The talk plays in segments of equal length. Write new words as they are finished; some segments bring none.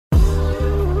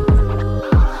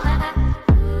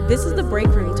This is the Break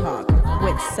Room Talk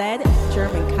with said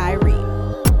German Kyrie.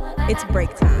 It's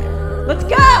break time. Let's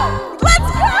go!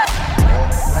 Let's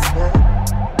go!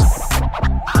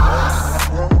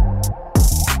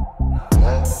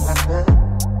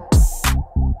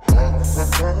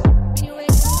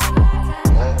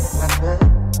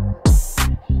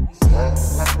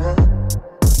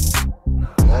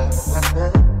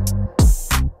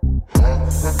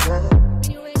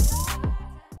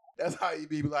 That's how he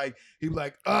be like,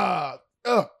 all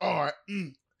right.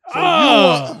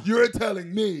 So you're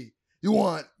telling me you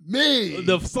want me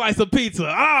The slice of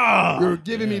pizza. You're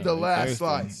giving me the last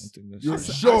slice. You're I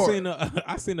sure.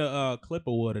 I seen a clip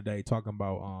of Will today talking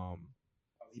about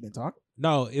You been talking?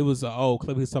 No, it was an old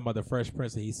clip. He was talking about the Fresh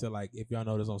Prince, and he said, like, if y'all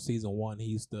notice on season 1, he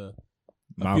used to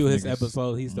a few of his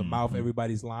episodes, he used to mouth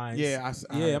everybody's lines. Yeah,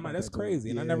 I'm like, that's crazy,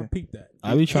 and I never peeped that.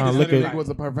 I be trying to look Nigga at was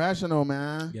a professional,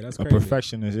 man. Yeah, that's a crazy.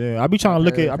 perfectionist. Yeah, I be trying to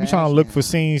look at. I be trying to look for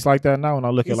scenes like that now. When I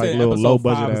look He at like said little episode low 5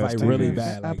 budget is ass like really TVs.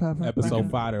 bad. Like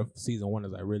episode 5 of season 1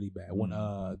 is like really bad. When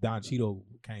Don Cheeto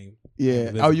came.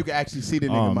 Yeah. Oh, you can actually see the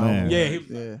nigga Oh, mouth. man. Yeah,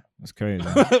 yeah. That's crazy.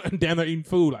 Damn, they're eating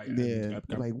food. Like,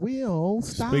 Like, Will,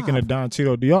 stop. Speaking of Don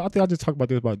Cheeto, do y'all? I think I just talked about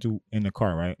this about you in the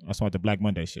car, right? I saw the Black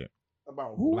Monday shit.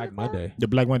 About who? Black Monday. The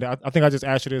Black Monday. I think I just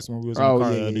asked you this when we was in the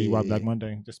car. yeah, Do you watch yeah, Black yeah.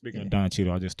 Monday? Just speaking of Don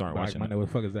Cheeto, I just started Black watching Monday. it. What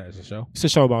the fuck is that? It's a show? It's a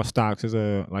show about stocks. It's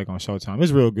like on Showtime.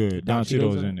 It's real good. Don Don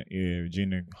Cheeto's Cheeto's in it. Yeah,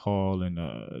 Regina Hall and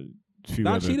a few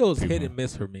Don other Cheeto's people. hit and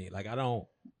miss for me. Like,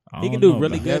 I he can don't do know,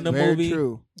 really man. good in the That's very movie.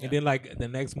 true. And then, like, the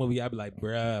next movie, I'd be like,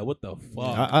 bruh, what the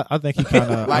fuck? I think he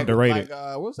kind of underrated.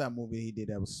 What was that movie he did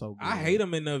that was so good? I hate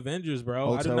him in the Avengers, bro.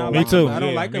 I do Hotel not Me like too. him. I don't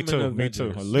Yeah, like me him too. in the Me too.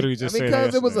 Avengers. I literally just said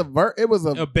because that it was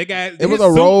A big ass. It was his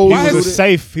a suit- role why He his- was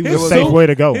safe. He was his a safe suit- way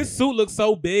to go. His suit looks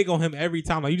so big on him every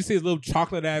time. Like, you just see his little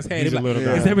chocolate ass head. He's He's a like, little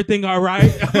is guy. everything all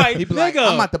right? I'm like, He be like, I'm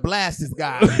nigga. about to blast this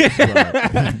guy.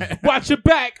 Watch your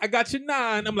back. I got your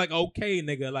 9. I'm like, okay,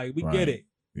 nigga. Like, we Right. get it.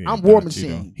 Yeah, I'm War Don Cheeto.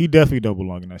 Machine. He definitely don't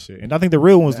belong in that shit. And I think the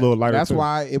real one's a little lighter That's too.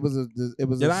 why it was a Yeah, I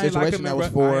ain't like situation him that in was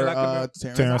Ru- for I ain't like him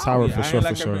in- Terrence Howard Yeah, for I sure, ain't for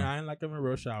like him. sure. I ain't like him in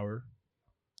Rush Hour.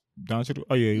 Don Cheeto.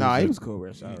 Oh yeah, Nah, he good. was cool,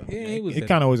 Rich. Yeah, he was. It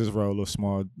kind of was his role, a little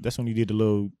small. That's when he did the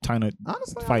little tiny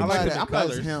Honestly, fight. I'm like glad him in I'm glad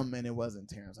it's Colors. him and it wasn't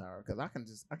Terrence Howard because I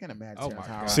can imagine Oh Terrence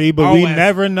my Howard. God. See, but Oh, we as-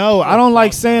 never know. I don't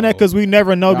like saying that because we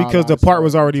never know No, because no, the part it's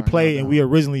was fine. already Turn it played down. and we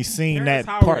originally seen Terrence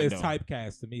that Howard part. is Though.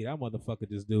 typecast to me. That motherfucker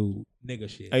just do nigga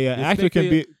shit. Yeah, Just actor stick can to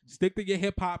be your- stick to your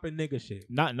hip hop and nigga shit.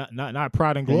 not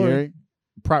Pride and Can you Glory. hear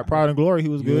it? Pride and Glory, he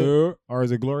was good. Yeah. Or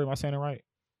is it Glory? Am I saying it right?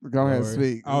 Go ahead, Or-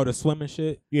 speak. Oh, the swimming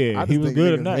shit. Yeah, I he just was think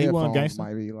good niggas' in that. He wasn't headphones gangster.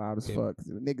 might be loud as Yeah. fuck. 'Cause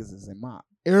the niggas is in my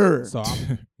ear. So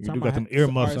I'm You talking do got them about-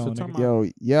 earmuffs so, on. alright, so nigga.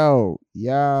 talking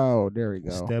Yo. There we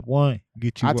go. Step 1,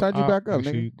 get you. I turned you back up, make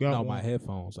sure nigga. you got No, one. my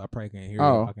headphones. I probably can't hear.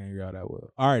 Oh. I can't hear all that well.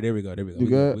 All right, there we go. You we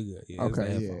good? We good. Yeah, it's the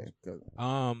Okay, yeah. headphones.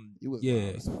 'Cause you was Yeah.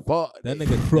 loud as fuck. That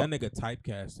nigga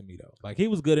typecast to me though. Like he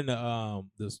was good in the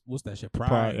this what's that shit?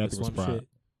 Pride, yeah, I the think it was swim Pride. shit.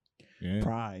 Yeah.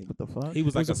 Pride. What the fuck? He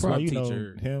was like a Who's the Pride? swim You know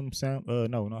teacher. him, Sam.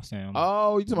 No, not Sam.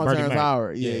 Oh, you talking about Bernie Terrence Mac.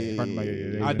 Howard? Yeah, Yeah. Bernie Mac,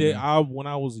 yeah. I did. I when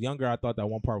I was younger, I thought that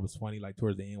one part was funny. Like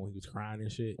towards the end when he was crying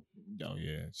and shit. Oh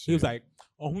yeah. He was shit. like,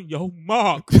 "Oh, yo,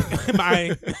 Mark,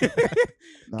 man,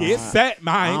 Nah, get set,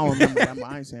 I don't man." remember that.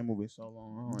 I ain't seen that movie in so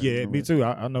long. I don't Yeah, remember me it. too.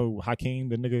 I know Hakeem,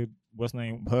 the nigga, what's his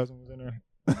name, husband was in there.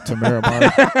 Tamara Martin.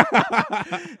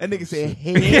 That nigga said,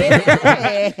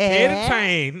 Head "Hey,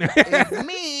 and chain. it's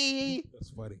me." That's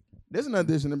funny. This is another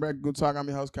edition of Break Good Talk. I'm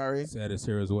your host, Kyrie. Sad is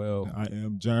here as well. I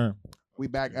am Germ. We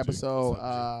back Yes, sir. episode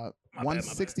My bad.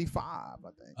 165, I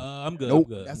think. I'm good. Nope, I'm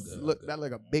good. that's I'm good. look that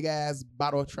like a big ass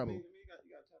bottle of trouble.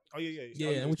 Oh yeah. Yeah,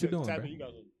 and what you doing, Tab, bro? you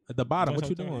got- At the bottom, what you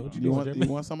Something. doing? What you You doing, want Jeremy?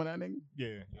 you want some of that, nigga?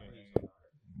 Yeah.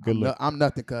 Good luck. I'm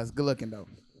nothing, cuz. Good looking though.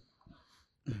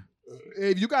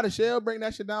 If you got a shell, bring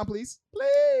that shit down, please.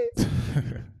 Please.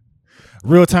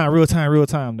 Real time.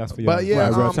 That's for y'all. But yeah,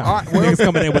 Right, real all time. right, well, Niggas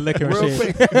coming in with liquor and real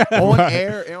shit. quick on Right.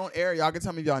 air, y'all can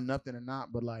tell me if y'all nothing or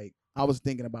not. But like, I was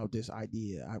thinking about this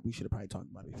idea. We should have probably talked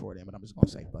about it before then, but I'm just gonna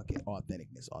say, fuck it,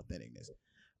 authenticness.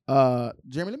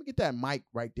 Jeremy, let me get that mic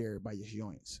right there by your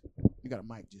joints. You got a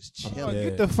mic just chilling. Yeah.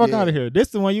 Get the fuck Yeah. out of here. This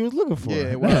the one you was looking for. Yeah,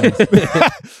 it Damn.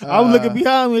 was. I was looking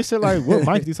behind me and shit like, what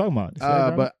mic you talking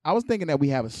about? But I was thinking that we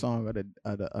have a song of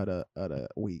the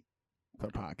week for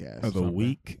the podcast. of the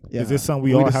week. Yeah. Is this something we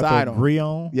We all have decide to on. agree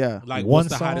on? Yeah. Like, One what's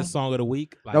the song? hottest song of the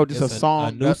week? Like, No, just it's a song.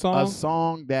 a new song. A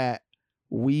song that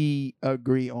we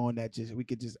agree on that we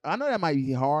could just. I know that might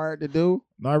be hard to do.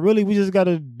 No, really, we just got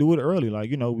to do it early. Like,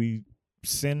 we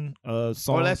send a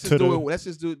song Or let's to just do the... it. Let's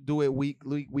just do it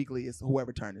weekly. It's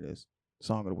whoever turn it is.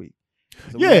 Song of the week.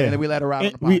 So Yeah. and then we let her out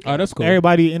on the We- podcast. Oh, that's cool.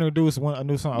 Everybody introduce a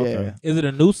new song. Yeah. Okay. Is it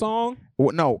a new song?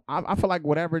 Well, no, I feel like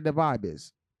whatever the vibe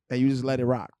is. and you just let it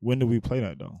rock. When do we play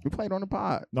that though? We played on the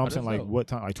pod. No, I'm that's saying like dope. what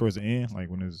time? Like towards the end, like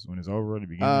when it's over at the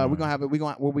beginning. We're gonna have it.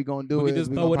 What we gonna do We can is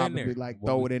just we throw gonna it in probably there. like When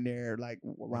throw we- it in there like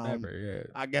around. Whatever, yeah.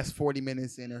 I guess 40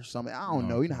 minutes in or something. I don't Oh,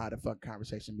 know. You know okay. how the fuck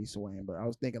conversation be swaying, but I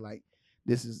was thinking like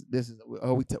this is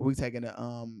we taking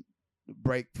a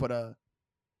break for the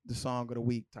song of the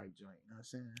week type joint. You know what I'm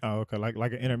saying? Oh, okay, like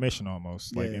an intermission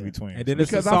almost, like in Yeah. between. And then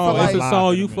it's a Because I feel song. It's a like-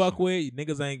 song you Live fuck intermission. with.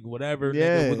 Niggas ain't whatever.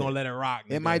 Yeah. Nigga, we're gonna let it rock.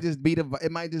 It nigga. might just be the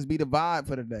vibe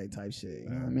for the day type shit. You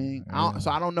know what I mean? Yeah.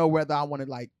 So I don't know whether I want to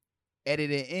like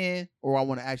edit it in or I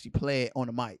want to actually play it on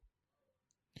the mic,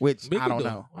 which We I can don't do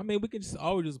know. it. I mean, we can just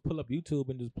always just pull up YouTube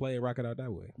and just play it, rock it out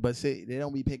that way. But see, they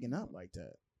don't be picking up like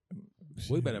that.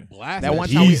 We better blast That it. one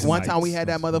Jesus. time we had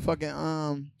that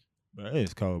motherfucking But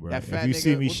it's cold, bro. that If fat you nigga.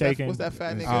 see me what's shaking, what's that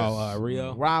fat it's- nigga?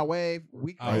 Rio. Rod Wave.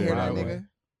 We Oh, can't hear that Rod nigga. Wave.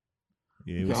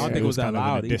 Yeah, I don't think it was that kind of in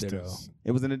loud the either, distance.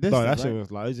 It was in the No, distance. that shit right?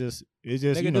 was like it's just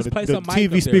Nigga, you know just play the some mic TV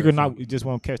up there speaker or not something. it just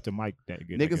won't catch the mic that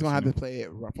good. I Niggas guess, gonna have you to play it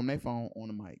from their phone on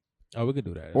the mic, Oh, we can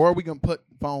do that. or we can put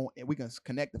phone and we can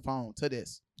connect the phone to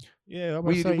this. know? Yeah, I'm about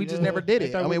we- to say, we just never did ain't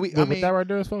it. that I mean, what- I what mean- that right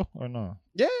there is for or no?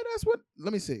 Yeah, that's what.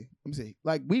 Let me see.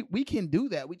 Like we can do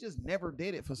that. We just never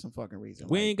did it for some fucking reason.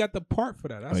 We Like, ain't got the part for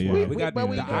that. That's Oh, yeah. why we got But the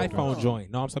we don't. iPhone No.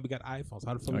 joint. No, I'm saying we got iPhones.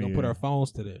 How the fuck we Oh, gonna put yeah. our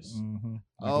phones to this? Mm-hmm.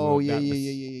 Oh Like, yeah.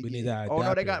 We need that. Oh no, they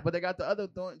adapter. got, but they got the other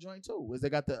joint too. Is they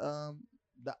got the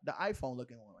iPhone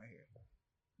looking one right here.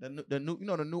 The new you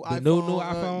know the new The iPhone. new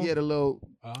iPhone? Yeah, the little.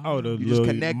 Oh, the You just little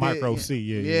connect it, micro yeah. C,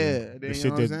 yeah, Yeah, yeah. then The you shit know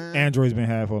what I'm that saying? Android's been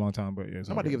had for a long time, but yeah.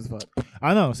 Somebody gives a fuck.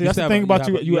 I know. See, You that's the have thing a- about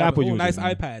have you a- Apple ooh, users. nice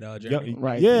man. iPad, Yeah, Jeremy.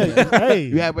 Right. Yeah. Hey.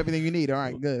 You have everything you need. All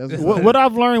right, good. That's What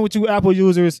I've learned with you Apple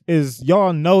users is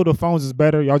y'all know the phones is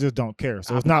better. Y'all just don't care.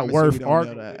 So I it's not promise worth you we don't know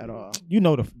arguing. that at all. You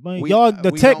know the man, We- y'all we the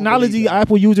don't technology believe that.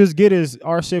 Apple users get is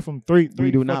our shit from three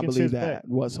We do not fucking believe shits that back.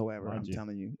 whatsoever. I'm Mind you.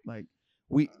 telling you, like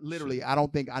we literally, I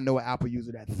don't think I know an Apple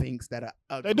user that thinks that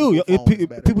a They do. Google phone is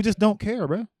better. People just don't care,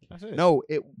 bro. That's it. No,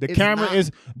 The it's camera not.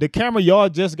 is the camera y'all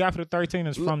just got for the 13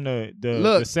 is Look- from the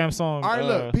look. Samsung. All right,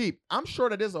 look, peep. I'm sure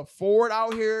that there's a Ford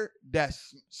out here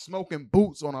that's smoking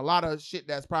boots on a lot of shit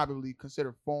that's probably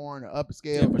considered foreign or Yeah,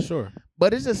 upscale. for sure.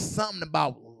 But it's just something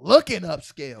about looking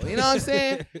upscale. You know what I'm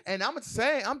saying? And I'm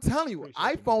telling you,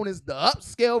 iPhone is the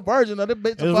upscale version of the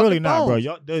bitch. It's really not, bro. phone.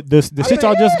 Y'all, the shit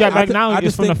y'all just got back now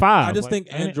is from the 5. I just Like, think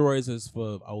ain't it? Androids is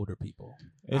for older people.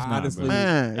 It's not, honestly, bro.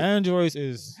 Man, Androids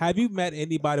is Have you met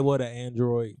anybody with an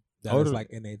Android that Older- is like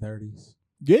in their 30s?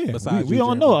 yeah. Besides We you,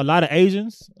 don't Jeremy. know. A lot of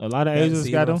Asians. A lot of Asians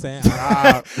See got what them. I'm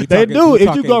saying? We They talking- do. we If you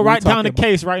talking- go we right down the talking-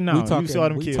 case right now, we talking, you saw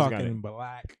them we kids got talking it.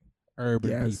 black urban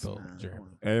yes, people. man. Jeremy.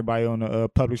 Everybody on the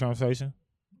public transportation.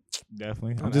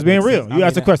 Definitely. Oh, I'm that just being makes real. sense. You I mean,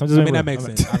 asked the question. I'm just I being mean, real. that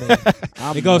makes sense. I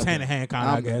mean, it goes hand in hand, kind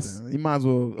of, I I'm guess. nothing. You might as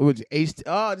well. What you this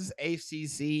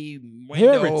HTC You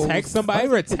Windows. ever text somebody? You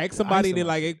ever text somebody and they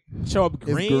like it show up It's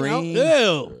green? green.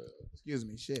 Oh, ew. Excuse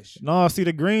me, shish. No, see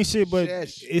the green shit, but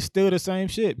Sheesh. it's still the same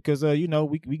shit because you know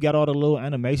we got all the little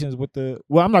animations with the.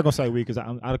 Well, I'm not gonna say we because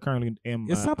I currently am.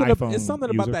 It's an something. iPhone It's something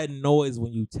user. about that noise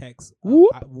when you text.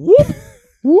 Whoop.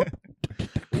 Whoop.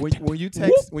 When you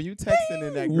text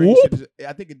in that green Whoop. shit,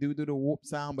 I think it do the whoop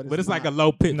sound, but But it's like a not.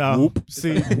 low pitch. No, Whoop.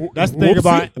 see that's the thing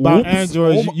about Whoopsie.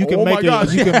 Androids. You can Oh my make gosh.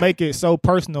 it. You can make it so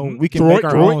personal. We can Droid, make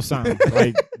our droid. own sound.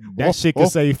 Like that shit could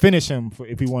say finish him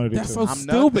if we wanted it That's to. so I'm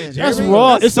stupid. nothing. Jeremy. That's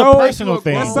raw. That's It's so, a personal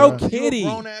thing. That's so bro. kiddie.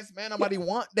 Grown ass man, nobody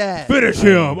want that. Finish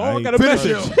him. Oh, I Hey, got a Finish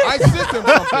message. him. I sent him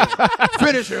something.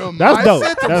 Finish him. That's I dope.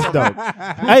 sent him That's something. dope.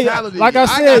 Hey, Brutality. like I got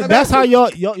said, a that's how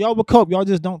message. y'all would cope. Y'all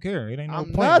just don't care. It ain't no I'm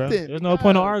point, bro. nothing. There's no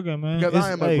point in arguing, man. Because It's-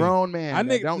 I am a hey, grown man. I that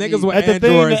think don't niggas need- with At the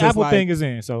thing, Androids the is Apple like- thing is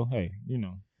in. So hey, you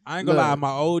know. I ain't gonna lie. Look.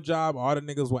 My old job, all the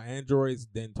niggas with Androids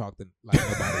didn't talk to like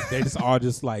nobody. They just all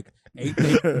just like ate.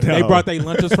 They No. brought their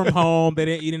lunches from home. They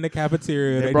didn't eat in the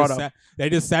cafeteria. They They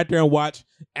just sat there and watched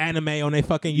anime on their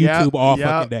fucking Yep, YouTube all yep,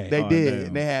 fucking day. They Oh, did.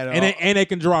 damn. They had and they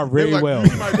can draw They really like, well.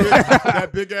 "Use my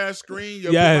that big ass screen.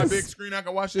 Your Yes. my big screen. I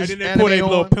can watch And this then they anime pull their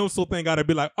little on. pencil thing out and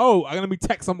be like, "Oh, I'm gonna be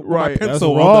text some with my Right. That's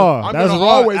pencil." raw. I'm That's gonna raw.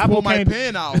 always Apple pull my can't-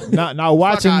 pen out. Now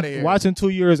outta here. watching 2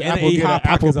 years. And Apple they eat get an hot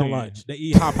Apple pockets on pen. lunch. They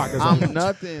eat hot pockets on I'm lunch.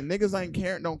 nothing. Niggas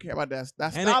ain't don't care about that.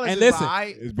 That And stylus and is listen,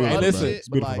 alright It's for beautiful. other listen, shit, It's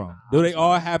but beautiful. like, Do they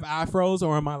all have afros,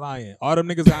 or am I lying? All them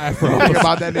niggas got Think afros.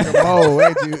 about that nigga Mo,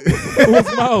 ain't you?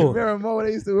 Who's Mo? Remember Mo?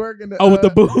 They used to work in the. Oh, with the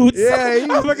boots. Yeah, he-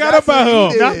 I forgot that's about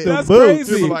what he him. did. That's boots.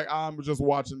 People crazy. like, I'm just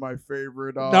watching my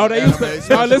favorite. No, they used anime to.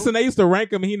 special. No, listen, they used to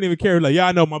rank him. He didn't even care. Like, yeah,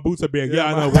 I know my boots are big. Yeah,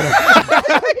 I know. my- Whatever.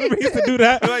 We used to do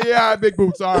that. Like, yeah, all right, big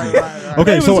boots. All right.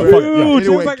 Okay, It so was fuck it, yeah. huge. It was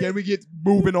Anyway, like- can we get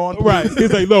moving on? Please? Right.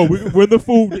 He's like, no, we're in the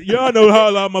food. Y'all know how I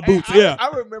love my boots. Hey, Yeah. I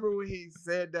remember when he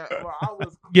said that. Bro, I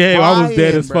was Yeah, I was dead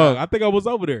crying, as bro. fuck. I think I was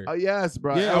over there. Oh yes,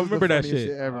 bro. Yeah, I That was the remember that funniest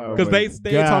shit. ever, Oh, bro. Because they God.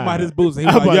 stayed talking about his boots. And he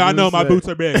I'm was like, about yeah, I to know my say. boots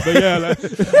are big. But yeah, like,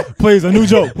 Please, a new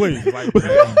joke, please. Like,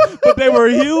 but they were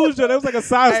huge. It was like a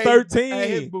size Hey, 13. Hey,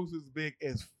 his boots was big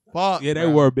as fuck. Yeah, they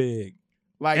bro. were big.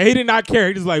 Like And he did not care.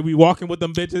 He just like, we walking with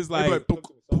them bitches. he'd be Like, book,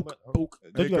 book, book. Hey,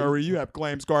 Don't you- Curry, you have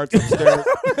claim scars upstairs.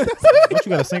 don't you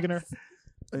got a sink in there?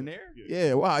 In there?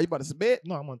 Yeah. Wow, you about to spit?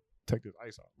 No, I'm gonna take this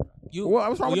ice off. you,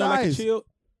 What's wrong oh, with you the don't like ice? it chilled?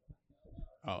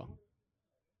 Oh.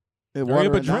 It Hurry up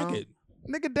watering and drink down? it.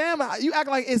 Nigga, damn, you act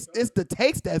like it's the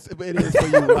taste that's it is for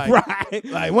you. Like, Right.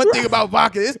 like one thing about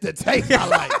vodka, it's the taste I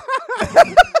like.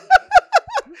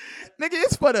 Nigga,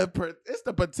 it's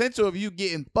the potential of you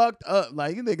getting fucked up.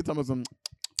 Like you nigga talking about some.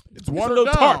 It's It's a watered little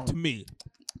down. tart to me.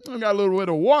 I got a little bit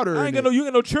of water. I ain't in got no, you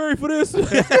get no cherry for this. Where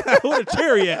the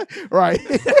cherry at? it. Right.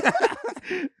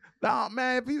 Nah,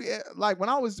 man. If you like when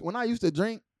I used to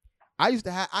drink, I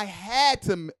had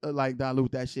to like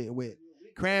dilute that shit with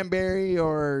cranberry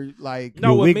or like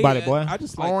No, You with weak me, body, boy. I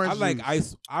just like Orange I like juice.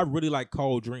 ice. I really like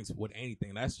cold drinks with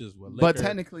anything. That's just what. But liquor-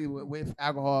 technically, with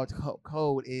alcohol,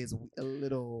 cold is a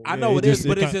little. I know Yeah, it it is, just-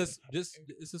 but it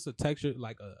it's just a texture,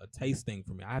 like a taste thing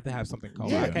for me. I have to have something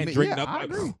cold. Yeah, I can't me- drink yeah, nothing I like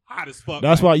agree. hot as fuck.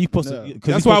 That's like, why you supposed No. to. 'cause That's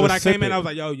you why supposed when to I came sip in, it. I was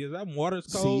like, "Yo, is that water's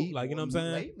cold?" See, Like you know what I'm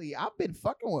saying? Lately, I've been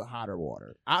fucking with hotter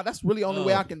water. That's really the only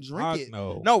way I can drink it.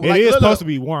 No, No, It like, is look, supposed look, to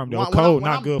be warm though. when Cold, when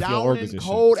not I'm good for your downing organs and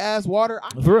cold shit. ass water. I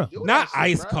For real. do not that shit,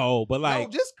 ice bruh. cold, but like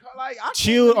no, just like I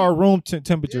Chilled can't or room even-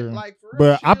 temperature. Yeah, like, for real,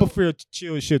 But I chill. prefer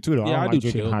chill shit too though. yeah, I, I don't do like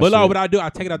drinking chill. hot But no, shit. what I do, I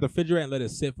take it out the refrigerator and let it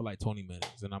sit for like 20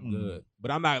 minutes, and I'm Mm. good.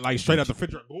 But I'm not like straight out the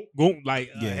refrigerator. Boom, boom. Like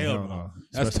hell no.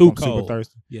 That's Especially too if I'm super cold.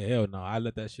 thirsty. Yeah, hell no. I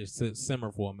let that shit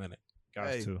simmer for a minute. Got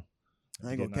Hey, to. I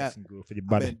ain't Get gonna nice cap. and good for your I've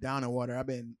body. been down in water. I've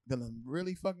been feeling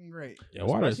really fucking great. Yeah,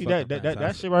 water is Especially fucking that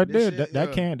fantastic. shit right This there. shit, That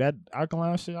yeah. can that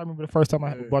alkaline shit. I remember the first time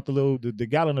I Yeah. bought the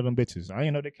gallon of them bitches. I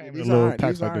didn't know they came in These a little alright,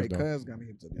 packs these like alright, this though. cuz got me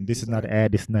into And this these is not an alright.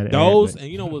 ad. This is not an Those, ad.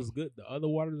 and you know what's good? The other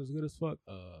water that's good as fuck.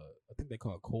 I think they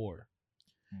call it Core.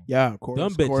 Yeah, of course.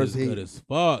 Them bitches good as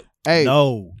fuck. Hey,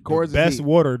 No, Coors the is best heat.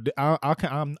 water.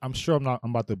 I'm sure I'm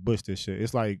about to butch this shit.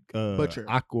 It's like Butcher.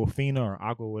 Aquafina or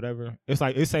Aqua whatever. It's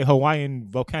like it's a Hawaiian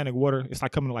volcanic water. It's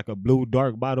like coming in like a blue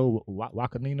dark bottle,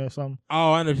 Wakanina or something.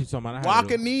 Oh, I know what you're talking about. I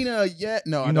had it. Wakanina, yeah.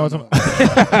 No, You I know don't what I'm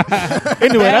know.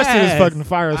 Anyway, that shit is Yes. fucking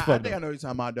fire as I fuck. think I though. know what you're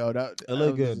talking about, though. That, It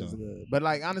look that good, was though. But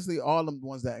like honestly, all them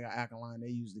ones that got alkaline, they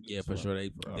use the Yeah, for sure.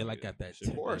 They like got that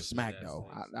shit. Core smack though.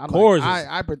 I Coors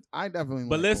is- I definitely.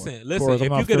 But like listen, Coors, if I'm you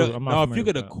not get familiar- I'm not if you familiar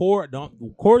get a with that. Core,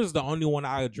 Coors is the only one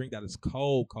I drink that is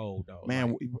cold though.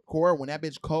 man, Like, Core when that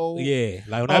bitch cold. yeah,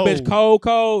 like when that bitch Oh.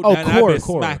 cold, Oh, that Core, bitch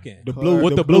Core. smacking. The blue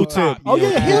with the the blue tip. top. Oh yeah,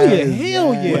 Yeah. hell yeah, Yes,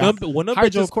 hell yes. yeah. When them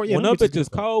Hydro bitches, Core, yeah, when them them bitches bitches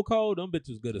good. cold, them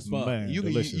bitches good as fuck. Man. You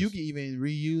can delicious. you can even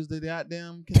reuse the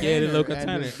goddamn Yeah, the container little and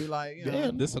container. just be like, you know.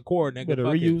 Yeah. This a Core, nigga. Better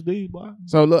fuck it. reuse these, boy.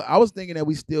 So look, I was thinking that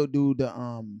we still do the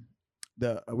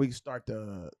we can start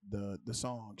the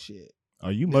song shit. Oh,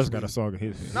 you This must got a week. song in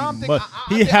his. No, I'm he thinking. must-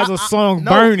 he has a song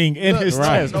burning in his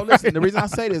chest. No, listen. The reason I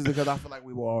say this is because I feel like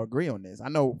we will all agree on this. I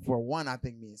know for one, I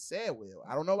think me and Said will.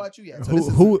 I don't know about you yet. So Who's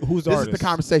the this is artist? the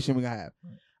conversation we gonna have.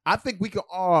 I think we can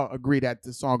all agree that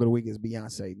the song of the week is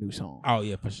Beyonce new song. Oh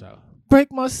yeah, for sure.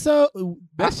 Break my soul.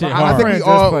 That shit I hard. think we Friends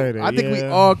all. just played it, I think we yeah.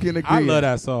 all can agree. I love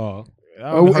that song.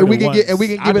 And we can give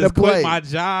I it a just quit play. my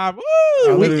job.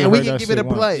 I Woo! literally And we heard can that give it a shit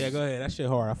once. play. Yeah, go ahead. That shit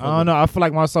hard. I, fuck I don't with know. I feel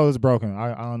like my soul is broken.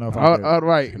 I don't know if I could. All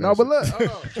right. No, but look.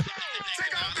 it.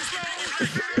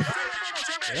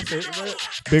 That's it. Bro.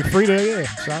 Big Frida, yeah.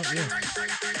 Shout, yeah.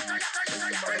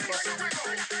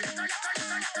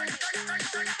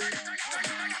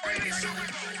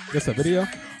 This a video?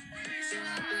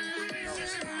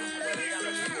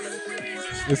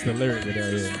 It's the lyric video,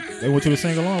 yeah. They want you to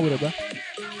sing along with it, bro.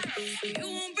 You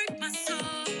won't break my soul.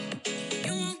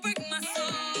 You won't break my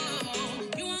soul.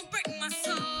 You won't break my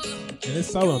soul. And it's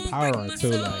so empowering too,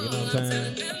 like, you know what I'm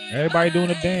saying? Everybody doing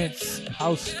the dance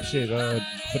house shit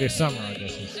for this summer, I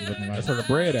guess. It's looking like. That's where the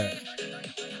bread at.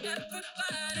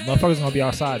 Motherfuckers gonna be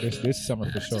outside this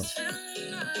summer for sure.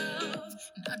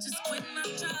 I just quit my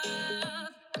job.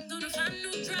 I'm gonna find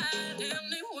new drive. Damn,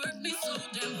 they work me so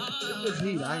damn hard. It's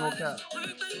heat. I ain't gonna cap. Work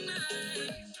by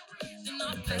night. Then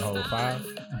I'll The pass whole by. 5.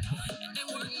 And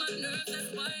they work my nerves.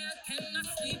 That's why I cannot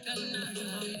sleep at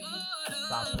night.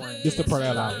 Stop playing. Just the part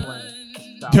that Stop I playing.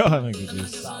 Y'all niggas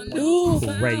just Stop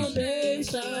playing.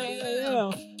 crazy.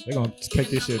 They gonna take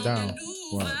this shit down.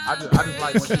 Wow. I just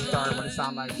like when it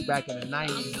sound like back in the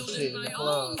 90s and shit in the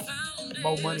club.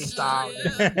 Mo Money style.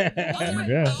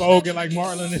 Yeah. Fogging like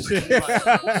Marlon and shit.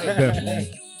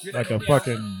 Definitely. Like a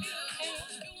fucking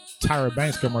Tyra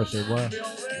Banks commercial, boy.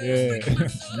 Yeah.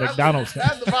 McDonald's.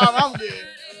 That's the vibe I'm getting.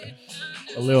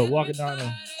 A little walking down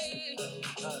the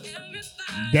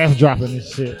death dropping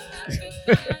this shit.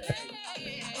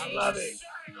 I love it.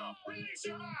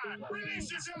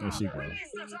 There she goes.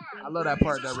 I love that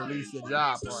part, that release your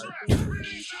job part. It's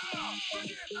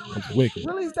wicked.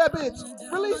 Release that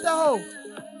bitch. Release that hoe.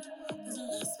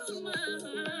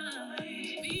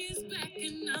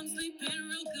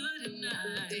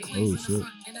 Oh shit.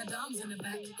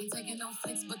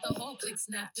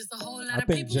 I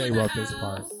think Jay wrote this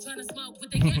part.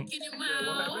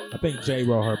 I think Jay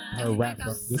wrote her rap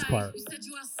this part.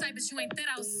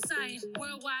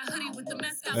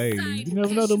 Hey, you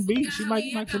never know them beats. She might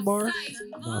make some bars.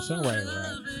 No, she don't write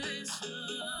rap.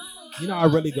 You know, I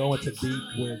really go into deep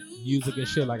with music and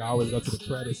shit. Like I always go to the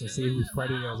credits and see who's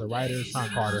credited as a writer. Sean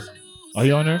Carter. Oh,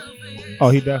 he on there? Oh,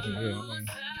 he definitely. Yeah, I mean,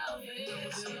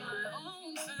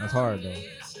 that's hard though.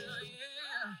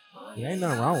 There ain't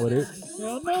nothing wrong with it.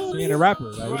 Hell no. She ain't a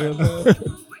rapper. Like, it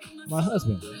is, My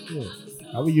husband. Shit.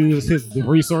 I would use the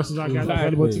resources I got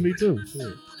available to me too.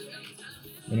 Shit.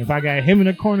 And if I got him in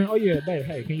the corner, oh yeah, babe,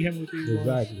 hey, can you help me with these?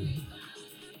 exactly.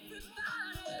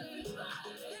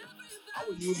 I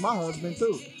would use my husband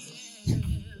too.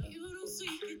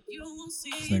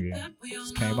 This nigga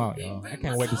just came out, y'all. I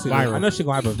can't wait to see it. Viral. I know she's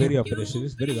gonna have a video for this shit.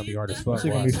 This video gonna be hard as fuck. This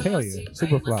shit gonna be Watch. hell yeah.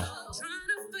 Super fly.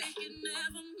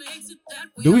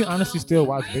 Do we honestly still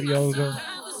watch videos though?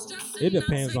 It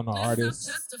depends on the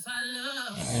artist.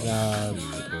 And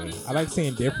I like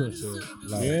seeing differences.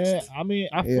 Like, Yeah, I mean,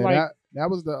 I feel Yeah, like that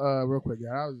was the real quick.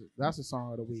 Yeah, that's the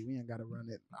song of the week. We ain't gotta run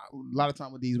it. A lot of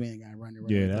time with these, we ain't gotta run it.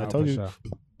 yeah, no, I told for you sure.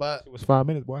 But it was 5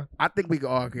 minutes, boy. I think we can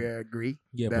all can agree.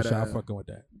 Yeah, that, for sure. I'm fucking with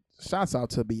that. Shouts out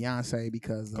to Beyonce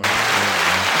because you did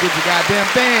your goddamn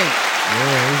thing.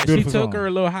 Yeah, it was She beautiful. took song. her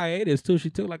a little hiatus too. She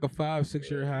took like a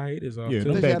 5-6 year hiatus off. Yeah,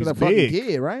 too. them She had babies a fucking big.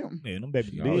 kid, right? Yeah, them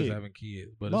babies She always big. having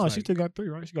kids, but No, it's she like, still got 3,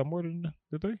 right? She got more than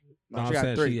the 3. No, she I'm got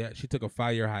saying 3. she took a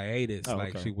 5-year hiatus. Oh,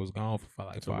 like okay. she was gone for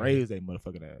like To 5 raise years. that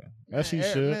motherfucking ass. As she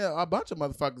Man, should. man, a bunch of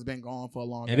motherfuckers been gone for a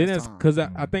long And then it's time. because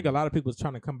I think a lot of people was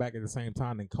trying to come back at the same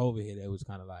time, and COVID hit. It was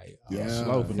kind of like Yeah.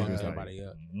 Slow for fuck niggas. everybody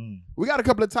up. We got a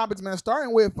couple of topics, man.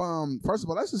 Starting with first of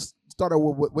all, let's just start out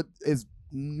with what is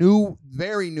new,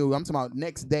 very new. I'm talking about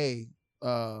next day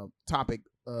topic.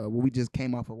 What we just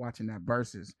came off of watching that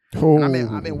Versus. And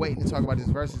I've been waiting to talk about this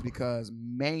Versus because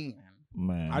man.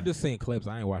 Man. I just seen clips.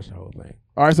 I ain't watched the whole thing.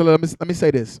 All right, so let me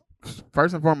say this.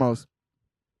 First and foremost,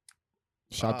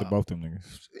 shout to both them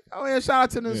niggas. oh yeah, shout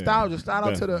out to the Yeah, nostalgia. Shout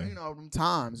out to the definitely. them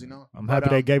times, I'm But, happy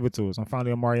they gave it to us. I'm happy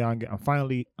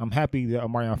that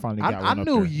Omarion finally got I one up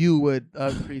knew there. you would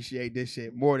appreciate this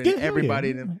shit more than Yeah, everybody.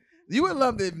 yeah. You would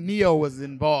love if Neo was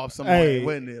involved somewhere, Hey,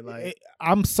 wouldn't it? Like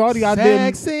I'm sorry I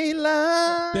didn't. sexy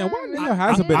love. Damn, why Neo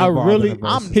hasn't been I involved really, in the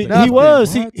verse? I'm he nothing.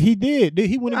 was. What? He did.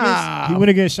 He went against. Nah. He went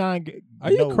against Shine. Are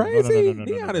you No, crazy? No,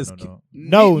 Neo is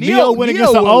No, Neo went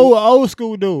against the old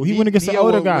school dude. He went against the Neo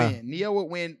older would guy. win. Neo would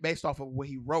win based off of what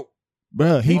he wrote.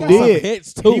 Bruh, he got some did.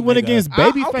 hits too, He went nigga. against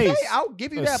Okay, Babyface. I'll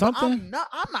give you Or that. But something.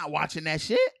 I'm not watching that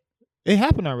shit. It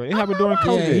happened already. It happened during Yeah,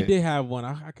 COVID. he did have one.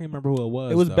 I can't remember who it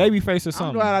was. It was though. Babyface or I'm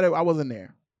something. glad I wasn't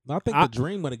there. No, I think I- the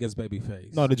Dream went against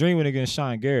Babyface. No, the Dream went against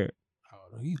Sean Garrett.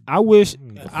 Oh, he- I wish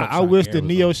the fuck I Sean wish Garrett the was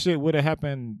Neo on. shit would have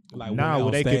happened Like, now when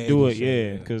where they on could stage do and it, shit,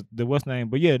 yeah. yeah. Because the what's name,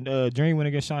 but yeah, Dream went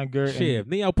against Sean Garrett. Shit, and if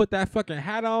Neo put that fucking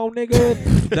hat on,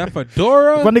 nigga. That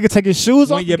fedora. One nigga take his shoes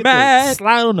When off, you're and get the mad.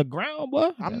 slide on the ground, boy.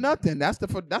 I'm nothing. That's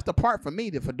the part for me,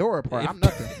 the fedora part. I'm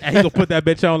nothing. And he gonna put that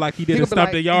bitch on like he did He in gonna be Stump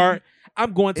like- the Yard.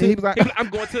 I'm going to. He was like- I'm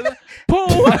going to the pool.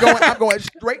 I'm going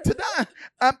straight to the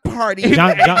party.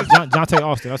 Jonte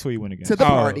Austin, that's who he went against. To the Oh,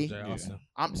 party. Jay Austin.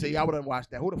 See, I would have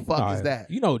watched that. Who the fuck All is right. that?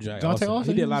 You know Jay Jonte Austin.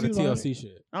 Austin, He did a lot he of was TLC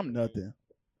shit. I'm nothing.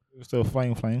 Still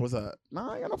flame. What's up?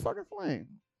 Nah, I ain't got no fucking flame.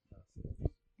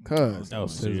 Cuz. That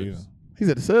was serious. He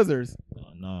said the scissors.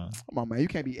 Nah. Come on, man. You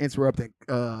can't be interrupting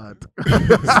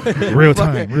Real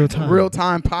fucking time. real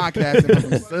time podcasting for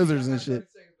some scissors and shit.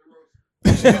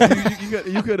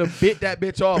 you could have bit that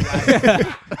bitch off. Like,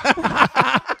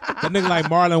 That nigga like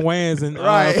Marlon Wayans and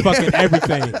Right. fucking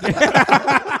everything.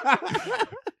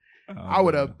 I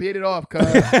would have bit it off, cuz.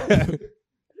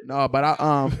 No, but I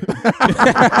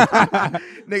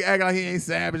nigga act like he ain't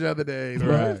savage other days,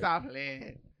 bro. Right. Stop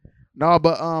playing. No,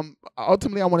 but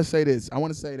ultimately I want to say this. I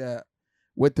want to say that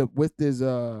with this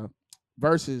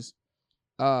verses,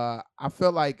 I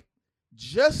feel like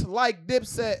just like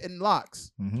Dipset and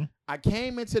Locks, Mhm. I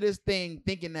came into this thing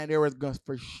thinking that there was gonna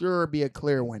for sure be a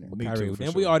clear winner. Me Kyrie. too, for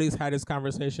Then we sure. always had this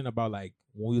conversation about like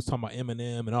when we was talking about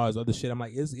Eminem and all this other shit. I'm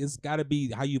like, it's got to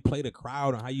be how you play the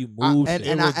crowd and how you move. And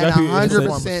shit. and It was I definitely his 100%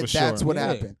 performance for that's sure. what Yeah.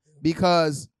 happened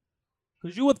because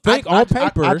Because you would think I on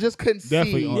paper, I just couldn't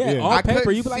Definitely see. on- yeah, yeah. on I paper,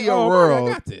 couldn't you'd be like, see a oh, world.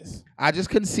 I got this. I just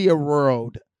couldn't see a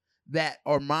world that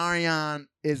Omarion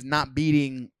is not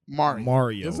beating Mario.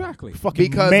 Mario. Exactly.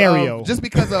 Fucking Because Mario. just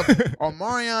because of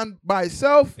Omarion by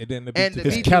itself. And then the And the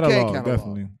his B2K catalog, catalog.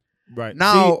 definitely. Right.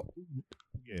 Now,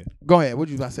 yeah. go ahead. What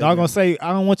you about to say? I was gonna man? say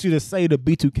I don't want you to say the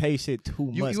B2K shit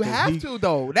too You much. you 'cause have he- to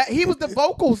though. That he was the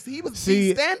vocals. He was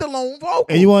See, the standalone vocal.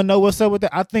 And you want to know what's up with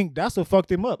that? I think that's what fucked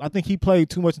him up. I think he played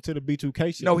too much into the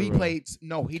B2K shit. no, for he real. played.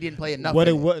 No, he didn't play enough. What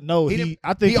in it it. was? No, He he. didn't-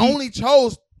 I think He only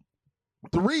chose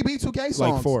 3 B2K songs.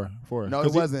 like four. No, it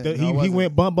 'Cause wasn't. No, it He wasn't.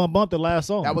 went bump bump bump the last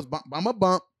song. That was I'm a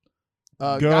bump.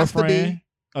 Gots to Girlfriend. be.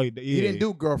 Oh, yeah. He didn't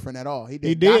do girlfriend at all. He did.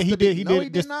 He did, Gots he to Be. did, he No, did he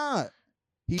just- did not.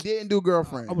 He didn't do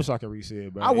girlfriend. I wish I could re-say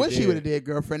it, but I wish he did. would have did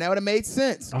girlfriend. That would have made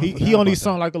sense. I He forgot only about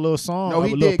sung like a little song. No, a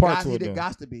he little did. part Gots, to he it. did. though.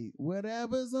 Gots to be.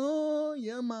 Whatever's on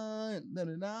your mind.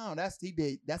 No, that's he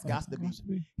did. That's Gots to be.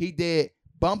 He did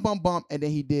bump bump bump, and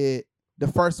then he did the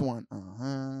first one.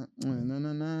 No.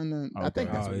 I think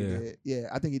Okay. that's Oh, what yeah. he did. Yeah,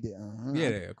 I think he did. Yeah,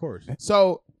 of course.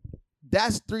 So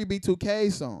that's 3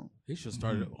 B2K song. He should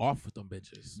start it off with them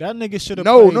bitches. That nigga should have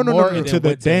No, played no, no, more no, no. into Then the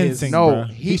went to his- dancing. No, bro.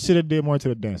 he- he should have did more into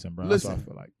the dancing, bro. That's Listen. what I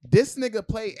feel like. This nigga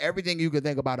played everything you could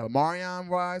think about Omarion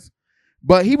wise,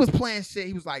 but he was playing shit.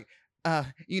 He was like,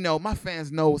 my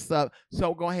fans know what's up,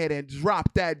 so go ahead and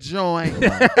drop that joint.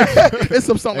 It's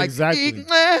some song like Exactly.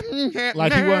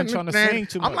 Like he wasn't trying to sing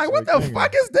too I'm much, like, what like, the nigga.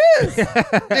 fuck is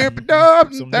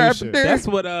this? Some new shit. That's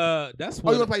what. Oh, you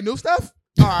wanna play new stuff?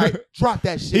 All right, drop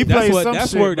that shit. He That's played what. some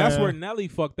That's shit, where. That's man. where Nelly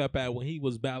fucked up at when he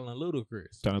was battling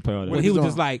Ludacris. Trying to play all that. When he he's was on?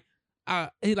 just like,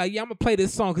 he like, yeah, I'm gonna play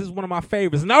this song because it's one of my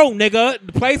favorites. No,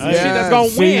 nigga, play some shit Yeah, that's gonna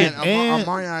see, win. And And-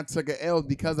 Omarion took an L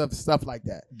because of stuff like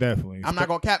that. Definitely. I'm not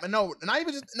gonna cap. No, not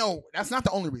even just no. That's not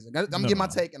the only reason. I'm gonna get my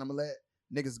No. take, and I'm gonna let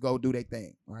niggas go do their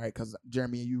thing. All right, because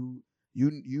Jeremy, you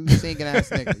singing ass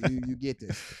nigga, you get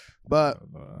this. But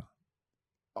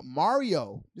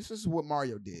Mario, this is what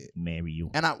Mario did, marry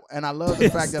you. and I love the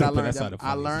fact that I Stupid, learned that's that not the I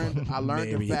funniest learned one. the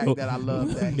Mario. fact that I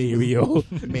love that Mario.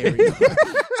 Mario.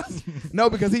 No,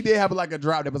 because he did have like a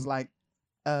drop that was like,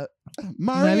 Mario.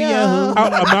 Mario.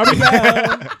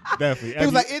 Mario. Definitely. He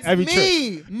was like, "It's every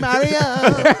me, Mario."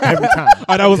 Every time.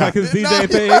 Oh, that was like his DJ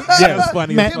thing. Yeah, that's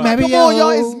funny. as fuck. Come on, y'all,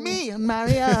 it's me,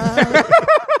 Mario.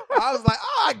 I was like,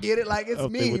 oh, I get it. Like, it's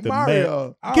Up there me, with the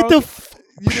Mario. Get the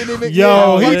You didn't even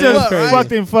Yo, yeah, he but just look, right?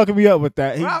 fucking fucking me up with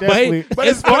that. He Right, definitely. But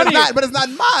It's it's funny. funny. But it's not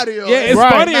Mario. Yeah, it's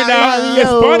Right. funnier now. It's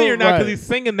Mario. funnier now because Right. he's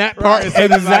singing that part. Right.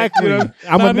 instead of like, Exactly. you know,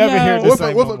 I'm gonna never hear Mario. the with same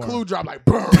a no more. clue drop like,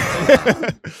 boom.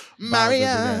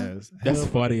 Mario. That's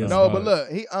funny as No, fuck. but look,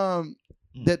 he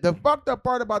the fucked up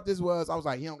part about this was I was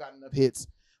like, he don't got enough hits.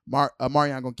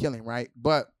 Marion gonna kill him, right?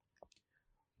 But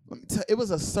let me tell, it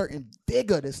was a certain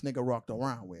vigor this nigga rocked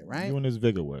around with, right? You and this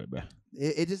vigor word, man.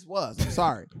 It just was. I'm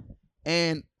sorry.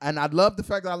 And I love the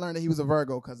fact that I learned that he was a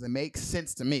Virgo because it makes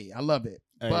sense to me. I love it.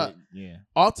 But yeah,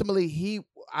 ultimately,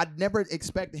 I'd never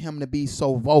expected him to be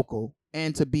so vocal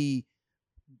and to be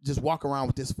just walk around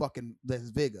with this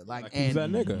vigor. Like he was that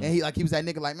nigga. And he was that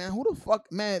nigga like, man, who the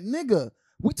fuck, man, nigga,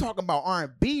 we talking about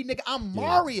R&B, nigga, I'm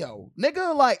Mario.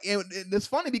 Nigga, like, and it's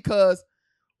funny because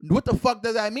what the fuck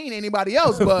does that mean to anybody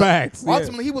else? But Facts. Yeah.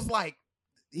 ultimately, he was like,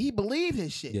 he believed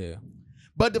his shit. Yeah.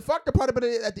 But the fucked up part about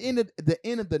it, at the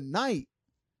end of the night,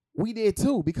 we did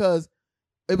too, because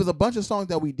it was a bunch of songs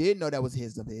that we did know that was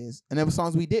his, and there were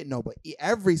songs we didn't know. But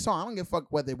every song, I don't give a fuck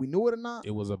whether we knew it or not,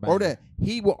 It was a or that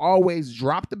he will always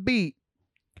drop the beat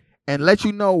and let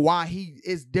you know why he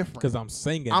is different. because I'm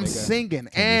singing. I'm nigga. singing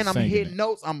and I'm singing hitting it.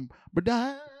 notes.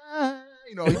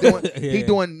 He doing he Yeah.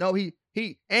 doing no he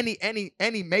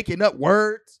any making up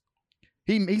words.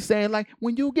 He's saying like,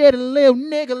 when you get a little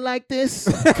nigga like this,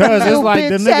 because it's little like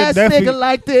the bitch nigga ass definitely. nigga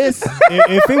like this.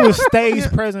 if it was stage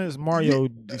presence, Mario.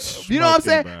 You know what I'm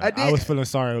saying? I I was feeling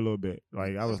sorry a little bit.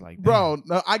 Like I was like, Bro,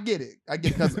 no, I get it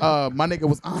because my nigga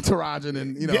was entourage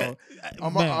and you know Yeah,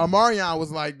 man. Omarion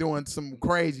was like doing some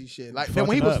crazy shit. Like then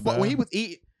when he was Fucking up, when he man. was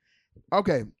eating.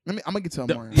 Okay, I'm gonna get to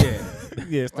Omarion. Yeah.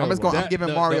 yeah, I'm just going. I'm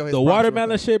giving Mario his the props watermelon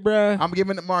real quick. shit, bruh. I'm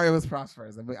giving Mario his props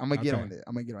first. I'm gonna get Okay. on it.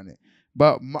 I'm gonna get on it.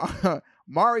 But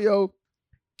Mario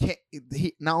can't.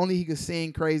 He not only he could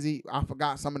sing crazy. I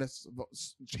forgot some of the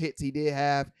hits he did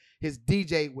have. His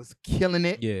DJ was killing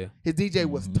it. Yeah. His DJ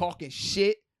was Mhm. talking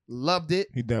shit. Loved it.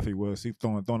 He definitely was. He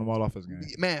throwing them all off his game.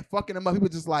 Man, fucking him up. He was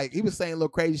just like, he was saying little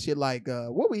crazy shit like,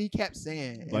 what he kept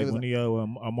saying. And Like it was when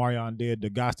he Marion did the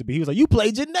Gots to Be, he was like, "You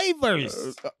played Janae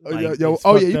verse." Like, yo, it's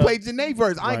oh yeah, fucked you up. played Janae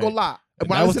verse. I ain't Right. gonna lie. And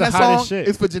When that I was listen to the that hottest song, shit.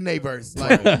 it's for Janae verse.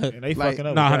 Like, And they like, fucking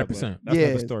up. nah, with that, 100%. but That's Yeah.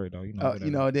 another story though.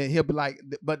 you know, then he'll be like,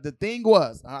 but the thing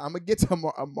was, I'm gonna get to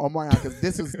Omarion because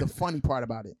this is the funny part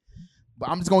about it. But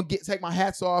I'm just gonna take my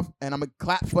hats off and I'm gonna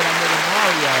clap for that nigga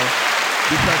Mario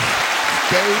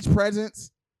because stage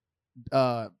presence,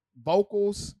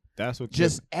 vocals, That's what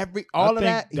just I all of think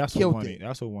that, he That's what killed won it.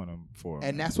 That's what won him for.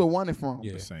 And that's what won it from.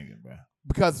 Yeah. the singing, man.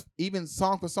 Because even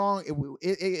song for song,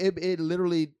 it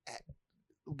literally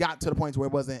got to the point where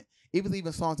it wasn't. It was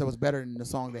even songs that was better than the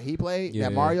song that he played, Yeah.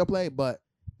 that Mario played, but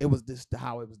it was just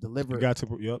how it was You delivered. got to,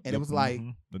 And it was like,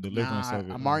 the deliverance Nah, of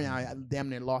it. Omarion I damn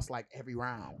near lost like every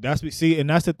round. That's and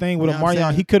that's the thing with You know what I'm Omarion.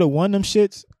 saying? He could have won them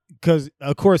shits because,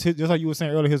 of course, just like you were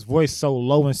saying earlier, his voice so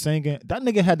low and singing. That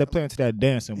nigga had to play into that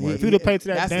dancing more. If he'd have played to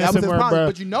that that was dancing his more, problem. bro,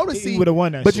 But you notice, he would have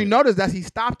won that. but shit. you notice that he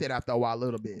stopped it after a while, a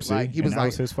little bit. See? Like he And was that like,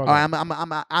 was his "All fuck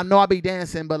right, I know I be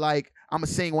dancing, but like I'm gonna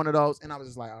sing one of those." And I was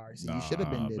just like, "All right, see, you should have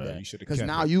been Nah, did bro, that." you shoulda Because kept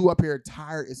now it. you up here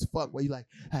tired as fuck. Where you like,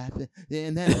 and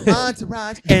then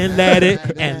entourage And let it,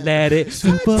 and let it.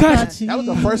 Super touch. That was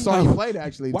the first song he played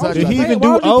actually. Why Touch would you Did he play, Touch. even why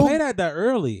do would you O? play that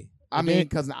early? I mean,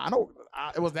 because I don't.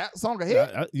 It was that song a hit.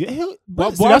 Yeah, Why-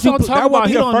 but why that's would what I'm you- talking that about. wasn't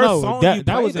He the don't first know. song That you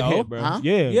that was a played, hit, though. bro. Huh?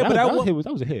 Yeah, but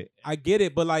that was a hit. I get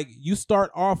it, but like you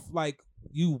start off like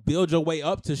you build your way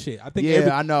up to shit. I think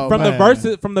Yeah, I know. from man.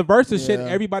 the verses shit, Yeah.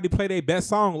 everybody play their best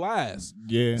song last.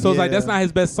 Yeah. So it's like that's Yeah. not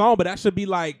his best song, but that should be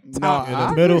like top No, in I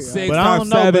the middle, agree. six, but I top don't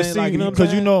know. seven, But see, like, you know what I'm because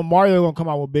you saying? know Mario gonna come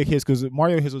out with big hits because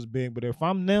Mario hits was big. But if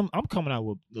I'm them, I'm coming out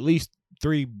with at least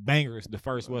 3 bangers. The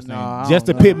first what's No, name I just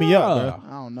to don't pit know. me up, Nah. bro.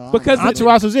 I don't know. Because I don't know.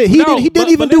 Entourage was it. He No, didn't but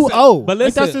even do listen, O. but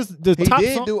Like, that's listen, just the He top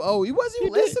did song. do. Oh, you wasn't He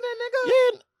you did. listening, nigga?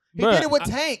 Yeah. He Bruh, did it with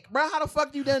Tank, bro. How the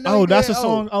fuck you didn't know? Oh, he that's did the O?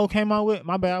 song O came out with.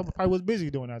 My bad. I probably was busy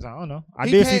doing that time. I don't know. I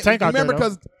He did see came- Tank out there. Remember,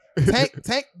 though. because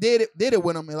Tank did it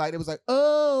with him, and like it was like,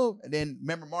 oh, and then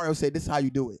remember Mario said, "This is how you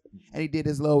do it," and he did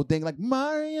his little thing like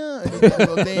Mario, and he did his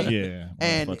little thing, Yeah.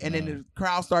 and motherfucking then the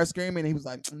crowd started screaming, and he was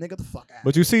like, "Nigga, the fuck out."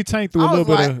 But you see Tank through a I little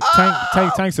was bit like,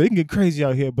 of Tank said he can get crazy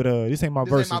out here, but this ain't my This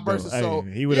ain't verses. my bro. verses, Hey, so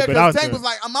he would yeah, have been 'cause out Tank there. was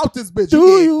like, "I'm out this bitch." Do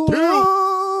you get two.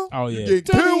 oh You yeah, get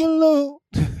Take two. it low.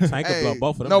 Tank could blow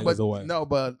both of them no, niggas but away. no,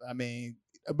 but I mean,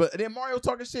 but then Mario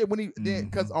talking shit when he then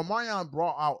because Omarion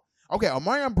brought out. Okay,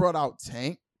 Omarion brought out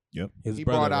Tank. His He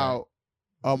brother, brought out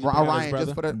He brought out his Orion brother?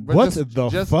 just for the What just, the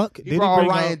just, fuck? He Did he brought bring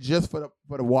Orion out? just for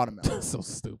the watermelon, right? So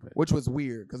stupid. which was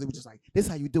weird because it was just like this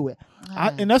how you do it.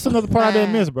 And that's another part I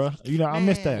didn't miss, bro. You know, I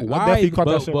missed that. Man. I Why- definitely caught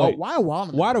that but- shit but late. Why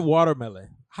watermelon? Why the watermelon?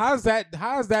 How's that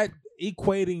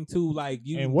equating to like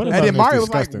you? And what And about then it's Mario was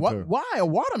like, disgusting, "What? too. Why a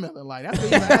watermelon? Like that's what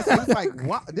he was asking. He was like,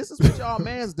 what? This is what y'all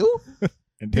mans do."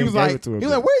 And He then was gave like, it to him, he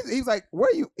was like, where? He was like,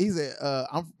 where you? He said,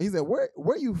 he said, where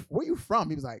you from?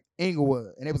 He was like,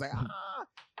 Inglewood, and they was like, ah.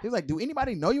 He was like, do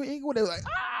anybody know you in Inglewood? They was like,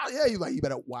 ah, yeah. He was like, you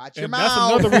better watch your and mouth.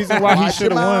 that's another reason why he Watch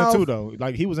should your have won mouth. too, though.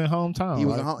 Like he was in hometown. He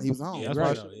was like, home. He was home. Yeah, that's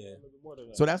right. why- Yeah.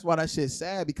 So that's why that shit's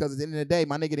sad because at the end of the day,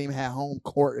 my nigga didn't even have home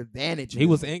court advantage. He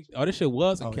was in. Oh, this shit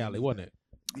was in Oh, Cali, yeah. wasn't it?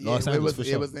 Yeah, Los it Angeles was.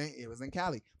 for sure. It was in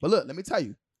Cali. But look, let me tell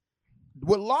you,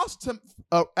 what lost to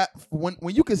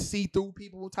when you could see through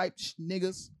people type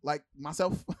niggas like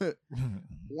myself,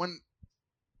 when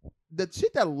the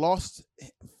shit that lost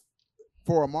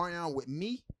for Omarion with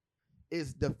me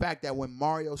is the fact that when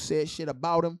Mario said shit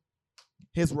about him,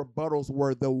 his rebuttals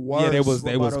were the worst. they was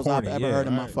rebuttals corny, I've ever yeah, heard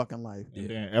in my right. fucking life. And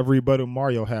then every rebuttal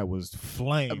Mario had was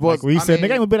flame. Was- Like when he I said, mean-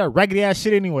 "Nigga ain't been that raggedy ass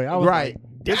shit anyway." I was Right. like,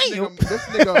 This "Damn."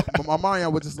 nigga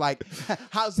Omarion was just like,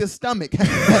 "How's your stomach?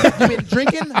 You been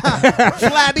drinking?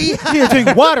 Flabby? Here,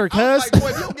 drink water, I was cuz. like, boy,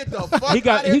 if you don't get the fuck He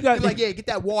got- out of here, he got- he's like, yeah, get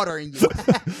that water in you.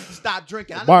 Stop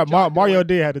drinking. I know what y'all Mario doing.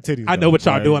 did have the titties. I know though. what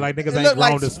y'all doing. Like niggas It ain't looked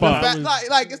grown like, as the fuck. fat,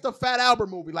 like it's the Fat Albert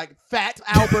movie, like Fat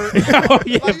Albert. Oh,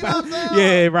 yeah, Like, you know what I'm saying?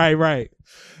 yeah, right.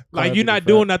 Like Call you're it not the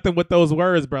doing nothing with those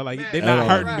words, bro. Like Man, they're at not all.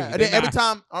 hurting right. me. And They then every not.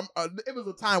 time, it was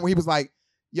a time where he was like,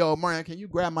 "Yo, Marion, can you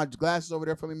grab my glasses over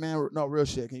there for me, man? No, real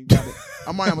shit. Can you grab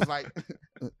it?" Marion was like,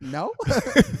 "No."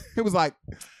 He was like,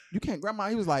 "You can't grab my."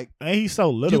 He was like, And he's so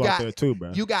little You out got- there too,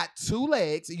 bro. "You got 2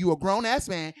 legs. You a grown ass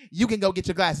man. You can go get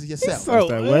your glasses yourself." So,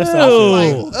 that West ew.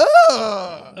 Side shit. Like,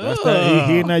 ugh. That's that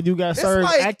he that you got It's served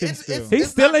like, acting it's- still. it's- He's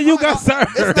it's still not in You coming Got off- Served.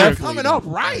 It's not Definitely coming not. off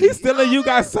right. He's still in You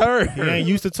Got Served. He ain't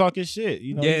used to talking shit.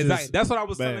 You know, Yeah, he exactly. just- That's what I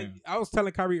was bam. telling. I was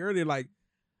telling Kyrie earlier. Like,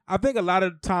 I think a lot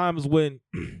of times when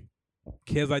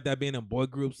kids like that being in boy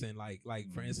groups and like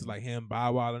for instance like him,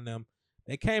 Bow Wow and them,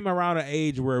 they came around an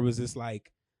age where it was just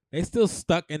like they still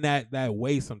stuck in that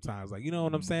way sometimes. Like, you know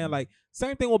what I'm saying? Like,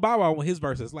 same thing with Bow Wow with his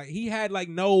verses. Like, he had like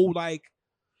no like.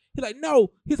 He's like, no.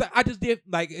 He's like, I just did.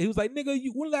 Like, he was like, nigga,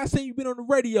 when last time you been on the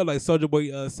radio? Like, Soulja Boy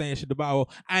saying shit to Bow Wow.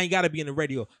 I ain't gotta be in the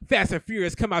radio. Fast and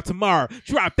Furious come out tomorrow.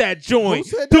 Drop that joint.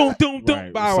 Who said Doom, that? doom, doom.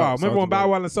 Right, Bow Wow. Remember when Soulja Bow Boy.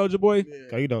 Wow and Soulja Boy?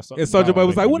 So, you know, And Soulja Boy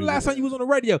was like, when the last time time you was on the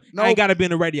radio? No. I ain't gotta be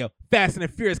in the radio. Fast and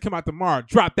Furious come out tomorrow.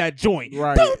 Drop that joint.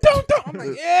 Right. Doom, doom, doom. I'm like,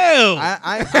 ew.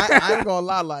 I ain't gonna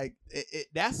lie. Like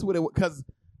that's what it because.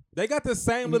 They got the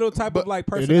same little type But of like it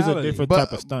personality. is a different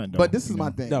type of stunt, though. But this is you my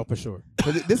know. thing. No, for sure.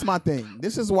 But this is my thing.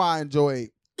 This is why I enjoy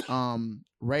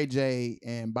Ray J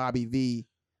and Bobby V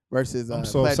versus I'm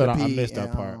so Pleasure upset P I missed that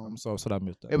and, part. I'm so upset I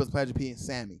missed that. It was Pleasure P and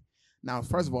Sammy. Now,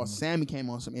 first of all, Sammy came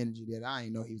on some energy that I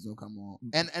didn't know he was gonna come on.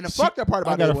 And the fucked up part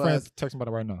I about got it a friend was texting about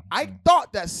it right now. I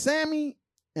thought that Sammy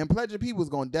and Pleasure P was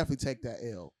gonna definitely take that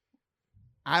L.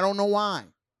 I don't know why.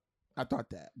 I thought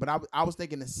that, but I was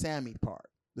thinking the Sammy part.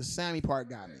 The Sammy part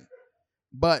got me.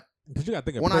 But Because you got to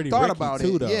think of when I Pretty thought Ricky about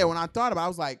too, it, though. yeah, when I thought about it, I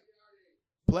was like,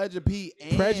 Pleasure P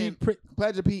and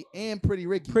Pleasure P and Pretty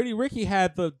Ricky. Pretty Ricky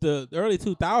had the early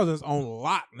 2000s on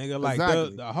lock, nigga. Like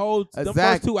Exactly. the whole the first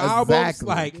Exactly. two albums, Exactly.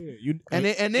 like and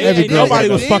then Every and girl nobody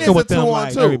then was it's fucking a with them 2-on-2.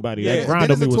 like everybody. Yeah. That grind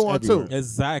Then on me it's a was 2-on-2. everywhere.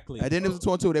 exactly. And then it was a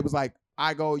 2-on-2. They was like,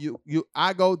 I go, you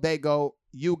I go, they go,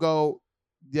 you go,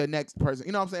 the next person.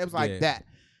 You know what I'm saying? It was like Yeah. that.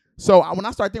 So when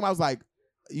I started thinking, I was like,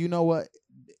 you know what?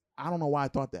 I don't know why I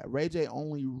thought that. Ray J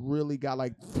only really got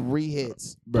like 3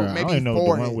 hits, Bruh, or I maybe ain't know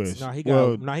 4 the hits. One Wish. No, he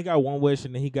Well, got One Wish,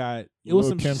 and then he got it was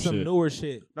Lil' Kim some shit. newer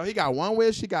shit. No, he got One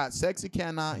Wish. He got Sexy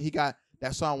Cannot. He got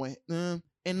that song with in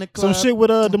the club. Some shit with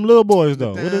them little boys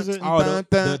though. What is it? Oh, Dun,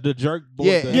 dun. the jerk boy.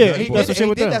 Yeah, the Yeah, jerk he boy. got some shit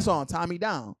with did them. that song, Tie Me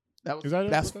Down. That was, Is that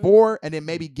it? that's Okay. 4, and then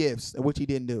maybe Gifts, which he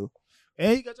didn't do.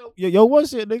 Hey, you got yo,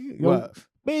 what's it, nigga? Yo, What?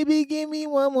 baby, give me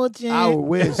one more chance. I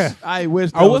wish. I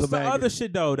wish. That Oh, was what's a the banger. other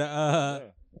shit though?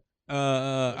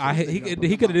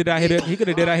 He could have did I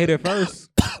hit it first.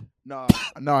 No,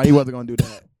 he wasn't gonna do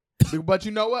that. But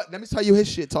you know what? Let me tell you his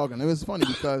shit talking. It was funny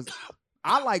because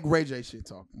I like Ray J shit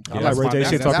talking. I like Ray J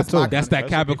shit talking that's my- too. That's that That should be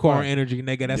Capricorn fun. energy,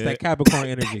 nigga. That's Yeah. that Capricorn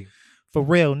energy. For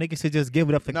real, niggas should just give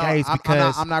it up for No, gays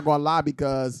because I'm not gonna lie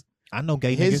because I know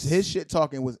gay his niggas. shit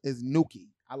talking is Nuki.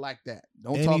 I like that.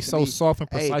 Don't and talk he's to so me. soft and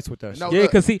Hey, precise with that no, shit. Yeah,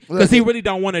 look, because look, he really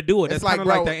don't want to do it. it's That's like, kind of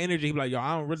like bro- that energy. He be like, yo,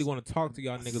 I don't really want to talk to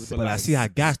y'all niggas. But like, I see I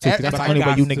got to. 'cause that's But the I only way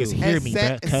got you to. niggas hear and me.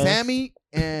 and cuz. Sammy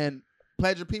and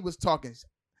Pleasure P was talking.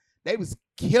 They was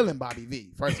killing Bobby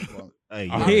V. First of all, Hey,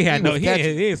 Oh, yeah. he had no, was he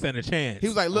catching. ain't stand a chance. he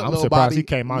was like, "Look, I'm little surprised Bobby, he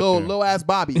came out little there. ass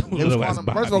Bobby." They was Little calling ass him,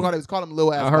 first of all, Bobby. they was calling him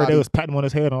little ass. I heard Bobby. they was patting him on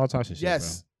his head and all types of shit.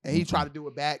 Yes, and he tried to do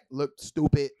it back, looked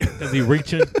stupid. Because he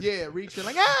reaching. Yeah, reaching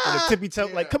like Bro. And ah, the tippy toe,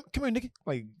 Yeah. like, come here, nigga.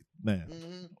 Like, man.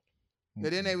 Mhm. And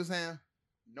then they was saying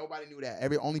nobody knew that.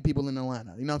 Only people in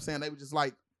Atlanta. You know what I'm saying? They were just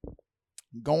like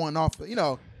going off,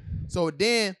 So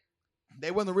then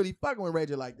they wasn't really fucking with Ray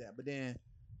J like that. But then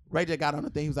Ray J got on the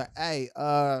thing. He was like, "Hey,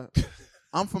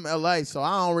 I'm from LA, so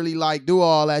I don't really like do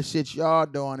all that shit y'all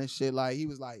doing and shit." Like he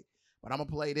was like, "But I'm gonna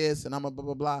play this and I'm gonna blah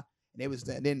blah blah." And it was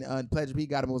then Pleasure P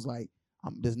got him was like,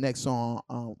 "This next song,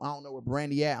 I don't know where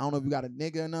Brandy at. I don't know if you got a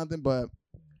nigga or nothing, but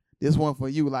this one for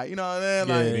you." Like, you know what I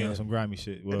mean? Like, Yeah, some grimy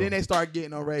shit. Well, and then they start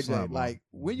getting on Ray J. Slime ball. Like,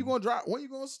 when you gonna drop? When you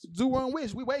gonna do One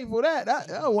Wish? We waiting for that. That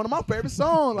was one of my favorite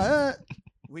songs. Like,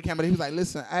 we came, but he was like,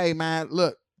 "Listen, hey man,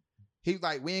 look." He was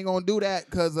like, "We ain't gonna do that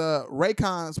because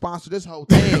Raycon sponsored this whole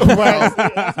thing."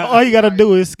 Right. All you gotta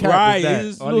do is cap Right. with that.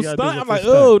 He's All a you little gotta do stunt. is I'm like,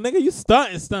 stunt. oh, nigga, you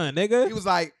stunt, nigga. He was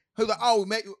like,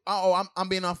 I'm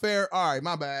being unfair. All right,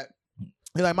 my bad.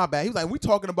 He like, my bad. He was like, we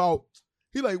talking about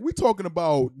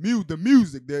the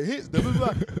music, the hits, the blah,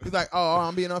 blah, blah. He's like, oh,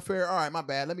 I'm being unfair. All right, my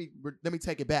bad. Let me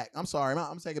take it back. I'm sorry.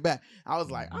 I'm take it back. I was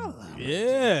like, I love it.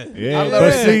 Yeah. Yeah, I love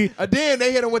but it. see, And then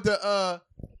they hit him with the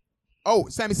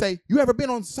Sammy say, you ever been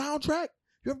on soundtrack?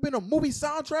 You ever been on movie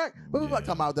soundtrack? Blah, blah, blah.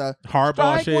 Talking about the Hardball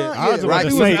Strike shit. one. I was Yeah, about right. to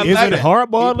He say, was is it 11.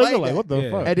 hardball? He played Nigga? Like, that. what the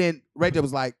Yeah. fuck? And then Ray J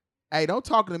was like, hey, don't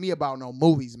talk to me about no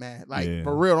movies, man. Like, Yeah.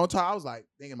 for real, don't talk. I was like,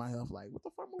 thinking to myself, like, what the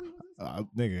fuck movie was this?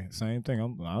 Nigga, same thing.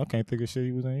 I can't think of shit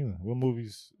he was in either. What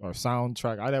movies or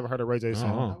soundtrack? I never heard a Ray J song.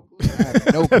 No clue. I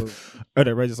have no clue. Heard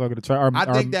a Ray J song in the track. Or, I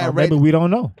think that or Ray- maybe we don't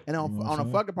know. And You know what on I'm the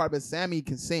saying? fucking part, but Sammy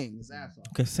can sing his ass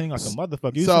off. Can sing like a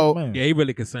motherfucker. You So- man. Yeah, he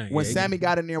really could sing. When Yeah, he Sammy could-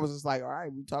 got in there, was just like, all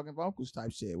right, we talking vocals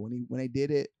type shit. When they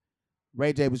did it,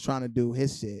 Ray J was trying to do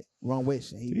his shit, Wrong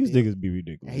Wish, and These niggas be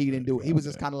ridiculous. and he didn't do it. He was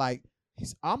just of. kind of like,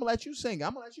 I'm gonna let you sing.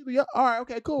 I'm gonna let you do your. All right,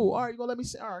 okay, cool. All right, you gonna let me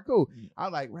sing? All right, cool. I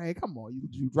was like, Ray, come on,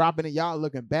 you dropping it. Y'all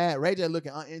looking bad. Ray J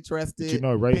looking uninterested. You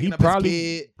know, Ray, picking he up his probably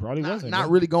kid, wasn't. not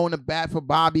bro. really going to bat for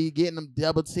Bobby, getting them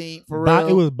double team for Bo- real.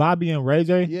 It was Bobby and Ray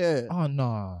J. Yeah. Oh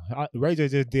no, Ray J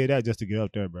just did that just to get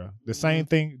up there, bro. The same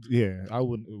thing. Yeah, I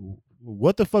wouldn't.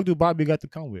 what the fuck do Bobby got to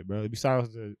come with, bro?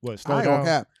 Besides the slow I ain't down. gonna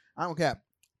cap. I don't cap.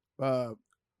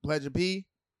 Pleasure P.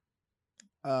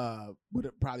 Would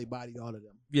have probably bodied all of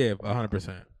them. Yeah,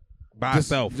 100%. By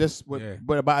itself. Just with, Yeah.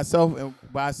 but by itself and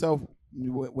by itself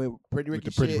with Pretty Ricky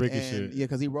the Pretty shit. Ricky and, shit. Yeah,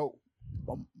 because he wrote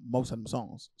most of them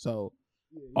songs. So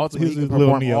He ultimately, was he can a little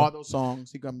perform Neo. all those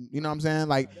songs. He come, you know what I'm saying?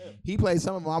 Like he played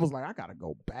some of them. I was like, I gotta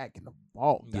go back in the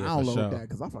vault, Yeah, for download sure. that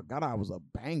because I forgot I was a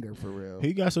banger for real.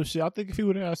 He got some shit. I think if he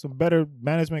would have had some better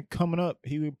management coming up,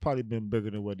 he would probably been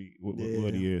bigger than what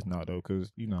he is now, though.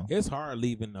 Because It's hard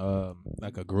leaving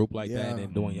like a group like that Yeah. and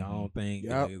then doing your own thing.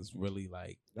 Yep. It's really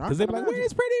like I because they're can like, imagine.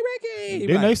 "Where's Pretty Ricky?"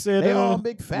 then Like, they said they all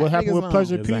big fat what happened niggas with on.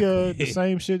 Pleasure P, Exactly. the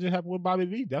same shit that happened with Bobby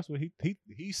V. That's what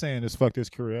he's saying is fucked his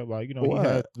career up. Like, you know, What? he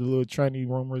had the little tranny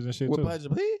rumors and shit with too. Pleasure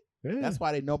P. Yeah. That's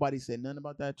why nobody said nothing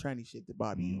about that tranny shit to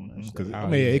Bobby. On that shit. Because Oh, I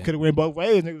mean, yeah. it could have went both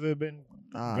ways. Niggas would have been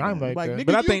grime man. like that. nigga,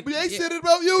 But I you- think- they said it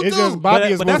about you It's too. just Bobby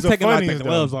is but one that's of the taking like the funniest.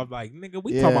 gloves though. off. Like, nigga,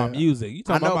 we Yeah. talking about music. You I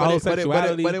talking know, about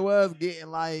homosexuality? but it was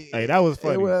getting like. Hey, that was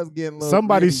funny. It was getting. a little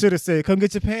Somebody gritty. should have said, "Come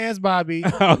get your pants, Bobby."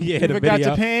 Oh yeah, You the forgot video.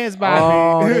 your pants, Oh,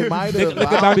 Bobby. they might have.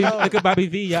 Look at Bobby. Look at Bobby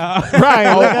V, y'all. Right,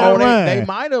 Oh, look at him run. they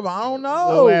might have. I don't know.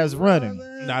 Little ass running. You know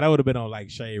what I'm saying? Nah, that would have been on like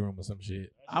Shade Room or some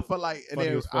shit. I feel like, and Funny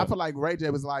then as I fuck. feel like Ray J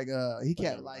was like, he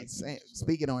kept like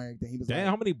speaking on everything. He was Damn,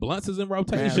 how like, many blunts is in man,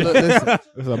 rotation? look, listen.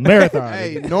 It's a marathon.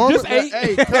 Hey, normal. Just eight.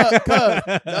 Hey, cuz,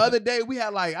 the other day we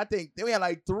had like, I think we had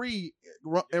like 3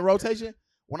 in rotation.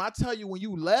 When I tell you, when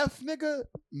you left, nigga,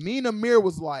 me and Amir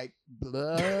was like,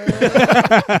 blood.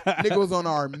 Nigga was on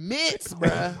our mitts,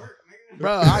 bruh. Bro,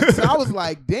 I was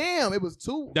like, damn, it was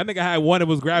 2. That nigga had one and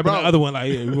was grabbing Bro. the other one like,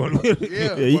 yeah, we want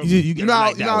Yeah. Yeah, you know,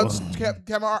 like you that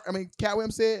know, one. Cat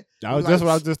Williams said. That was Like, just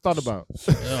what I just thought about.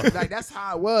 like that's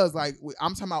how it was. Like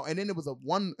I'm talking about, and then it was a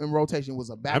one in rotation was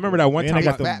a back. I remember that one Man, time. they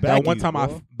got them That one baggies, time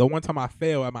boy. the one time I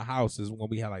failed at my house is when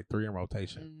we had like 3 in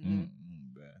rotation.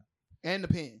 And the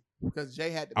pen because Jay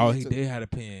had the Oh, pen he too. did have a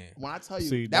pen. When I tell you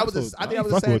See, that was, that's I think what- that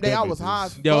was the fuck same with day that I was bitch. high.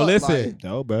 As Yo, fuck, listen. like,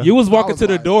 No, bro. You was I walking was to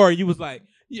the like- door and you was like,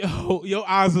 yo, your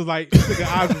eyes was like, this nigga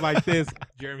eyes was like this,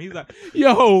 Jeremy. He's like,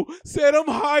 yo, said I'm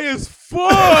high as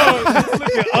fuck. This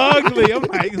nigga ugly. I'm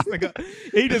like, this nigga.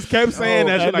 He just kept saying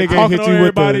that shit, like nigga talking hit on you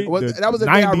with the- everybody. that was the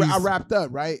day I 90s. wrapped up,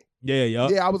 right? Yeah, yeah.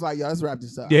 Yeah, I was like, yo, let's wrap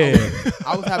this up. Yeah.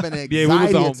 I was having an anxiety Yeah, we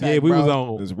was on. attack, Yeah, we was bro.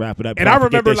 on. Let's wrap it up. And I before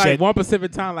forget remember that like shit. one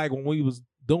specific time, like when we was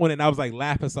doing it, and I was like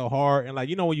laughing so hard, and like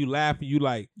you know when you laugh and you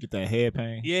like, Get that head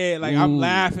pain. yeah, like I'm Ooh.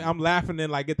 laughing,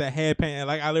 and like get that head pain, and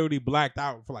like I literally blacked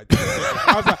out for like 2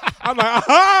 seconds. I'm like,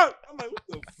 aha! I'm like,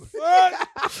 what the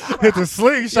fuck? Hit the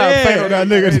slingshot Yeah. paint on that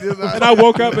nigga. And I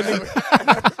woke up and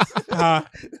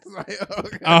It's like,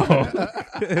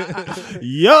 okay.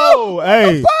 Yo,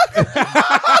 hey.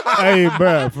 Hey,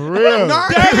 bro, for real.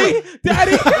 Daddy, We're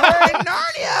in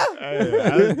Narnia.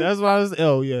 Hey, that's why I was,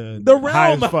 oh, yeah. The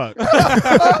High realm. as fuck.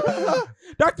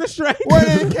 Dr. Strange. We're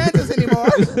not in Kansas anymore.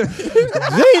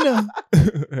 Gina.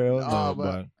 Hell no, Oh,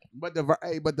 bro. but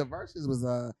the verses was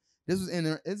this was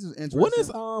interesting. When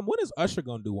is Usher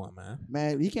gonna do one, man?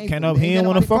 man? He can't. Can't he ain't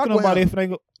want to fuck with nobody if they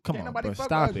go. Come Can't on, nobody bro. fuck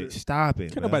Stop with it. Usher. Stop it.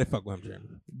 Can't bro. nobody fuck with him, Jeremy.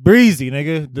 Breezy,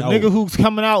 nigga. The No. nigga who's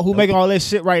coming out, who making all that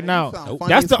shit right now. sound funny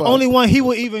That's as the fuck. only one he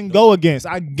will even go against.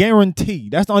 I guarantee.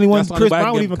 That's the only one That's the only Chris body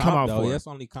Brown would give even him come comp, out though. for. That's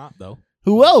only comp though.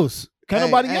 Who else? Can't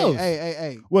nobody hey, else.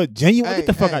 Hey. What? Genuine? Hey, Get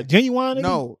the fuck hey. out. Genuine? Nigga?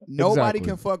 No, nobody Exactly.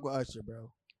 can fuck with Usher,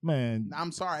 bro. Man.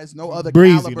 I'm sorry, it's no other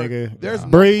Breezy, caliber. nigga. There's no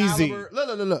Breezy. caliber.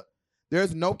 Look.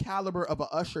 There's no caliber of a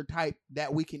Usher type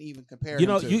that we can even compare. You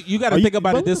know, him to. you got to Are you- think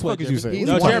about what it this the way. fuck is you Jeremy. saying? He's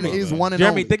No, one. Jeremy. He's one and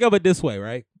Jeremy, only. think of it this way,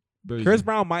 right? Breezy. Chris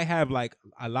Brown might have like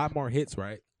a lot more hits,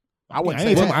 right? I wouldn't I say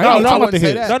ain't that. talking- I ain't talking about wouldn't the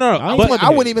say hits. that. No, I ain't talking I about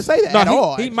wouldn't the even say that No, at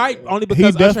all. he might actually. only He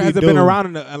because Usher definitely hasn't been do.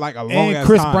 around in like a long And ass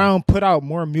Chris time. Brown put out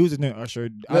more music than Usher.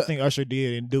 I Look, think Usher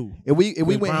did and do. If we Chris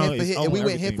went Brown hit for is hit, on if we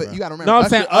went hit everything, for, bro. you got to remember. No, I'm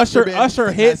saying Usher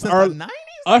been hits since are the 90s.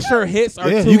 Usher hits are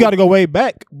Yeah, too. you got to go way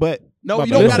back, but No, But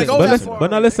you don't listen, gotta go but that listen, far. but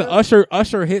now listen, nigga.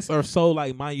 Usher hits are so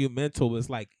like monumental.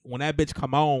 It's like when that bitch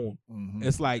come on,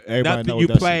 it's like Everybody nothing know you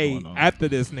that shit play going on. after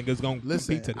this nigga's gonna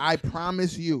Listen, compete to this. I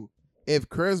promise you, if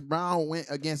Chris Brown went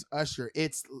against Usher,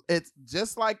 it's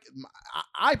just like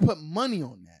I put money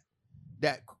on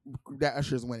that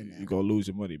Usher's winning you that. gonna lose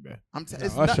your money, man. I'm No,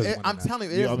 it's Usher's not, winning I'm that. telling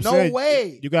you, You know there's what I'm no saying?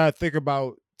 way. You gotta think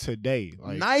about today.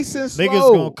 Like, Nice and niggas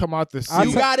slow. gonna come out the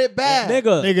You sea. got it bad,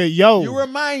 Nigga, yo, You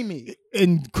remind me.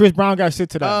 and Chris Brown got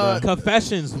shit to that, bro.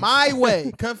 Confessions. My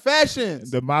way, confessions.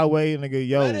 The My Way, nigga,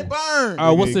 yo, Let it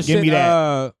burn. What's the Give shit? me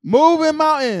that. Moving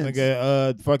mountains.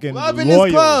 nigga, fucking Love in this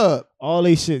Loyal, club. all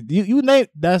these shit. You name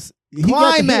that's he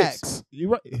got the hits. Climax. You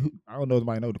right? I don't know if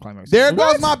anybody know the climax. There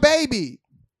What? goes my baby.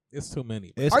 It's too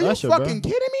many. It's Are you Usher, fucking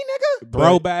bro. kidding me, nigga?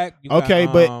 Throwback. You got, Okay,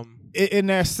 but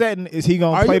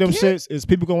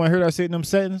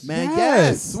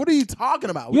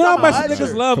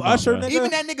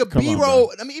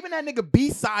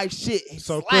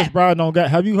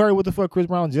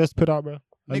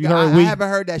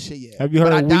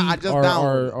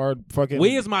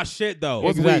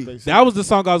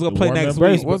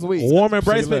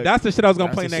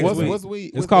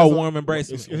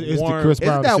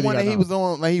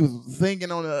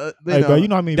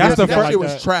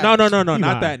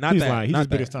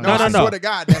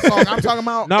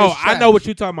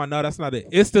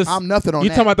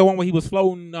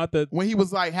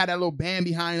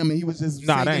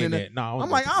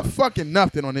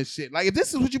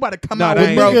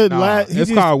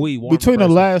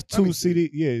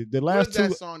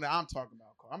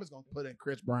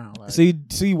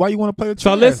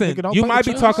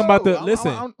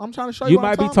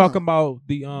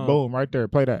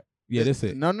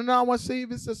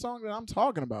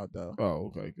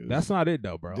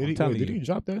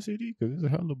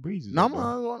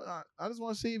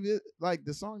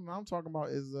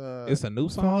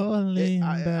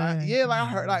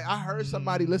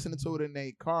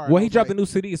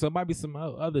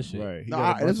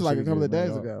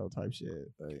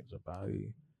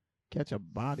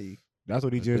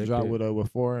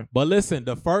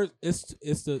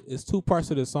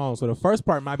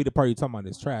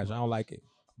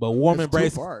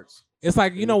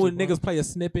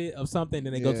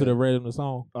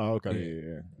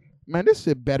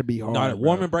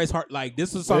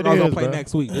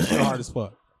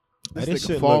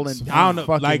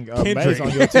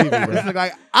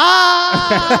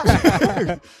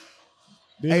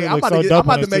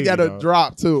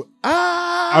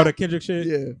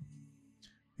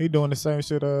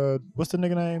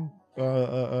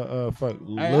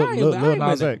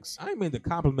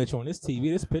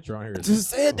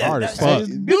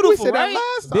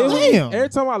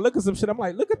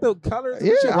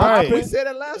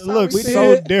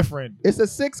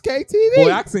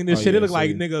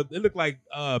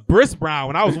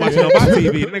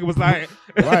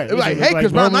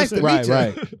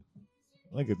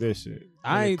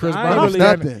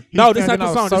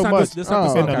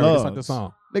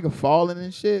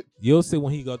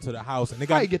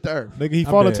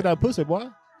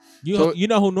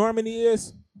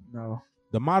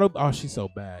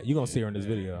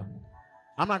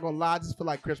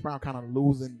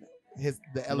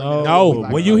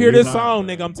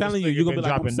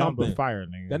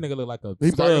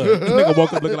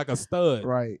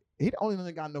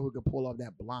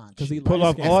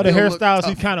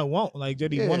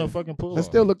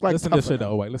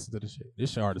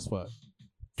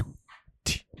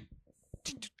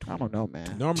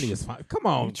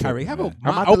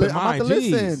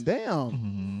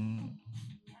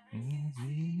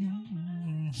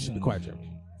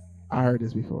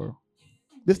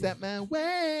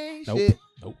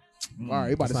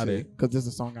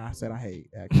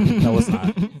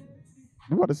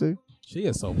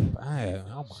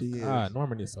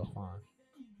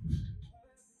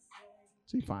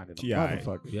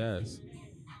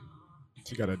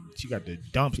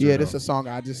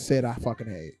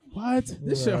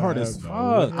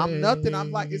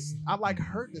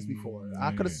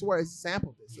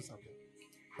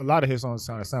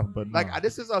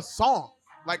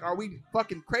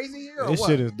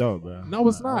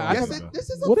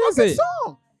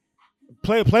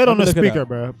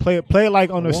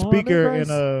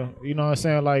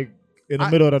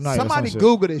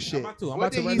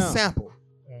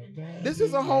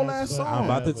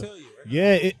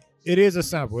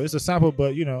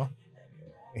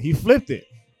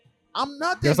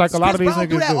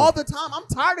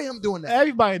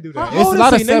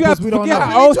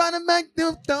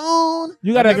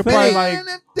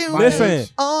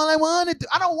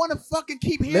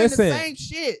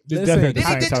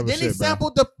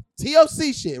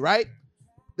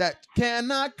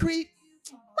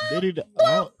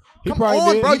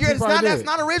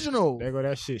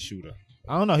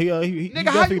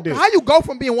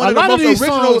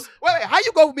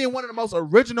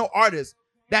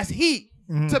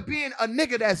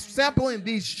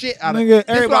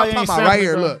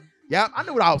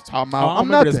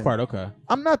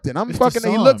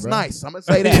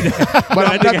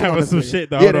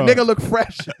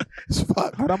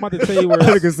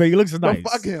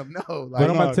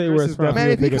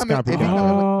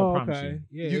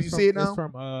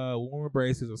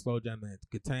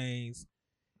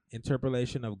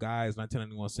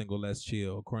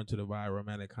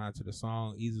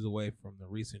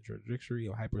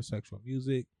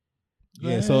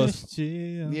Yeah, so it's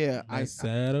Yeah, it's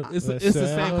the Let's same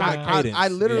settle kind of down. cadence. I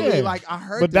literally Yeah. like I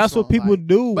heard. But this that's what song, people like,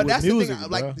 do But with that's music, the thing.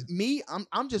 bro. Like me,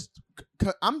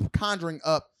 I'm conjuring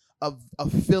up a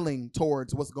feeling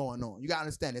towards what's going on. You gotta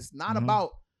understand. It's not Mhm.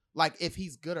 about like if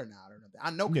he's good or not or nothing.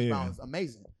 I know Chris Yeah, Brown yeah. is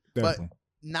amazing, Definitely. but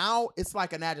now it's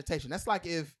like an agitation. That's like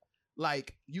if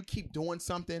like you keep doing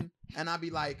something and I be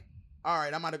like, all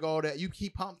right, I'm gonna go there. You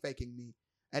keep pump faking me.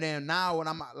 And then now when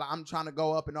I'm trying to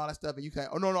go up and all that stuff, and you say,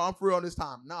 "Oh no, I'm for real this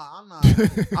time." No, I'm not.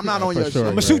 I'm not on for your sure, shit. I'm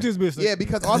gonna shoot this bitch. Yeah,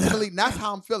 because ultimately that's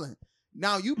how I'm feeling.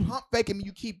 Now you pump faking me.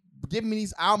 You keep giving me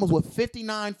these albums with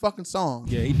 59 fucking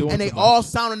songs, Yeah, he doing and they too all much.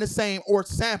 sounding the same or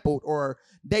sampled, or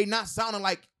they not sounding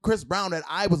like Chris Brown that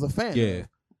I was a fan. Yeah. of.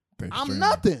 They I'm streaming.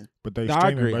 nothing. But they I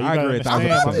streaming, agree. bro. You I gotta agree with that.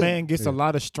 understand, my I'm man gets Yeah. a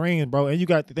lot of streams, bro. And you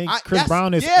got to think Chris That's-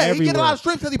 Brown is yeah, everywhere. he get a lot of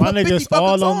streams because he My put 50 nigga's fucking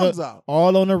all on songs the out.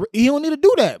 all on the. He don't need to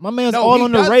do that. My man's No, all he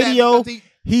on the does that radio. because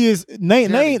He is name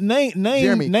Jeremy,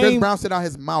 Jeremy, Chris name. Brown said out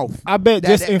his mouth. I bet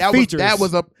just in that features.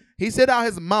 he said out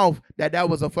his mouth that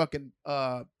was a fucking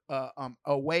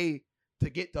a way to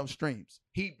get those streams.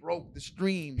 He broke the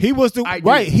stream. He was the idea.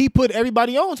 right. He put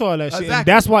everybody on to all that shit, and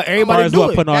Exactly. that's why As far everybody as do what,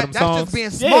 it. putting all them That's songs. just being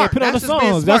Yeah, smart. put on That's the just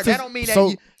being songs. smart. That's That just- don't mean so-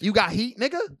 that you got heat,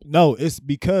 nigga. No, it's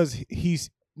because he's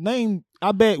named.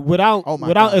 I bet without Oh my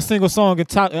without God. a single song in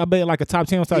top. I bet like a top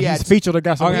 10 song. He He's had- featured or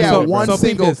got some. Okay, Yeah, hits, so- bro. one so peep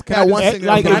single. this. Can I Yeah, just- one Eh, single.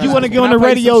 like Can I if you just- want to get can on I the play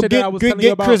some radio, shit that I was get telling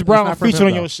you about? Chris It's Brown not from featured him,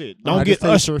 on though. your shit. No, I Don't just get tell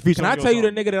you- Usher featured. Can I on tell you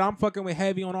your the song. nigga that I'm fucking with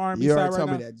heavy on R&B You side already right told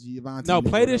now? me that Giovanni. No,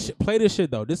 play this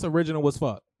shit though. This original was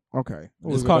fuck. Okay.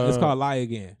 It's called Lie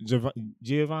Again.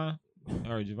 Giovanni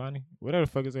or Giovanni, whatever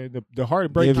the fuck is that? The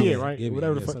Heartbreak Givian, Kid, right? Givian,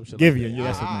 Whatever the yeah, fuck. some shit like Givian, that. yeah,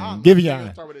 that's his I name. knew he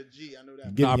Givian. started with a G. I knew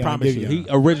that. No, I Givian, promise you. Givian. He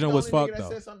original was He's the only fuck nigga that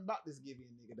though. said something about this Givian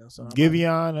nigga though. So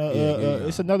Givian, Givian.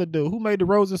 it's another dude who made the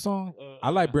Rosa song. I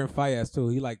like Brent Fayez too.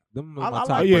 He like them was I my like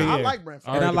top. Oh, yeah, three. yeah. I like Brent.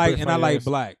 All And right, I the like Brent and I like Fayez.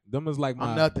 Black. Them is like my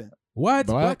I'm nothing. What?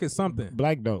 Black? Black is something.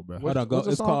 Black dope, bro. Hold on, go. What's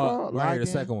the It's song called called? right Lie here. The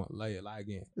Again? second one. Lie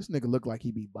again. This nigga look like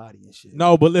he be body and shit.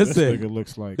 No, but This listen. nigga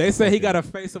looks like. They say he got fucking-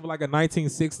 a face of like a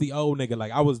 1960 old nigga.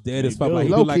 Like I was dead He as fuck. do. Like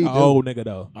he Low look like key an do. old nigga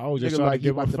though. I was just Nigga trying to like he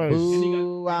give him a about to face.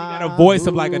 boo. He got a voice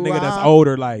of like a nigga that's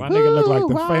older. Like, My nigga look like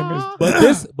the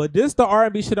famous. but this the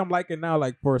R&B shit I'm liking now.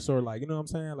 Like for sort of like you know what I'm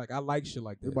saying. Like I like shit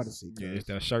like We're about to this. see. Yeah, it's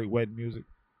that shirt wet music.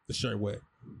 The shirt wet.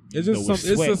 It's No, just with some.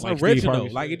 It's sweat, just like Steve original. Harvey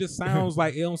Like shit. it just sounds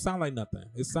like it don't sound like nothing.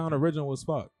 It sound original as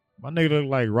fuck. My nigga look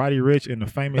like Roddy Rich and the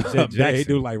famous Jet Yeah, he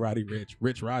Jackson. do like Roddy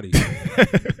Rich Roddy. For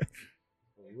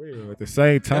real, at the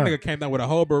same That time. nigga came down with a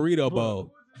whole burrito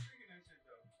bowl.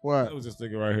 What? That was this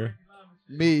nigga right here.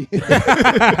 Me.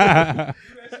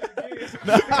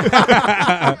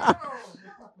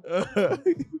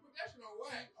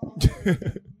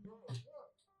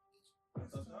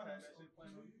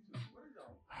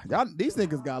 Y'all, these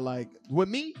niggas got like with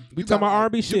me. We you talking got about like-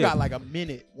 R&B shit. You got like a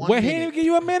minute. One Wait, he minute. didn't give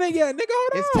you a minute yet, nigga.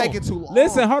 Hold on. It's taking too long.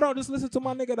 Listen, hold on. Just listen to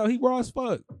my nigga though. He raw as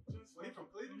fuck.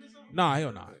 Nah,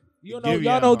 hell nah. You know,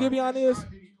 y'all know who Giveon is?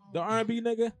 The R&B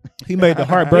nigga. He made the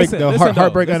heartbreak, Listen, listen,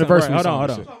 heartbreak though. Listen, anniversary. right, song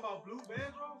hold on, and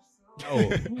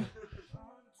hold shit.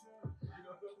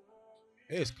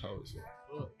 It's cold.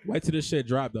 Wait till this shit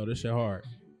drop though. This shit hard.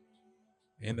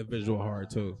 And the visual hard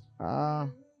too. That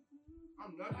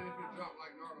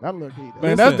look heat.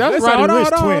 Man, Listen, that's listen, Roddy hold on, Rich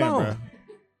hold on, twin, hold bro. on.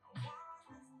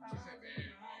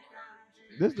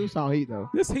 This do sound heat though.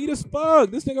 This heat as fuck.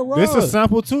 This nigga raw. This a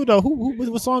sample too, though.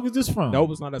 What song is this from?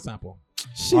 Nope, it's not a sample.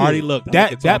 Shit. Already looked. I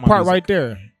That looked at all my part music. right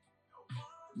there.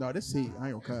 No, this heat. I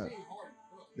ain't gonna cut.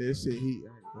 This shit heat. I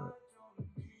ain't gonna cut.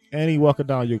 And he walking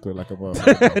down Euclid like a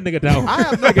motherfucker. Nigga down. I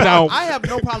have no Nigga down. problem. I have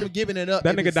no problem giving it up.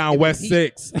 That if nigga it's- down if it's West heat.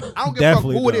 6. I don't give a fuck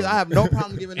Definitely who it is. don't. I have no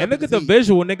problem giving it And up. look if at the it's heat.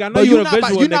 visual, nigga. I know But you you're the not,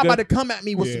 visual you're not nigga. about to come at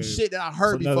me with Yeah. some shit that I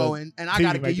heard Another before, and I T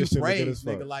gotta make give you this shit look good praise, as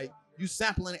fuck. nigga. Like you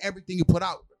sampling everything you put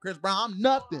out. Chris Brown, I'm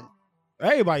nothing.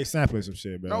 Everybody sampling some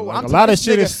shit, bro. No, Like, I'm a lot of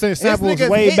telling shit this is nigga- samples this nigga's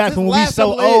way hits, back his when we last so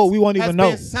couple old hits we won't has even know.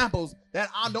 been samples that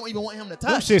I don't even want him to Them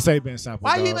touch. shits ain't been sampled.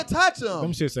 Why you dog. even touch Them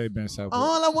them? shits ain't been sampled.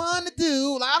 All I want to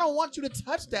do, like I don't want you to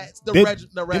touch that. It's the Them-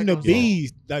 the Them the song.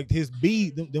 bees, like his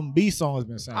bee, them bee songs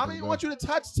been I sampled. don't even bro. want you to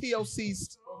touch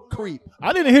TLC's creep.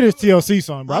 I didn't hear this TLC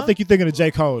song, bro. I Huh? think you thinking of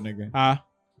J. Cole, nigga.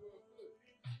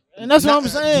 And that's what I'm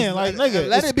saying. Like, nigga,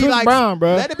 let it's it be Chris like Brown,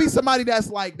 bro. Let it be somebody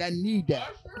that's like that need that.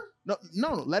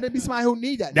 No. Let it be somebody who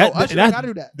need that. That- No, Usher that- gotta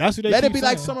do that. That's what they Let it keep be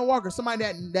like saying. Summer Walker, somebody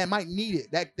that might need it,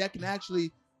 that can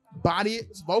actually body it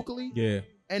vocally, Yeah.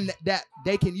 and that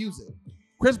they can use it.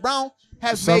 Chris Brown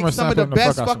has Summer made some of the sampling the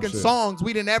best fuck out some fucking shit. songs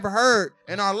we done ever heard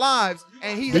in our lives,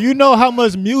 and he. Do you know how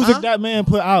much music Huh? that man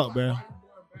put out, man?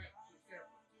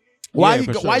 Why Yeah,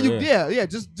 you? for Why sure, you? Yeah.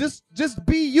 Just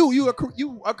be you. You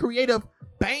a creative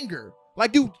banger.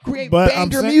 Like you create But I'm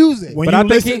banger saying- music. when But you I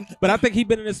think listen, he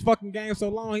been in this fucking game so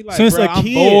long. He like, Since bro, a I'm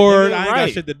kid, bored. nigga, I ain't right. got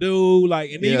shit to do.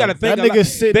 Like, and then you Yeah. got to think that nigga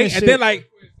sitting and and shit. then like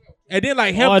all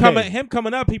day. him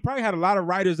coming up, he probably had a lot of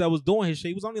writers that was doing his shit.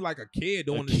 He was only like a kid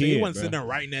doing this shit. He kid, wasn't bro. sitting there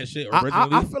writing that shit I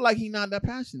originally. feel like he's not that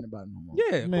passionate about it no more.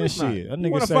 Yeah, of Man, course not. shit. That He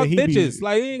nigga wanna say fuck he be- bitches.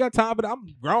 Like, he ain't got time for that. I'm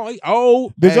grown. He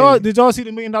old. Did Hey. y'all see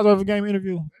the $1 Million Over Game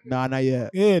interview? Nah, not yet.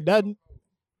 Yeah, that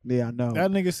Yeah, I know.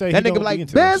 nigga say That he nigga don't be like,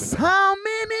 into that that's shit. how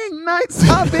many nights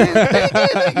I've been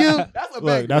thinking of you. That's a Look,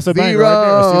 banger. that's a banger Zero. right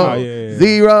there. See, Oh, yeah.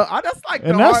 Zero. That's like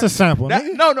And the that's hard- a sample. that,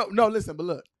 nigga. no. Listen, but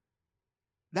look,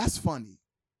 that's funny.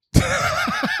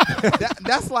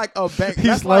 That's like a bank. He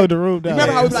That's slowed like, the room down.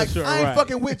 remember how he was Yeah, like, sure, I ain't right.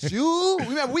 fucking with you.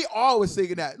 Remember, we always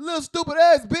singing that little stupid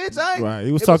ass bitch. I ain't. Right,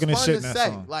 he was It talking this fun shit to in that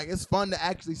say. song. Like it's fun to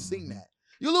actually sing that.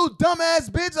 You little dumbass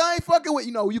bitch. I ain't fucking with.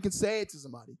 You know, you can say it to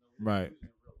somebody. Right.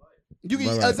 You can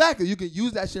Right. exactly. You can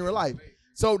use that shit in real life.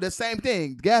 So the same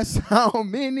thing. Guess how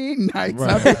many nights Right.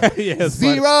 I've been Yeah, it's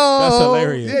funny. zero. That's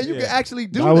hilarious. Yeah, you Yeah. can actually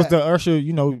do That that. was the Usher,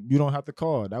 you know, you don't have to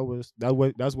call.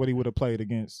 That's what he would have played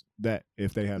against that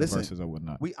if they had Listen, the verses or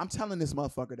whatnot. I'm telling this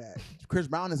motherfucker that Chris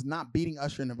Brown is not beating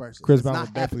Usher in the verses. Chris It's Brown not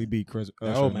would definitely happening. beat Chris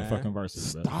Usher Oh, in the man. fucking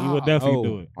verses. Bro. He Stop. would definitely Oh.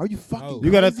 do it. Are you fucking?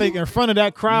 You got to crazy? think in front of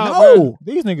that crowd. No. bro.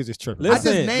 These niggas is tripping. I just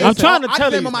Listen, named. I'm trying to I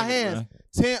tell named you, in my niggas, hands man.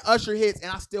 10 Usher hits, and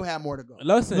I still have more to go.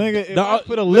 Listen, Nigga, if the- I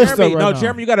put a list Jeremy, up right no, now.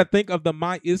 Jeremy, you got to think of the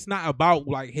mind. It's not about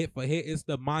like hit for hit. It's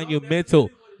the monumental.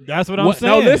 That's what I'm What-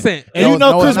 saying. no, listen. And you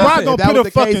know Chris it's not. Brown If gonna that put was a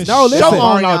the fucking case, show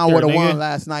on out there, would have won nigga.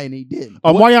 last night, and he didn't.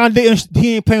 Omarion didn't.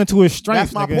 He ain't playing to his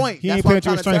strengths. That's my nigga. point. He That's ain't what playing I'm to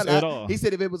his trying strengths to at tell. all. He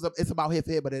said if it's about hit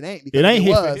for hit, but it ain't. Because It ain't if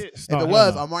hit for was, hit. if Stop, it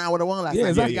was, hell no. Omarion would have won last Yeah, night.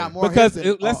 exactly. He got more Because hits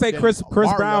than, let's say than Chris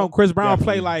Mario. Brown play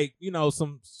Definitely. like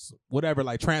some whatever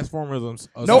like Transformers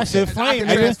or Nope, That shit I flame, can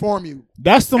nigga. transform you.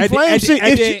 That's some And then- flame and shit.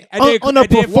 then- If and you- then- on the and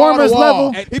then performance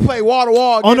level, He played wall to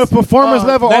wall. on the against, performance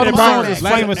level, Let all It them Burn. songs is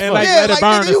Let flame It- as and fuck. like yeah, Let It like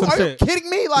Burn nigga, or you, some are you shit. kidding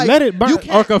me? Like Let It Burn. You or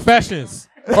can't. Confessions.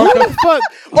 What the fuck? Oh, wait,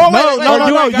 No, wait, no, no, no,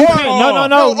 you you ain't can't. got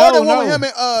No, or the one no. with him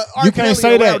and R. You can't Kelly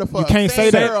say or that. whatever the You fuck. can't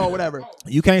say Sarah that. or whatever.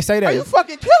 You can't say Are you that.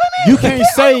 fucking killing me? You can't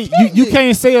say you kidding me?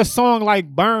 can't say a song like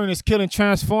 "Burn" is killing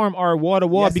Transform or Wall to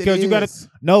Wall Yes, it because you gotta is.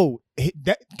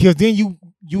 because then you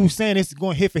saying it's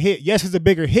going hit for hit. Yes, it's a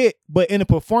bigger hit, but in the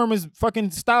performance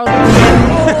fucking style,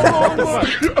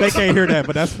 They can't hear that,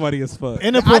 but that's funny as fuck.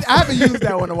 in the I haven't used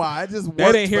that one in a while. I just They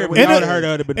worked didn't hear it, for but it. y'all In would the- have heard it.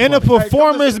 Would have been in the funny.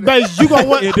 performance base, you gonna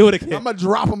want Yeah, do it again. I'm gonna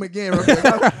drop him again. Real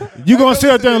quick. you gonna sit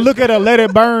up there and look at a "Let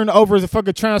It Burn" over the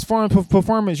fucking Transform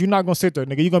performance. You're not gonna sit there,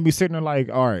 nigga. You're gonna be sitting there like,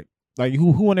 all right, like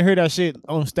who want to hear that shit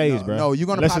on stage, bro? No, you're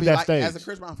gonna Unless probably it's like, that as a stage.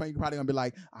 Chris Brown fan, you're probably gonna be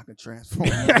like, I can transform.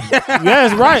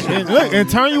 Yes, right. And look, and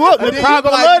turn you up. The And then crowd you be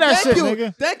gonna like, love that thank shit, you,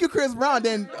 nigga. Thank you, Chris Brown.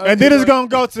 Then And then it's gonna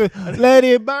go to "Let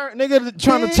It Burn," nigga.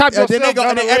 Trying to chop yourself then they go, down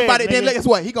and then the leg, everybody. Then nigga. guess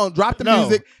what? He gonna drop the No.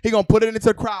 music. He gonna put it into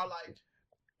the crowd like.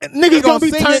 Niggas gonna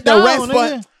be sing turned it the down, rest,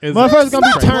 nigga. It's- Motherfuckers gonna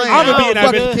be Stop turned playing. down. I'm gonna be in that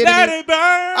fucking bitch. kidding Let me. it burn.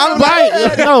 I'm Right.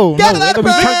 like, No, Gotta no. let They it gonna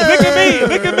be turned. burn. Look at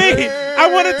me. Look at me.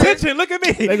 I want attention. Look at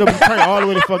me. They gonna be turned all the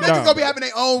way the fuck Niggas down. gonna be having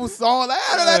their own song like,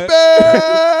 how did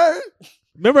that burn?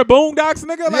 Remember Boondocks,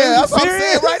 nigga? Like, Yeah, you that's what I'm serious?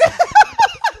 saying right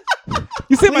now.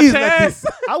 You see my Please let chest?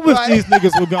 I wish Right. these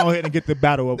niggas would go ahead and get the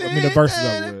battle up. I mean, the verses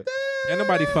over with. Ain't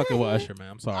nobody fucking with Usher, man.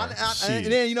 I'm sorry. And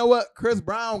then you know what? Chris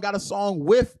Brown got a song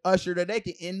with Usher that they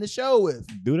can end the show with.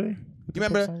 Do they? You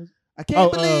remember? I Oh,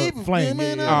 can't believe you Flame, came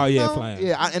in yeah, a yeah. Oh, yeah, song. Flame.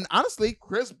 Yeah, and honestly,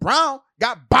 Chris Brown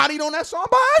got bodied on that song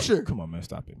by Usher. Come on, man.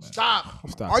 Stop it, man.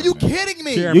 Stop. Are you it, man. kidding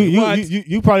me? Sure.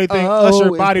 You probably think Oh, Usher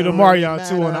it's bodied gonna Omarion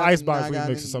matter. too on the Icebox I got remix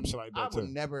or it. some shit like I that would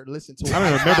too. never listen to it. I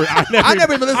don't remember. I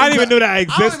never even listened I didn't even to know that I don't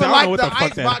existed. even I like don't know what the the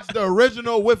fuck that Icebox, the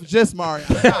original with just Mario.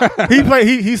 Stop.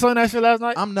 He sung that shit last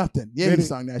night. I'm nothing. Yeah, Did he he?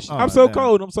 sung that shit. Oh, I'm so damn.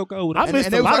 cold. I'm so cold. I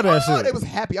missed a lot of that shit. They was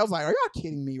happy. I was like, are y'all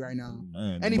kidding me right now?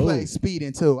 Man, And he move. played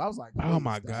Speedin' too. I was like, Oh please,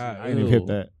 my that's God. I didn't even hit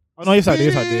that. Oh no, yes I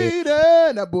did. Yes I did.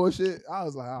 Speedin', that bullshit. I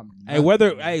was like,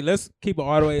 Hey, let's keep it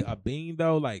all the way a bean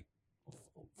though. Like,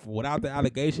 without the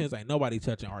allegations, ain't nobody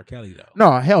touching R. Kelly though.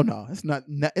 no, hell no. It's not.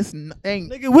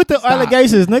 Ain't. Nigga, with the Stop.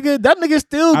 allegations, nigga, that nigga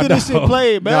still I get his shit know.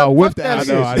 played, man. No, Fuck with the that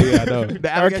shit. I know. The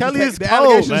R. Kelly is the cold,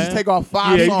 allegations man. just take off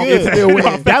 5 Yeah, songs good. and still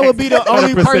win. That would be the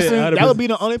only 100%, person. 100%. That would be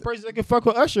the only person that can fuck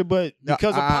with Usher, but No,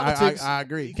 because of politics, I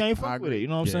agree. you can't I fuck agree. with it. You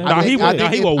know what I'm saying? No, he I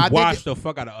think will I think wash it- the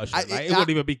fuck out of Usher. I- Like, it I- wouldn't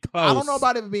even be close. I don't know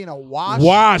about it being a wash.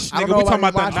 Wash, I don't nigga. know We talking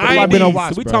about about the it being a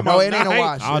wash. 90s. We bro. talking No, about it ain't a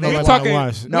wash. I don't It know ain't a about talking-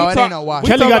 wash. wash. No, it ain't no wash. we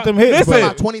Kelly talking got them hits, Listen, but-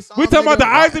 About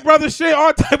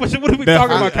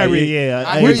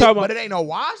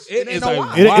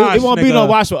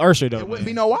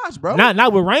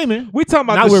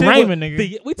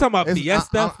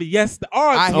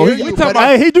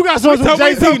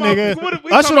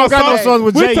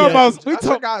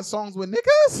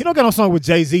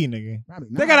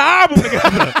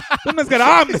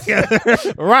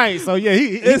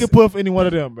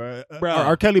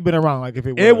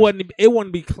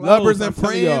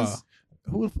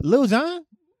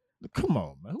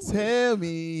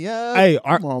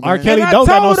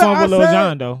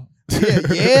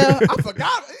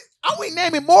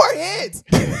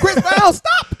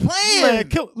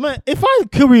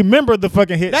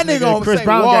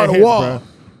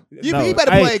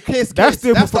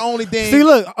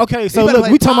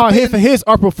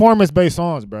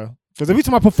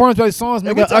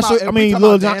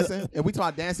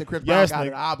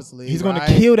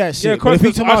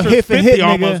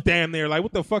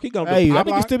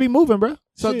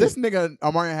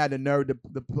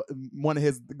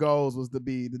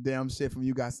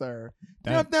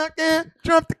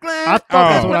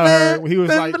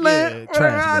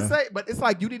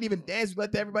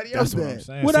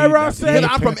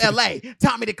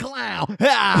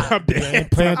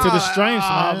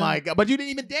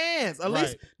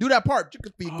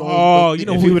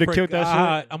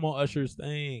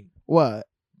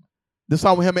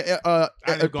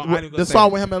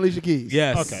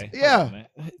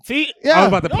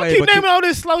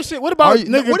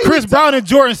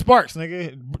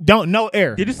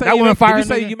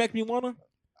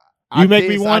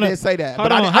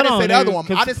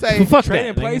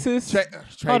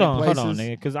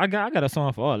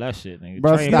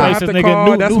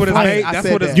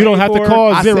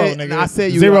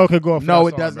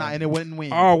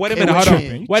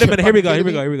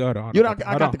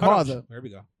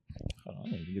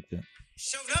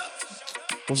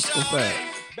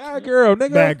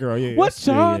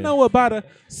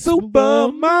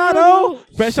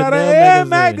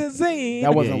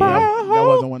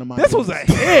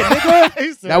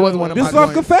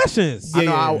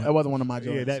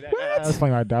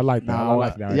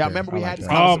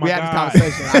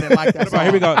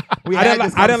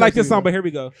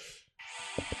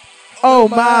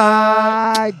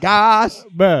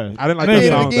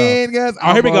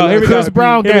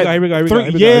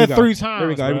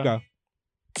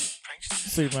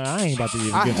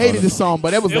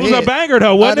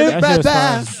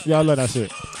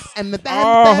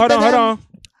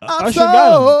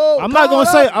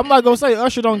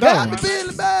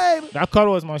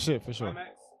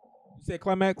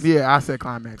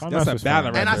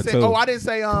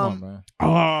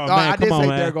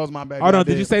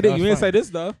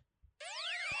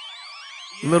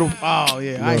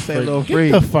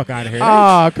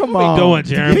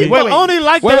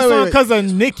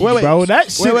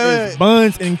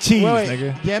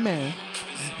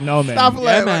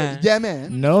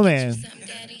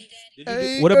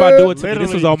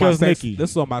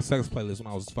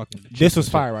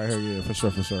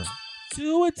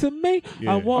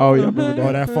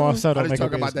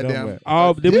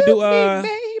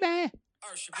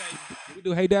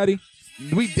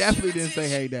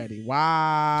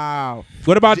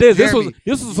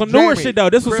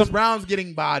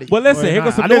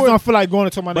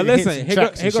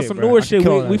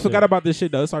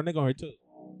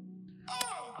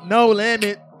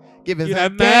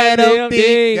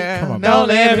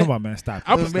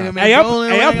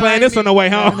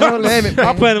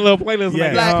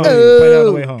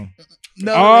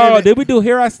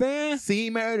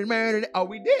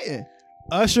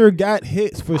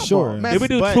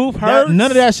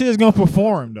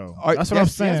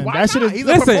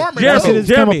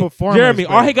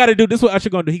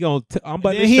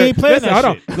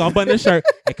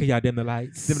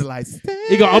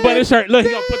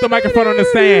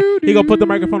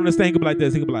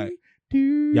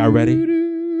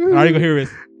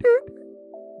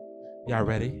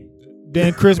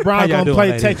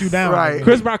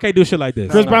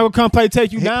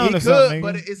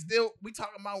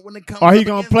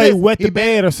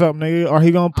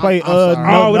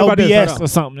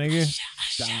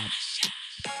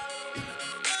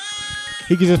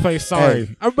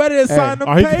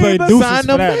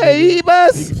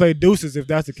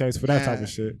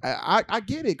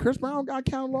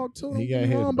dog too. He Don't get got me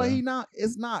hits, wrong, but bro. he not.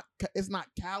 It's not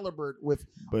calibered with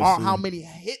But all see, how many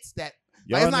hits that.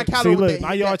 y'all Like, it's not see, calibered with look, the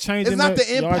now y'all changing. It's not the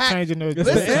Y'all impact. changing the. It's the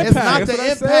Listen, impact. it's not That's the what I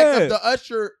impact said. of the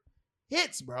Usher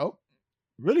hits, bro.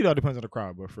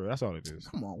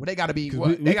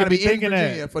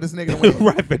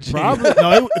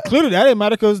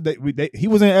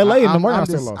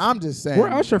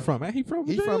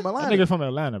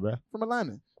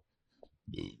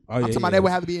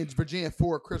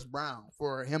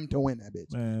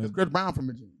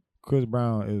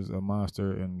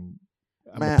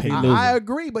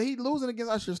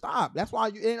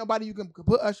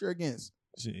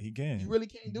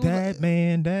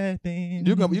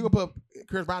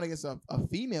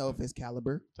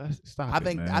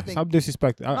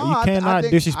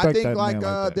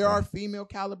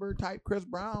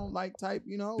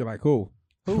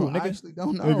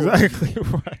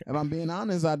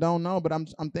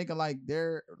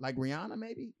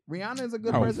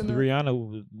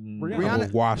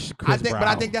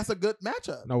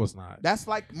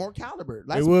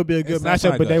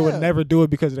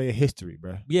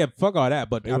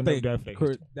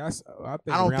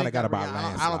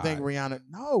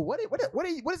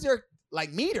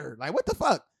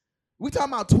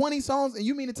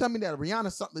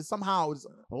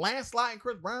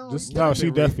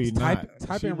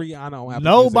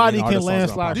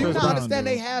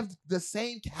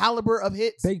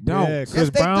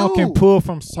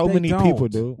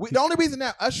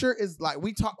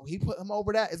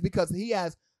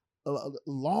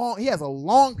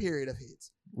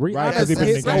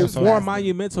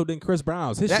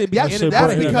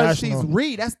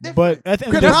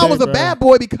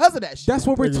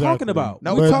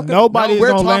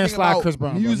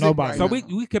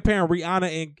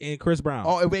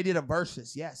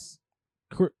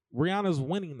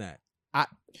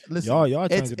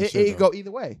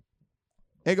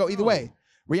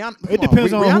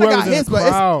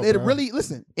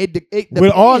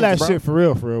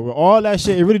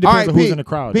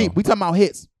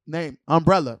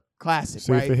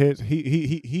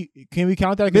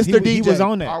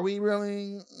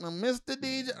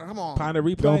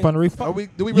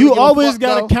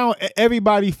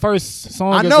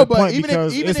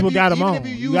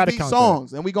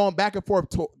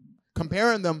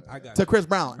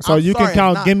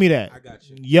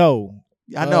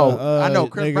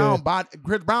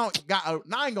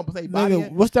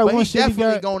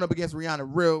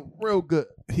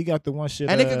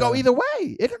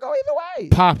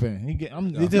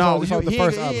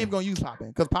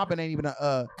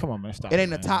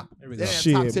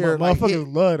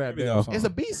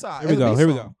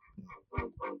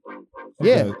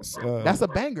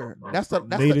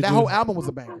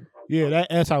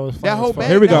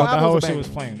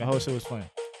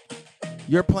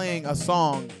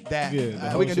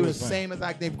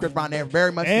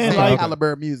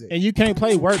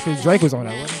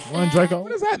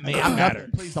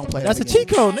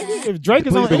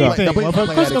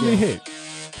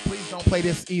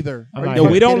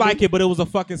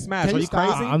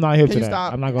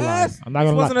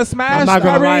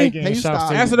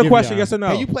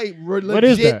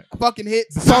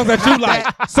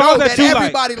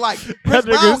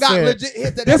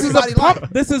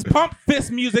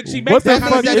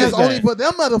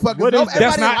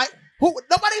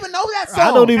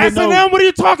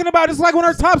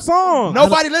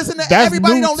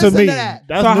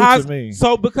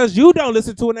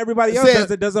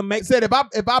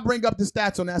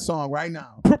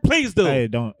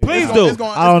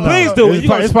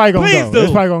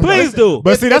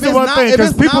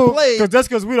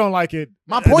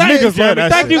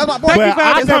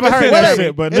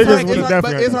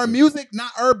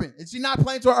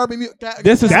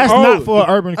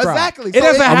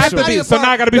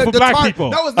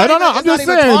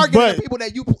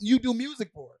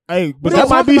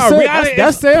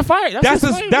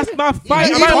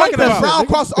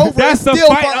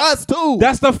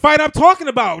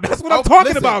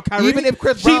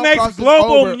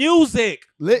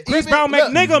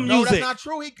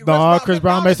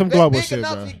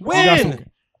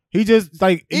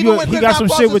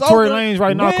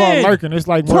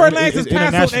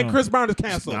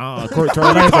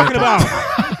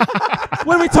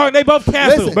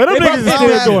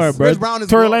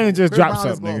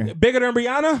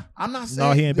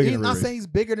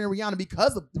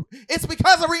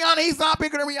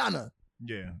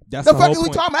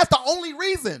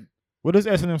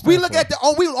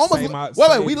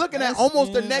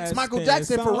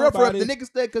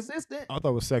 consistent. I thought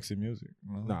it was sexy music.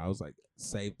 No, I was like,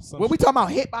 save some When we shit. talking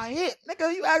about hit by hit,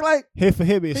 nigga, you act like Hit for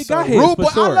hit is He so got hits. Rube. for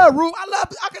But sure. I love Rube.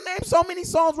 I can name so many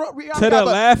songs. Rihanna To got, the but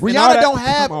left. and all Rihanna that. don't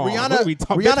have Come on, Rihanna. what we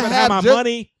talking- Rihanna bitch better have my just,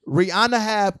 money. Rihanna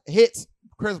have hits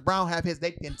Chris Brown have his,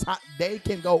 they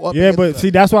can go up. Yeah, against but the- see,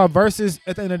 that's why versus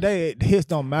at the end of the day, hits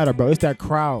don't matter, bro. It's that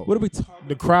crowd. What are we talking?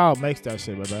 The crowd makes that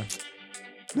shit, bro.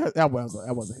 that was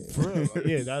a hit. For real. Like,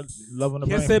 yeah, that Love on the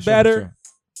Kiss Brain. It for sure, Better. for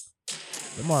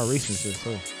sure. The more recent shit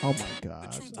too. Oh my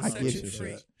god, I get it.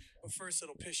 shit. But first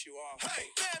it'll piss you off. Hey,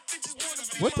 bad bitches wanna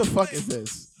be What the fuck is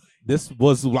this? This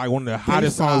was like one of the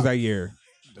hottest stop? songs that year.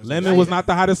 Lemon was not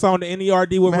the hottest song to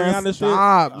NERD with Man, Rihanna shit.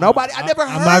 stop. Nobody. I never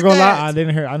heard. I'm not gonna that. lie, I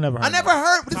didn't hear. I never heard. I never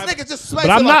heard. This nigga just. But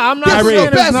I'm not This is saying the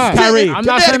it's best not. shit Kyrie, I'm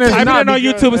not saying it's Type not it in on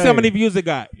because- YouTube and see how hey. many views it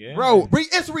got. Yeah. Bro,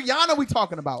 it's Rihanna we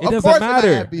talking about. It Of doesn't course it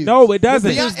matter. have views. No, it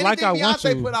doesn't. Beyonce, It's like I anything want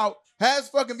Beyonce you. put out has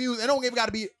fucking views. It don't even got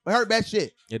to be her best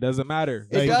shit. It doesn't matter.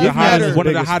 It It's does the hottest- matter. one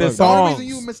of the Big as hottest The only songs.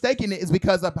 reason you mistaking it is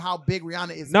because of how big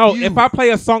Rihanna is. No, viewed. if I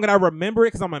play a song and I remember it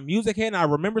because I'm a music head and I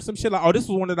remember some shit like, oh, this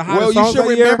was one of the well, hottest you songs should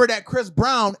that year. remember that Chris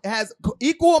Brown has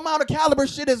equal amount of caliber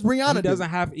shit as Rihanna. He doesn't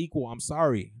have equal. I'm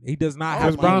sorry. He does not Oh have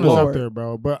Chris Brown equal. is Lord. up there,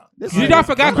 bro. But This You is- y'all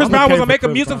forgot I'm- Chris I'm Brown okay was for making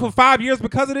Chris music Brown. for 5 years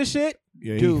because of this shit?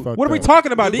 Yeah, Dude, he fucked What are we up.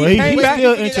 talking about? But He But came he's back. still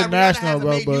You think that Rihanna international, hasn't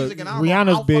bro. made But music in I don't know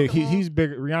Rihanna's how big. fucking long? He's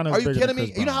bigger. Rihanna's Are you bigger kidding than me?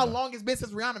 Chris You know how Brown, long it's been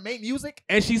since Rihanna made music?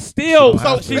 And she's still.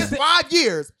 So So she's it's 5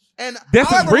 years. And This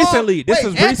is however recently. Long, This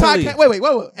wait, is recently.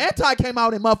 Wait. Anti came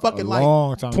out in motherfucking A like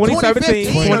long time. 2017, 2015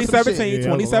 or some 2017, shit. Yeah,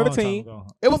 that was a long time 2017, ago.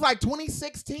 it was like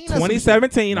 2016. or some shit.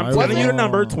 2017. No, I'm it telling you the wasn't.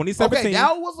 number. Okay, 2017.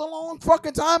 that was a long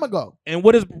fucking time ago. And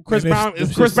what is Chris And it's- Brown? Is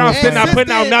it's Chris just Brown so still sad. not Since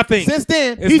putting out then- nothing? Since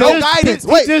then, It's no just- guidance.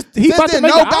 he Wait, just- he since about to then,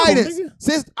 make no an album, guidance. nigga.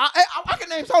 Since I can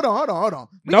name. Hold on.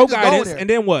 We No can just go guidance. there. And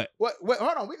then what? Wait,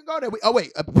 hold on. We can go there.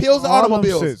 Pills and All them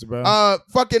automobiles. shits, bro.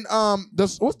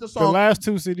 What's the The song? last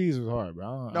two CDs was hard,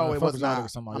 bro. No, it was not.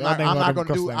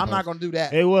 I'm not gonna do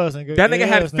that. It was, nigga. That nigga It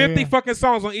had was, 50 nigga. fucking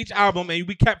songs on each album, and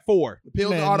we kept 4.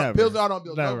 Pills and Man, never.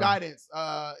 automobiles. No Never. guidance.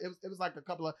 It was like a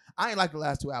couple of. I ain't like the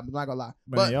last 2 albums. I'm not gonna lie.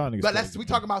 Man, y'all niggas But crazy, we man.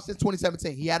 talking about since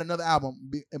 2017. He had another album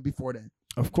before then.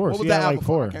 Of course, What was he that had album like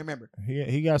for? I 4. can't remember.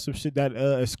 He got some shit that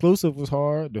exclusive was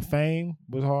hard. The Fame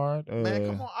was hard. Man,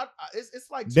 come on. It's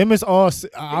like Them is all he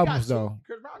got albums too- though.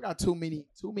 Chris Brown got too many.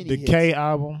 The hits. K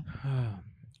album.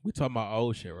 We talking about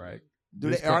old shit, right?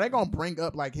 Are they gonna bring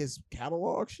up like his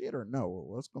catalog shit or no?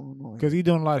 What's going on? Because he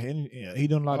doing a lot of he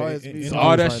doing a lot Oh, of it's music. interviews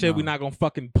All that right shit now. we not gonna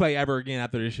fucking play ever again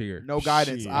after this year. No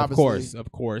guidance. Shit. Obviously. Of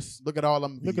course. Look at all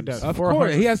them. Look at views. that. Of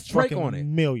course, he has Drake fucking on it.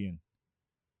 Million.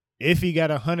 If he got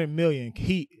 100 million,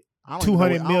 he I don't even know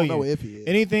 200 what- I don't know million. if he is.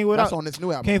 anything That's without on this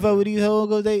new album. can't fuck with these hoes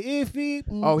cause they iffy.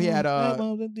 Oh, he had,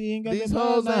 These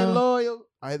hoes ain't loyal.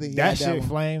 I think he That had shit one.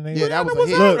 flame. Nigga. Yeah, that was a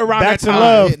hit. Look, around Back that to time.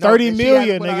 Love, Yeah, no, 30 and she hadn't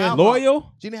million, put an nigga. album.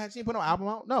 Loyal? She didn't put no album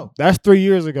out. No. That's 3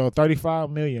 years ago.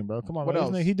 35 million, bro. Come on, What man.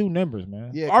 else? He do numbers,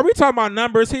 man. Yeah. Are we talking about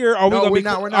numbers here? Or are we No, gonna we're be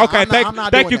not, we're not. Okay, I'm thank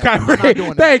not you, doing that. I'm not Kyrie. doing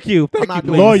that. Thank you. I'm Thank not you.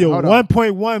 doing that. Loyal, Hold on.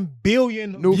 1.1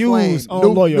 billion New views flame.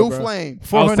 on Loyal, New bro. flame.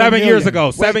 400 7 years million.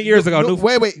 ago. 7 years ago. New-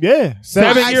 Wait. Yeah,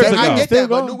 7 years I ago. get Still that,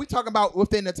 but going. we talking about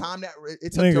within the time that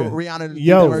it took Nigga. to Rihanna to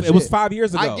Yo, do her It was shit. 5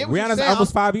 years I ago. get what you're Rihanna's saying. album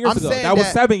was 5 years I'm ago. saying That was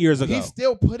that 7 years ago. He's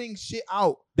still putting shit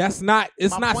out. That's not.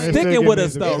 It's My not point is- sticking Still with getting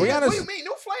us though. music. What do you Rihanna's. mean?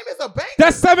 New Flame is a banger.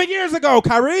 That's 7 years ago,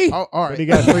 Kyrie. Oh, all right. But he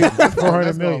got 400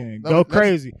 Let's go. million. Let's- Go let's-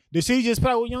 crazy. Did she just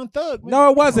play with Young Thug? Man? No,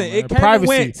 it wasn't. Come on, It man. came and Privacy.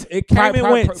 went. It came and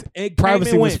went. It came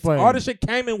privacy and was went. flame. All this shit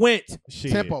came and went.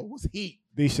 Shit. Tempo was heat.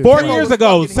 These shit 4 flame. years was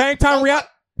ago, fucking same heat. time So Rihanna.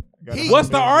 Got He- What's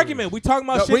the 100 argument? We talking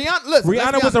No, about shit. Rihanna, listen, let's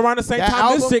Rihanna be was honest. around the same That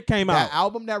time this album- shit came That out.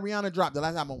 album that Rihanna dropped, the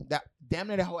last album, that damn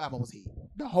near the whole album was heat.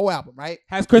 The whole album, right?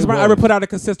 Has Chris It Brown was. ever put out a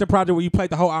consistent project where you played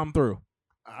the whole album through?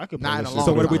 I could Not play in them a shits long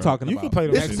So what are we through. talking You about? can play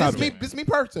them This shits is through. me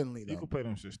personally, You though. can play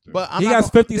them shits through. But I'm He not has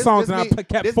gonna- 50 this- songs this and I me-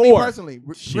 kept this 4. Me personally,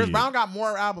 Chris Shit. Brown got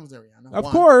more albums than Rihanna. Of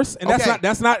One. course, and Okay.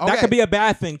 that's not that Okay. could be a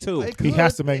bad thing too. It He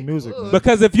has could, to make it music, could. man.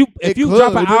 Because if you It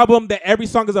drop an could. album that every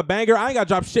song is a banger, I ain't gotta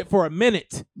drop shit for a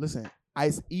minute. Listen,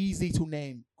 it's easy to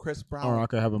name Chris Brown. Or I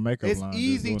could have a makeup It's line.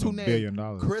 easy just to doing $1 name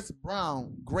billion. Chris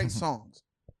Brown great songs,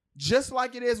 just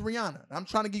like it is Rihanna. I'm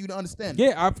trying to get you to understand.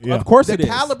 Yeah, Yeah. of course The it is.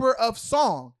 caliber of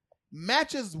song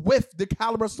matches with the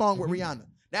caliber of song with Mm-hmm. Rihanna.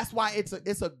 That's why it's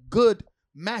a good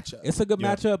matchup. It's a good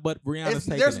Yeah. matchup, but Rihanna's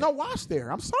taking There's it. no wash there.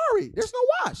 I'm sorry. There's no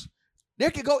wash. There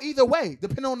could go either way,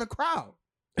 depending on the crowd.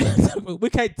 we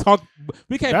can't talk.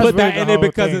 We can't That's put that really in the there whole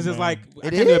because thing, it's just man. like I It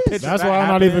can't even is. picture That's that why I'm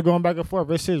not happening. even going back and forth.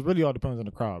 This shit really all depends on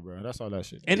the crowd, bro. That's all that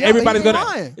shit. And Yeah, everybody's he ain't gonna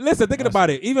lying. listen. Thinking That's about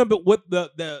it, even with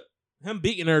the him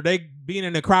beating her, they being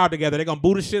in the crowd together, they're gonna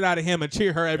boo the shit out of him and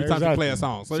cheer her every time she Exactly. play a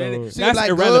song. So, So- then She that's like,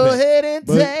 irrelevant. Go ahead and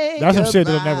But take that's some a shit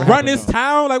that'll never bite. happen. Run this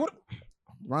town, like what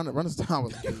Run this town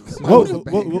was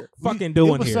What fucking it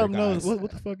doing was here, something guys? else.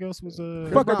 What the fuck else was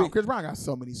Chris Fuck Brown, her- Chris Brown got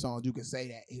so many songs you can say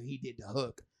that he did the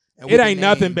hook and It we can ain't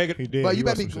nothing name- bigger. He did. But he you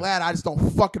better wrote be some glad I just don't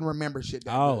fucking remember shit.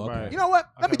 That Oh, good. okay. You know what?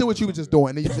 Let me do what you were just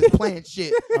doing. And you just playing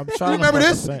shit. shit. I'm You trying remember to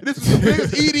this? fucking This is the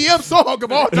biggest EDM song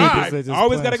of all time. Just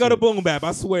Always playing gotta go to shit. boom bap.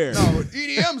 I swear. No,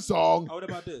 EDM song. Oh, what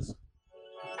about this?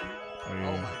 Oh, Oh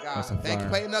yeah. my That's god! a Thank you. fire.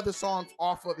 Play another song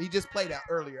off of. He just played that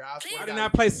earlier. I swear I to did God.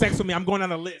 not play Sex With Me. I'm going on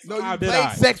the list. No, How you did played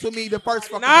I? Sex With Me the first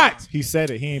fucking Not. time. He said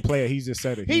it. He ain't play it. He just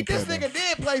said it. He ain't this play it, nigga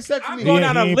did play Sex I'm With going Me.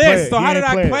 down He a ain't play list. it. So He how ain't did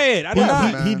I play it. play it? I though. did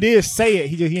not. man. He did say it.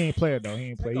 He ain't play it though. He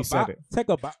ain't play. He said it. Take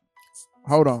a bow.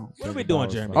 Hold on. What are we doing,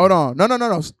 Jeremy? Hold on.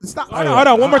 No. Stop. Hold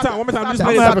on. One more time. One more time. Stop Just that.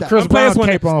 play I'm this. gonna have a Stop Chris I'm playing this Brown one.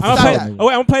 cape on. I'm Stop play. that. Oh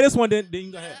wait, I'm gonna play this one. Then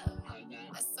you go ahead.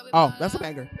 Oh, that's a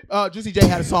banger. Juicy J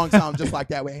had a song sound just like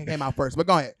that when it came out first. But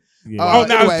go ahead. Yeah. Oh,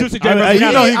 now anyway, it's Juicy J. I mean, versus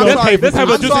you know he Rihanna. gonna Let's- come for Let's have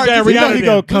a I'm Juicy sorry, J and Juicy J. Rihanna. he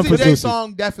gonna then. come Juicy for J Juicy.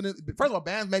 song definitely. First of all,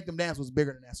 Bands Make Them Dance was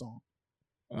bigger than that song.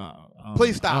 I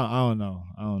Please stop. I don't know.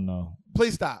 I don't know.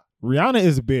 Please stop. Rihanna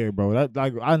is big, bro. That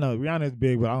like I know Rihanna is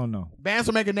big, but I don't know. Bands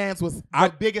for Making Dance was I-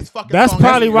 the biggest fucking That's song.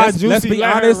 probably ever. why Let's Juicy be let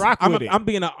her honest. rock with it. I'm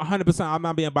being 100%. I'm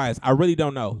not being biased. I really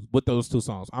don't know with those two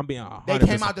songs. I'm being 100%. They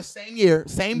came out the same year,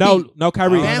 same No, beat. no,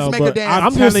 Kyrie. I Dance don't know, Make a but Dance. I'm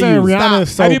just telling saying you, Rihanna stop.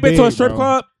 is so Have you been to a big, strip bro.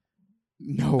 club?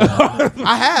 No,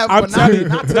 I have. I'm but telling you,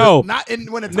 not, no. not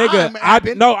in when the Nigga, time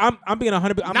happened. I'm being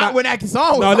 100. I'm not not. when that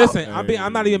song was No, out. listen.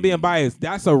 I'm not even being biased.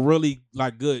 That's a really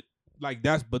like good. Like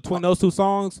that's between those two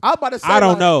songs. I was about to say. I don't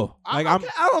like, know. Like okay,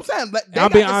 I don't understand. Like, they I'm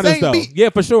got being the honest same though. beat. Yeah,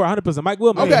 for sure, 100%. Mike Will.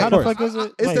 Okay, how the of course. fuck is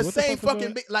it? It's Wait, the what same fuck is fucking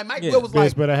it? beat. Like Mike Yeah. Will was Bitch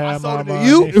like, better I have sold it my to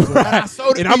you, money. and I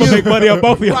sold it And to I'm gonna you. make money on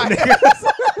both of y'all. Right.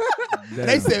 niggas. And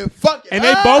they said, "Fuck it," And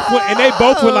they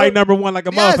both were like number one, like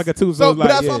a Yes. motherfucker too. So, So, it's but like,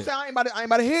 that's yeah. what I'm saying. I ain't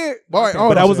about to hear it. All right, Okay, hold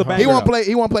but that on. was a He banger, won't though. play.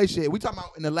 He won't play shit. We talking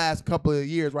about in the last couple of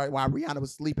years, right? While Rihanna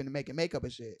was sleeping and making makeup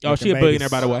and shit. Oh, she a Making billionaire,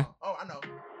 babies. by the way. Oh, I know.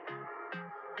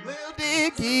 Lil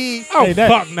Dicky. Oh, Hey, that-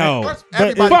 fuck no. First, But-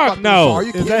 everybody fuck fucked no. this song. Are you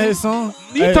Is kidding that me? his song?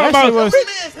 You Hey, talking that shit about- was-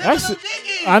 Remix, that's- Lil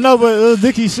Dicky. I know, but Lil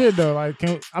Dicky shit though. Like, I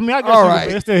guess All you right.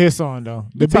 but it's still his song though.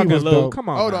 The You beat talking was little? dope. Come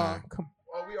on. Hold man. on. Come.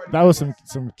 Oh, we already That was some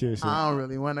kid shit. I don't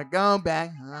really want to go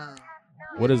back.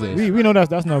 What is this? We know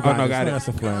that's no guy. no, got it. That's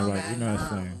a flame. Like we know that's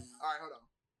flame. All right, hold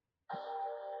on.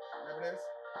 Remember this?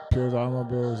 Pures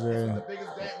automobiles. The Yeah.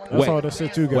 biggest dance. That's all the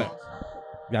shit you got. Wait.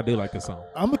 I do like this song.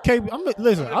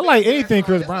 Listen. I like anything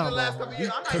Chris Brown. Last Bro. couple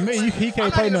years, I'm not To even me, playing- he I'm can't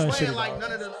not play even nothing playing shit. like about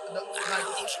none of the like.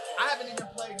 I haven't even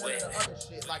played none of the other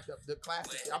shit like the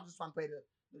classic shit. I'm just trying to play the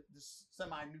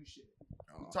semi new shit.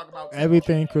 We talk about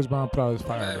Everything Chris Brown put out is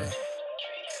fire. Bro.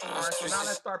 All right, so now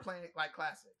let's start playing like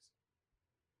classics.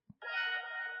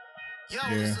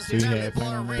 Yeah. So he had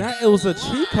playing on that. That it was a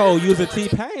cheat code. Using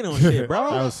T-Pain on shit, That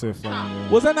bro. was shit flame. Yeah.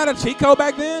 Was that not a cheat code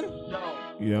back then? No.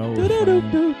 Yeah, it was flame.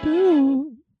 Do-do-do-do-do.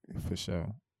 For sure.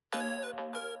 What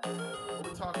we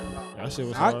talking about? That shit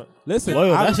was I- hard. Listen,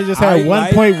 Loyal, I- that shit just I had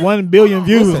like- 1.1 billion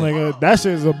views, Listen. nigga. That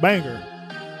shit is a banger.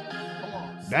 Come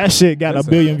on. That shit got Listen.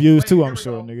 a billion views too, Wait, I'm here we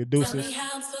sure, go. nigga. Deuces.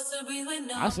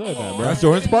 I said that, bro. That's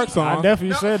Jordan Sparks song. I definitely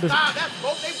No, said this. stop. That's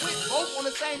both. They went both on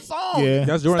the same song. Yeah.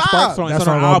 That's Jordan Stop. Sparks song. That It's on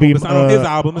song her gonna album. be It's not on his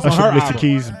album. It's on her Alicia album.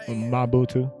 Keys, My Boo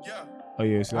too. Yeah. Oh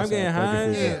yeah, so I'm that's getting that high.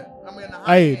 different shit. Yeah. I'm in the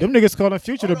Hey, high them end. niggas calling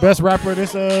Future the best rapper.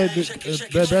 This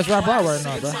best rapper out right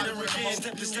now, bro.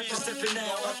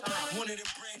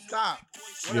 Stop.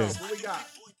 What Yeah. else? What we got?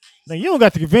 Now you don't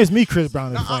got to convince me Chris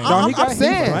Brown is No, flame. Dog, he got- I'm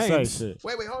saying. he Say flames. shit.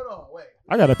 Wait, hold on. Wait.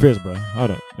 I got a piss, bro.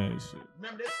 Hold up. Man, shit.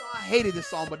 Remember this song? I hated this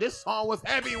song, but this song was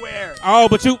everywhere. Oh,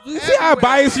 but you see how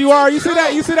biased you are. You see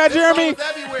that? You see that, This song Jeremy? was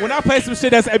everywhere. When I play some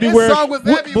shit that's everywhere, song was but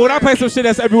when I everywhere. play some shit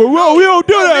that's everywhere, whoa, we don't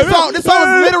do that. This song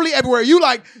was literally everywhere. You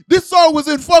like this song was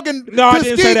in fucking. No, I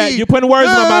didn't say that. Tuskegee. You're putting words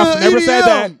in my mouth. Never said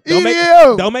that.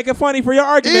 EDM. Don't make it funny for your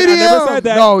argument. I never said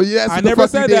that. No, yes, I what the never fuck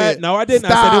said you that. did. No, I didn't. I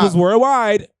said it was Stop.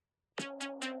 worldwide.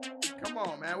 Come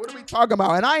on, man. What are we talking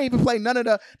about? And I ain't even played none of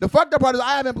the fucked up part is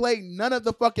I haven't played none of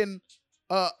the fucking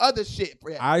other shit.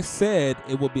 Yet. I said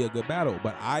it would be a good battle,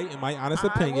 but in my honest I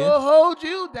opinion, will hold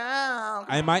you down.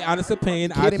 in my honest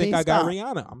opinion, I kidding think me? I got Stop.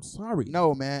 Rihanna. I'm sorry.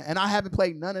 No, man. And I haven't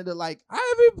played none of the like. I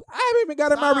haven't even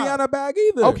got in my Stop. Rihanna bag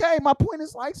either. Okay, my point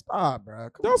is like stop, bro.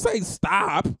 Come Don't on. say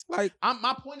stop. Like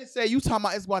My point is say you talking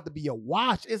about it's about to be a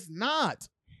wash. It's not.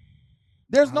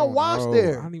 There's I no don't wash know. I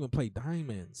there. don't even play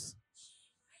diamonds.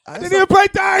 I It's didn't even play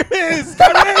diamonds.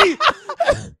 Kyrie!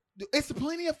 It's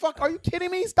plenty of fuck. Are you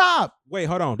kidding me? Stop. Wait,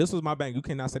 hold on. This was my banger. You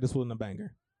cannot say this wasn't a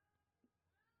banger.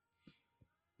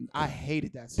 I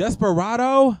hated that song.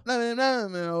 Desperado.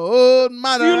 Oh,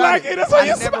 You like it? That's what I you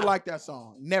never said. liked that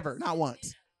song. Never, not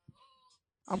once.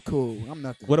 I'm cool. I'm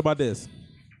nothing. What about this?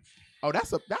 Oh,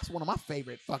 that's one of my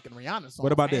favorite fucking Rihanna songs.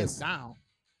 What about hands this? Down.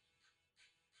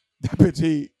 That bitch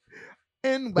heat.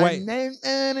 And by Wait. name-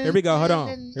 Here we go. Hold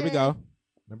on. Here we go.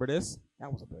 Remember this?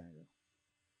 That was a banger.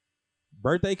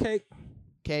 Birthday cake.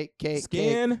 Cake.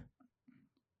 Skin.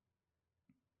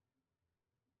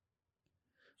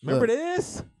 Remember Look.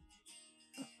 this?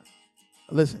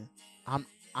 Listen, I'm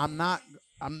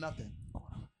nothing.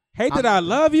 Hate that I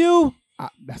love you.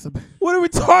 That's a What are we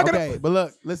talking okay. about? But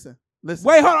look, listen. Wait,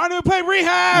 hold on. I didn't even play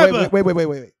Rehab.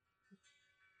 Wait.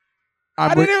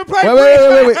 I didn't even play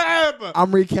wait. Rehab.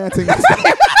 I'm recanting.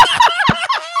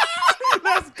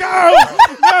 Let's go.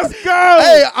 Let's go.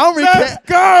 Hey, Let's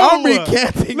go. I'm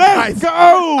recanting. Let's my,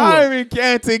 go. I'm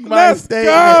recanting my Let's statement.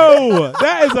 go.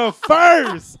 That is a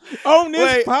first on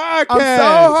this Wait, podcast. I'm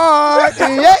so hard.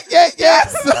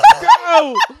 yes.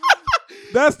 Go.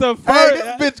 That's the Hey, first.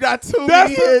 this bitch got too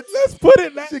That's many hits. let's put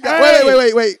it. She got,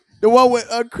 wait. The one with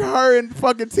her and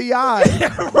fucking T.I.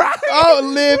 Right. Oh,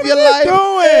 live What your are you life.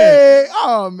 doing? Hey.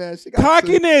 Oh, man. She got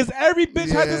two. Cockiness. Every bitch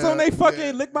had this on their Yeah, fucking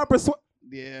yeah. lick my persuasion.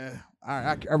 Yeah. All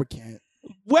right. I recant.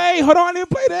 Wait, hold on. I didn't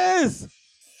play this.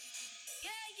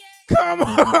 Come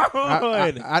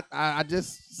on. I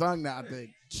just sung that, I think.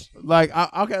 Like,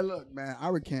 okay, look, man. I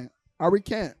recant.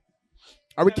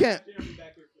 I'm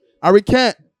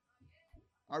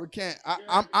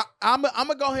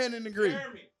gonna go ahead and agree.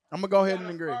 I'm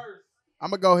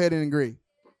gonna go ahead and agree.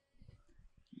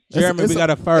 Jeremy, we got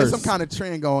a There's first. some kind of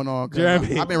trend going on. 'Cause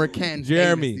Jeremy. I've been recanting.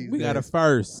 Jeremy, these we got a days.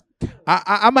 first.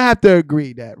 I'm gonna have to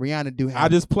agree that Rihanna do have. I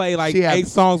just played like She has- 8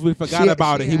 songs we forgot she-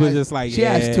 about she it. He was has- just like, she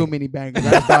yeah. has too many bangers.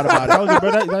 I just thought about I told it. you,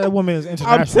 bro, that woman is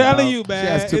international. I'm telling dog. you, man.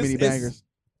 She has too many It's- bangers.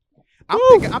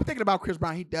 Woo. I'm thinking about Chris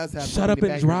Brown. He does have. Shut so up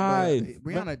many and bangers, drive.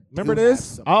 but Rihanna. Remember do have this?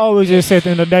 some. I always just say at the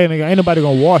end of the day, nigga, ain't nobody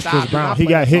gonna wash Stop, Chris dude. Brown. I'll He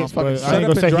play got that hits, song but fucking I ain't Shut gonna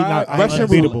Up say and he Drive. not Russian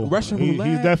unbeatable. Russian He's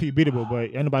roulette. definitely beatable, but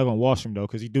ain't nobody gonna wash him though,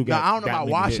 because he do No, got. I don't know got about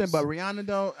many washing, hits. but Rihanna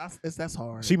though, that's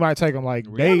hard. She might take him like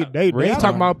Rihanna- they Rihanna-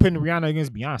 talking about putting Rihanna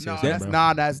against Beyonce. no, or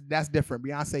something, that's different.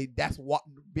 Beyonce, that's what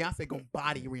Beyonce gonna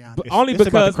body Rihanna. But It's- only it's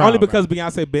about the because crowd,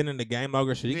 Beyonce been in the game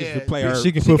longer, she can Yeah, just play yeah, her.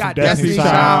 She can She put got from Destiny's Destiny's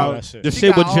Child. Child. all that shit. The She shit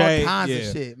got with all Jay. kinds Yeah. of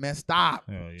shit, man. Stop. Hell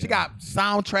yeah. She got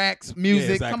soundtracks, music.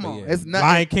 Yeah, exactly, Come on, yeah. it's nothing.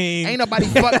 Lion King. Ain't nobody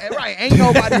right. Ain't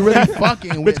nobody really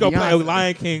fucking with Bitch gonna play a Beyonce.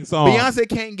 Lion King song. Beyonce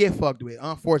can't get fucked with,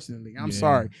 unfortunately. I'm Yeah,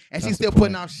 sorry. And she's that's still the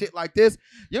putting point. out shit like this.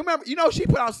 You remember, she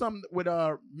put out something with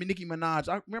Nicki Minaj.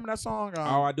 I remember that song.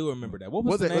 Oh, I do remember that. What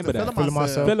was the Was it- name was of it that? Feeling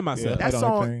Myself? Feeling Myself. Yeah. that I don't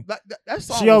song, think. that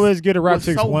song She was- always get a rap was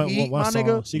chicks so one heat, my song.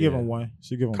 nigga. She give Yeah. him one.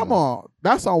 She give him Come one. on.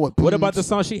 That song was What about the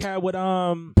song she had with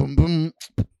Boom, boom, boom,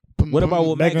 What about boom.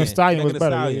 with Megan Thee Stallion was Megan Thee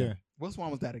better. Stallion. Yeah. What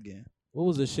song was that again? What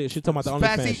was the shit? She talking about the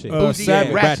Fancy OnlyFans shit. Bougie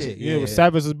Savage. Ratchet. Yeah, but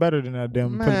Savage is better than that.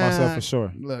 Them putting myself Man, for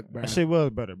sure. Look, bro. That shit was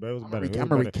better, but it was I'm better. a It was I'm a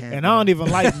better. recant, And I don't even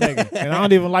like Megan. And I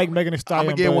don't even like Megan Thee I'm Stallion.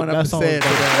 gonna get but one that up song said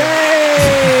was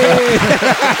better. Hey!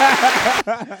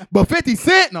 But 50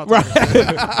 Cent, no. Right.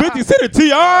 50 Cent or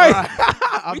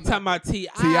T.I.? We talking about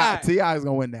T.I. T.I. is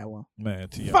gonna win that one. Man,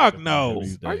 T.I. Fuck got no. more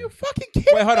hits these Are days. you fucking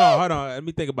kidding? Wait, hold me? on. Let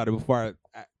me think about it before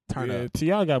I turn Yeah, up.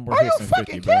 T.I. got more Are hits you than 50,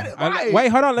 fucking bro. kidding? Right. Wait,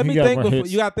 hold on. Let He me got think. more Before,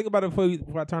 hits. you gotta think about it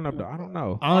before I turn up though. I don't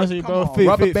know. Honestly, Come bro, on,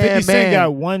 Rubber 50 Band Cent Man.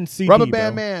 got one CD, Rubber bro.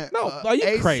 Band Man. No, are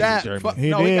you crazy, ASAP. Jeremy? Fuck, He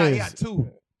no, he is. got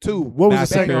two. What was the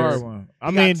second Massacre. hard one? I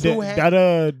He got mean,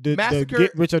 two the Massacre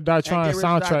Get Rich or Die And Trying Get Rich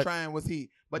or Die soundtrack. Trying was he.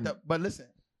 But listen,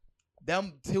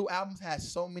 them two albums had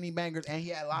so many bangers, and he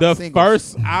had a lot The of singles.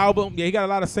 first album, yeah, he got a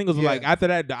lot of singles. But Yeah. like after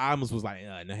that, the albums was like,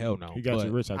 no hell no. He got But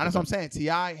you rich. That's what I'm saying.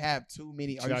 T.I. have too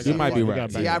many. Are T.I. you got- You might be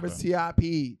serious? right. T.I. versus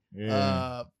T.I.P.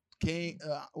 Yeah. King.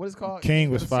 What is it called? King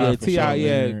was What is fire. Yeah, for T.I., sure,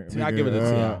 yeah, man. T.I. give it to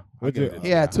T.I. I'll What's give it? it to He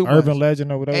had too Urban much.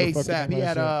 Legend or whatever. the fuck ASAP. the He name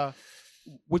had of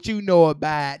what you know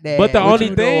about that. But the What only you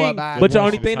know thing, about but the that.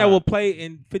 only thing that Time. will play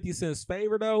in 50 Cent's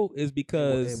favor though is It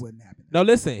because wouldn't happen. no,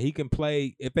 listen, he can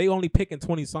play if they only picking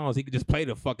 20 songs, he could just play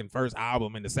the fucking first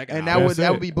album and the second And album. that would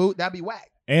That's be boot. That'd be whack.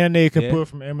 shit. And they can Yeah. put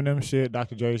from Eminem shit,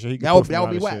 Dr. Dre shit. He can That put would from a lot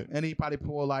be of whack. shit. And he probably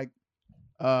pull like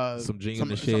Some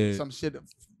Jingle shit. some shit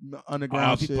Oh,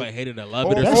 underground if he shit. play Hated to Love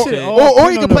Or- It or That some shit shit. all Or depend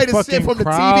you on can play the shit fucking from the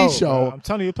crowd, TV show. bro. I'm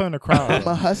telling you, playing the crowd. I'm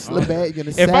a hustler, bad. You're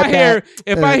gonna If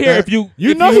I hear if you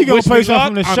You if know he gonna wish play me something luck,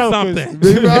 from the I'm show, 'cause-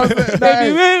 something. You know what I'm saying? If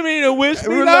you with me to wish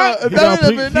me No, luck, no, He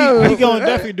gonna, no. he gonna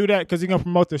definitely do that because he gonna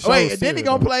promote the show. Wait, and then he too,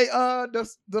 gonna though. play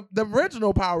the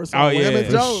original Power song. Oh, with him yeah. and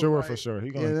For Joe. sure, Like, for sure.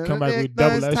 He yeah, gonna come back with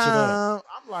double that shit up.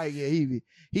 I'm like, yeah,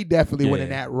 he definitely Yeah, winning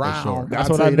that for round. sure. That's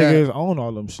I'll what tell that you nigga is on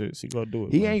all them shits. He gonna do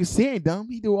it. He man. ain't dumb.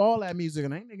 He do all that music,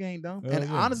 and that nigga ain't dumb. Hell And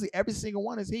yeah. honestly, every single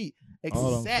one is heat,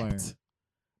 All them except flames.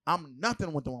 I'm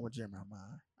nothing with the one with Jeremiah.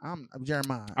 I'm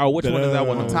Jeremiah. oh, which one is that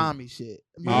one? Oh. On Tommy shit.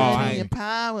 Yeah. Money I- and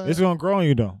power. It's gonna grow on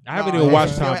you though. I haven't No, even it watched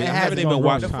hasn't. Tommy. It I hasn't. haven't even It's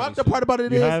watched The Tommy. fucked up part about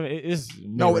it You is have it. It's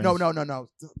no. Listen,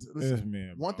 Listen,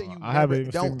 man, one thing bro. you I haven't never,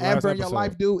 even don't seen the last ever in your episode.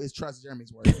 life do is trust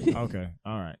Jeremy's word. Okay,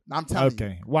 all right. I'm telling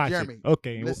Okay, you. watch Jeremy, it.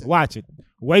 Okay, listen. watch it.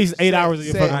 Waste 8 hours of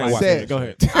your Said- fucking life. said- Go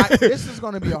ahead. This is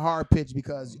going to be a hard pitch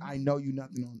because I know you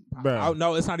nothing on. Bro. Oh,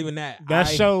 no, it's not even that. That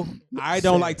show, I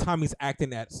don't Said- like Tommy's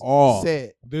acting at all.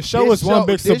 Said the show This is one show-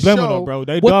 big this subliminal, show- bro.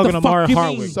 They What dogging the fuck Amari you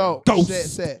Hardwick. mean? so.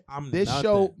 Ghosts. Said I'm this nothing.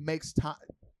 show makes time.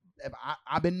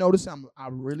 I've been noticing. I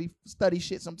really study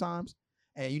shit sometimes,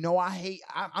 and you know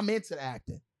I'm into the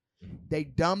acting. They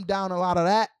dumb down a lot of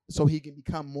that so he can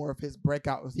become more of his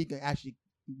breakout. He can actually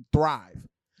thrive.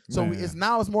 So Man. it's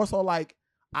more so like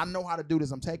I know how to do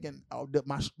this. I'm taking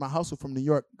my hustle from New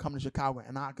York, coming to Chicago,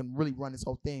 and I can really run this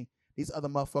whole thing. These other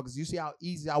motherfuckers, you see how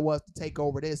easy I was to take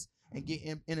over this and get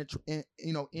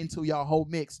into y'all whole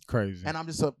mix. Crazy. And I'm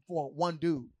just for one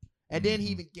dude. And then he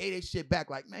even gave that shit back,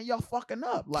 like, man, y'all fucking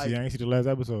up. Like, See, I ain't see the last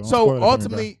episode. Don't so spoil it for me, bro.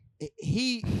 ultimately,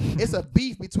 it's a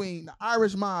beef between the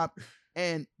Irish mob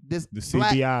and this The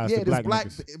black, CBIs, the this black black,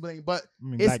 niggas. but I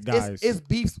mean, it's, black guys. it's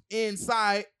beefs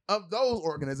inside of those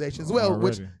organizations as well,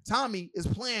 which Already. Tommy is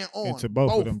playing on into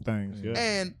both of them things. Yeah.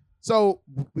 And so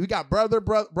we got brother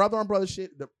on brother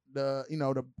shit.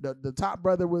 The top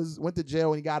brother went to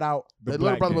jail and he got out. The The little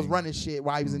black brother was gang. running shit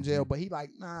while he was in jail, but he like,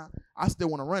 nah, I still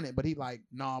want to run it. But he like,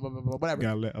 nah, blah, blah, blah, whatever.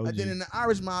 Gotta let OG. And then in the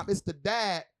Irish mob, it's the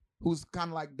dad who's kind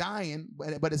of like dying,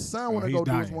 but his son want to he's go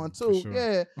do his dying, one for too. sure.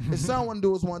 Yeah, his son want to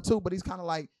do his one too, but he's kind of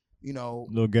like,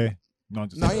 Little gay. No, I'm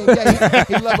just no, he ain't gay.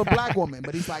 He love a black woman,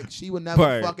 but he's like, she would never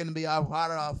But- fucking be a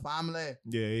part of our family.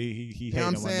 Yeah, he You know what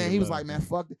I'm hating on my saying? nigga He was love. like, man,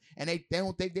 fuck it. And they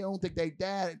don't think their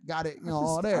dad got it,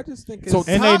 all I there. just think So it's,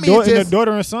 And Tommy they is and just- the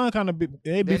daughter and son kind of be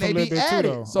they Then beef a they little be bit too at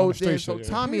though. it. So on the street so shit,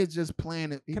 yeah. Tommy is just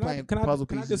playing it. He playing puzzle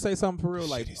can I pieces. just say something for real?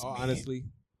 Like, Shit is oh, mad. honestly,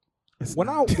 when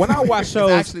I watch It's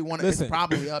shows, actually one. listen, It's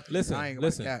probably up. listen, I ain't gonna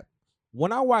listen. like that.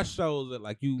 when I watch shows that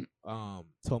like you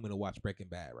told me to watch Breaking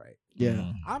Bad, right?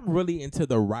 Yeah. I'm really into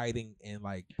the writing and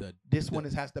like This one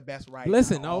has the best writing.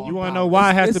 Listen, out of no, You all want to power. know why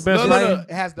it has the it's- best no, writing?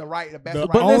 It has the best The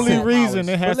writing. only of all reason powers.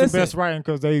 it has But the best listen. writing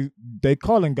because they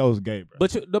calling Ghost gay, bro.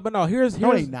 but no, here's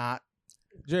No, they not.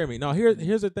 Jeremy. No, here's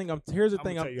the thing. Here's the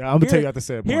thing. I'm gonna tell you after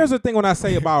said. Here's the thing when I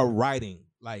say about writing,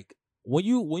 like when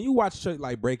you watch shit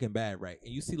like Breaking Bad, right,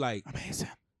 and you see like Amazing.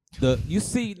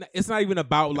 it's not even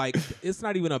about like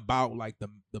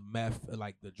the meth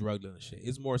like the drug dealing shit.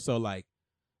 It's more so like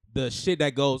the shit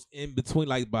that goes in between,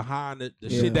 like behind the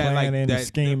shit that like planning, that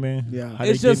scheming. Yeah. How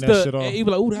it's they just getting that the shit off. and you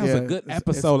be like, oh, that was Yeah, a good it's-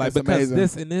 episode, like it's because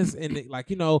amazing. this and like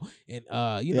you know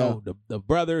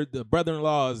the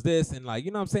brother-in-law is this and like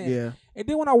you know what I'm saying. Yeah. And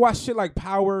then when I watch shit like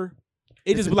Power,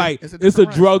 it It's just a be like it's a it's a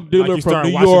different drug Like dealer you from start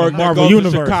New watching the York that Marvel goes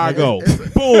Universe, to nigga. Chicago.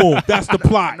 It's- Boom, that's the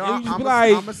plot. No, And I'm you just be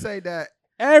gonna like say that.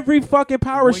 every fucking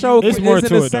Power When show you- It's is more in to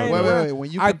the it, though. same. Wait.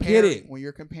 When you I compare, get it. when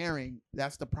you're comparing,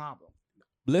 that's the problem.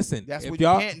 Listen, That's if what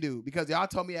y'all, you can't do because y'all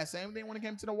told me that same thing when it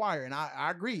came to The Wire, and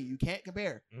I agree. You can't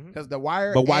compare Mhm. because The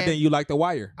Wire. but why and didn't you like The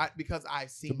Wire? because I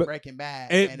seen But- Breaking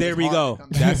Bad. And and there it's we hard go. to come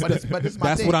back. That's but this is my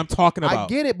that's thing. what I'm talking I about.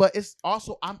 get it, but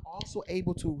I'm also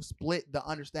able to split the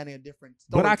understanding of different.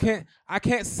 But I storytelling.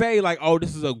 can't say like, oh,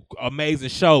 this is a amazing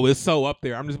show. It's so up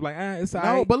there. I'm just like, it's No,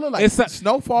 alright. but look, like It's a-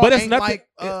 Snowfall but it's ain't nothing- like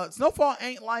Snowfall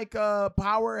ain't like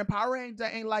Power, and Power ain't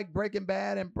like Breaking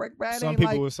Bad, and Breaking Bad Some ain't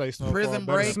people like would say Snowfall. Prison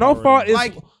better Break. than Snowfall Power, is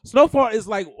Like- Snowfall is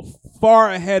like far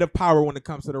ahead of Power when it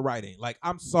comes to the writing. Like,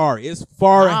 I'm sorry, it's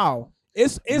far. Wow.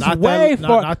 It's Not way that,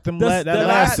 far. Not them The- that the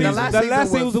last season. last the season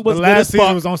last season was- was The good last as season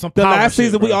fuck. was on some The power last shit,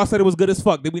 season we bro. all said it was good as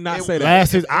fuck. Did we not say that?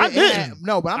 Last season, I It didn't. had-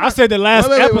 no, but I'm I not, said the last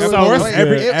wait, episode. course, was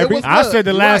every- good. it was I good. said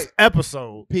the You're last right.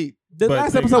 episode. Pete. The But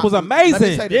last nigga, episode was let me amazing. say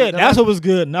Yeah, The that's last- what was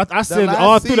good. I said last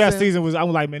all through that season- season was.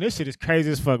 I'm like, man, this shit is crazy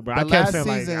as fuck, bro. I The kept last saying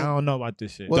like, season I don't know about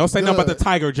this shit. was Don't say nothing about the good.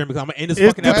 tiger, Jim, because I'm gonna end this It's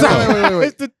fucking the episode. Wait.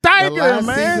 It's the tiger,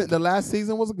 man. The last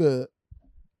season was good,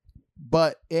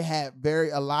 but it had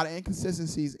a lot of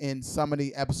inconsistencies in some of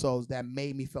the episodes that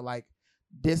made me feel like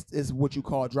this is what you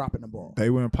call dropping the ball. They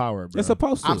were in power, bro. It's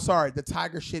supposed to. I'm sorry, the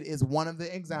Tiger shit is one of the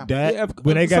examples. That Yeah,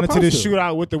 when they it's got into the supposed to.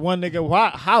 shootout with the one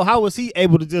nigga, how was he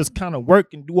able to just kind of work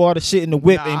and do all the shit in the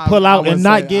whip Nah, and pull I out would and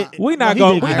not say, get? We No, not he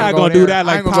gonna didn't. we I ain't not gonna gonna go do there. that I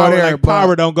like ain't gonna go power. there, Like but-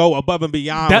 power don't go above and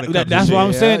beyond. when it comes to That's shit. what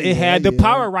I'm saying. Yeah, It had the yeah.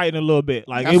 power writing a little bit.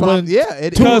 Like That's it what wasn't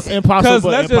it too is. impossible. Because but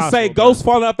let's just say impossible, bro. Ghost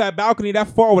falling off that balcony, that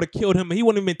fall would have killed him, and he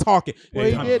wouldn't even been talking. Well,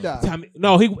 he Tommy- did die. Tommy-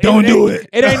 no, he Don't do ain't- it.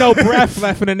 It ain't no breath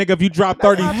left in a nigga if you drop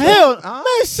 30. Hell, Huh?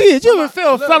 man, shit, you even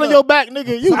feel look, fell on look. your back,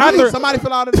 nigga. You Somebody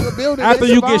fell out of the building. After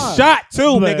they you get survived. shot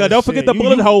too, Man, nigga. Don't forget shit, the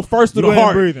bullet you- hole first through you the ain't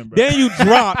heart. breathing, bro. Then you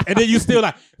drop, and then you still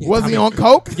like. Yeah, Was he Tommy. on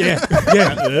coke? Yeah,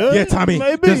 yeah, Tommy.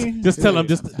 Maybe. Just tell him.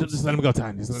 Just let him go,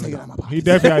 Tommy. Just let Take him it go. out of my pocket. He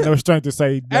definitely had no strength to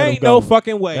say. let him Ain't go. no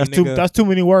fucking way, That's nigga. too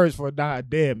many words for a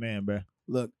dead man, bro.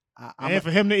 Look, I'm And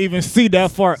for him to even see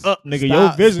that far up, nigga,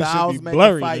 your vision Styles should be make a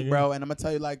blurry, fight, nigga. bro. And I'm gonna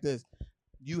tell you like this: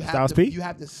 you have Styles to, P? you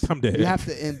have to, I'm dead. you have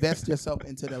to invest yourself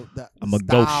into the I'm a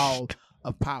style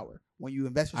of power. when you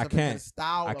invest I yourself into the can't.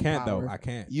 style I of can't Power, though. I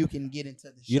can't. you can get into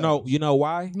the show. You know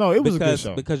why? No, it was a good because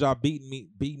show. because y'all beat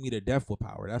me to death with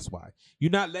Power. That's why.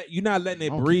 You're not letting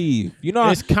it Okay. breathe. You know,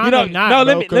 It's you kinda know, not, no, bro,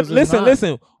 let me 'cause it's listen. not.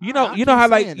 Listen. You know, I you know keep how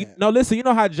like saying that. no, listen. You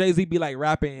know how Jay-Z be like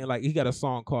rapping and like he got a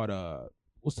song called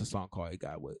what's the song called he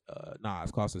got with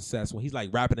Nas called Success, when he's like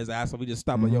rapping his ass off, he just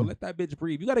stop like, yo, let that bitch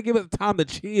breathe. You gotta give it time to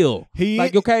chill. He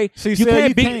Like, okay, She you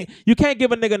said can't you can't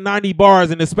give a nigga 90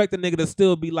 bars and expect a nigga to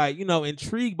still be like, you know,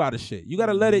 intrigued by the shit. You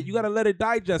gotta let it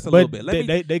digest a little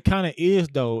bit. They kind of is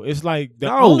though. It's like the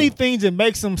No. only things that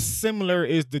makes them similar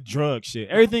is the drug shit.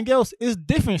 Everything else is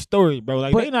different stories, bro.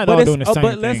 Like they not all it's- doing the same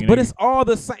but thing. but nigga. it's all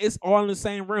the same. It's all in the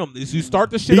same realm. Is you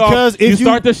start the shit Because off. if You you-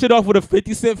 start the shit off with a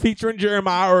 50 Cent featuring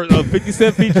Jeremiah or a 50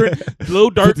 Cent featuring Lil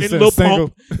Durk 50 and Cent Lil single.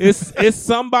 Pump. It's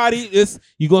somebody. It's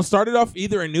you gonna start it off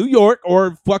either in New York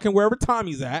or fucking wherever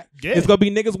Tommy's at. Yeah. It's gonna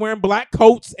be niggas wearing black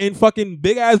coats and fucking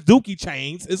big ass dookie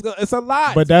chains. It's a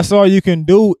lot. But that's all you can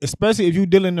do, especially if you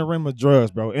deal in the realm of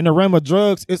drugs, bro. In the realm of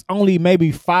drugs, it's only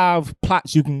maybe 5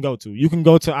 plots you can go to. You can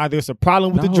go to either it's a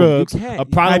problem with No, the drugs, you can't. a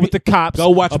problem Have with the cops, go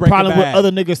watch a Breaking problem Bad. with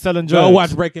other niggas selling drugs. go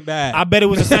watch Breaking Bad. I bet it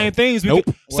was the same things. Nope.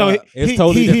 So Well, it's he,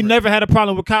 totally he different. never had a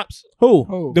problem with cops.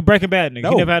 Who? The Breaking Bad nigga. No.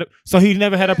 He never had. So he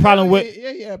never had a problem with.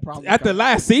 yeah, problem. At the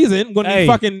last season, gonna Hey, be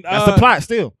fucking. That's the plot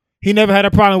still. He never had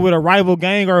a problem with a rival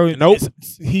gang or Nope.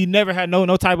 He never had no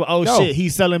type of No. shit.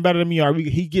 He's selling better than me or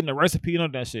he getting a recipe and all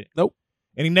that shit. Nope.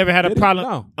 And he never had a Did he? problem.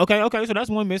 No. Okay, so that's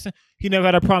one missing. He never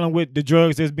had a problem with the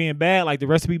drugs as being bad, like the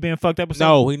recipe being fucked up or something.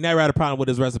 No, he never had a problem with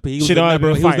his recipe. He was, Shit the, always number,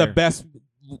 been he was the fire. best.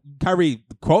 Kyrie,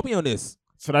 quote me on this.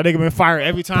 So that nigga been fired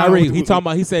every time. Kyrie, with- he talking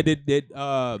about. He said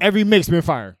that every mix been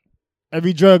fired.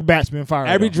 Every drug batch been fired.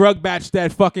 every though. drug batch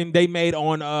that fucking they made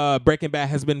on Breaking Bad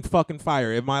has been fucking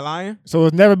fire. Am I lying? So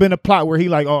it's never been a plot where he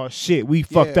like, oh shit, we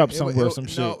fucked up somewhere or some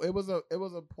shit. No, it was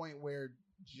a point where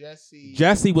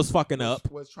Jesse was fucking up.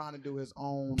 was trying to do his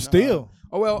own. Still.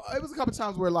 Oh well, it was a couple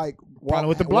times where like Problem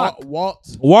with the block.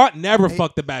 Walt. Walt never He-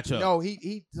 fucked the batch up. No,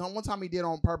 he one time he did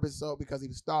on purpose so because he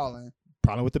was stalling.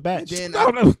 Problem with the And batch. then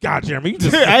No, God, Jeremy, you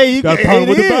just Hey, you got a it problem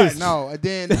with the is. batch. no, and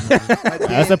then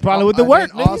That's the problem with the work,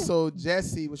 nigga. Also,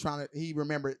 Jesse was trying to. He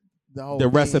remembered the whole the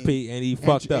thing, recipe, and he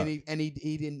fucked up. and he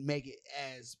didn't make it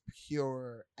as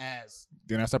pure as.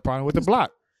 Then that's the problem with the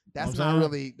block. That's I'm not saying?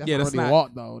 really. That's Yeah, not that's really not-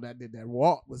 Walt though. That did that.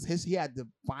 Walt was his. He had the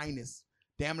finest,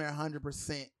 damn near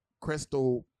 100%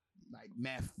 crystal like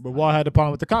meth. But Walt had the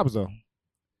problem with the cops though.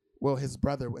 Well, his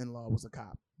brother-in-law was a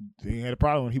cop. He had a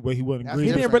problem when he wasn't That's He green.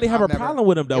 different. didn't really have a I've never- problem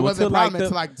with him It though wasn't until a like problem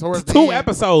until like towards the 2 end.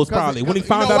 episodes 'Cause- probably when he you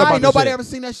found know out why? about Nobody the ever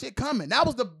seen that shit coming. That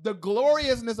was the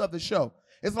gloriousness of the show.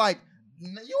 It's like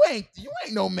you ain't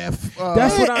no meth.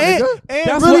 That's what I- and, nigga. and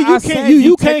That's really what I you said. can't you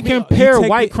You can't take me- compare you take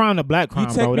white me- crime to black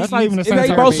crime, bro. That's not even the same. They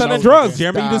type both of selling show. drugs,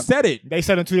 Jeremy. You Stop. just said it. They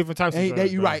selling 2 different types of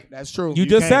drugs. You bro. right. That's true. You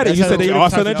just said it. can't- You that's said they two all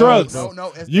different selling types of drugs.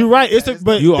 No, it's You right. It's a, different.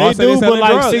 but You all they said they do, but selling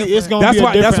like, drugs. see, it's gonna That's be why.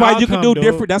 a different That's why you can outcome, do dude.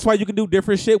 different. That's why you can do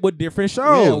different shit with different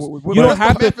shows. well, You don't crystal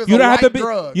have meth to. is You a don't have to light be.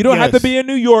 drug. You don't have to Yes. be in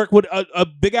New York with a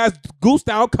big ass goose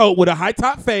down coat with a high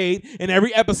top fade in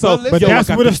every episode. But But Yo, I that's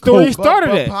got where the this story coke. started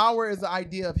but at. Power is the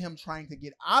idea of him trying to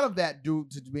get out of that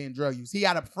dude to being drug use. He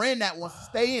had a friend that wants to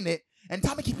stay in it, and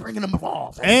Tommy keep bringing him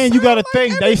involved. And you got to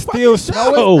think they still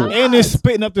show. and it's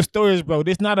spitting up the stories, bro.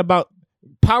 This not about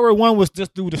Power One was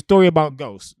just do the story about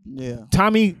Ghost. Yeah.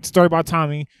 Tommy story about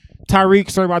Tommy. Tyreek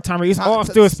story about Tyreek. It's all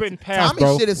still spitting past, Tommy's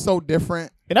bro. shit is so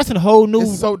different. And that's a whole new.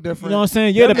 It's so You different. know what I'm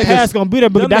saying? Yeah, the Them past niggas- gonna be there,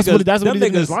 but Them that's niggas- what them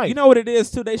it is niggas- like. You know what it is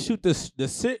too? They shoot the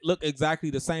shit look exactly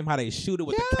the same how they shoot it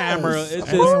with the camera. Yes, It's of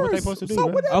just That's course. what they supposed to do, So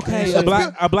man. what okay.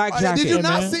 Yeah. A black jacket. Did you Hey,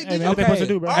 not man. see? Hey, Did man, you what they supposed to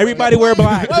do, bro? Everybody wear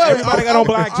black. Wait, Everybody got on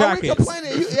black are we jackets.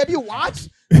 complaining? Have you watched?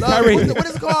 Kyrie. What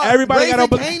is it called? Everybody got on Raising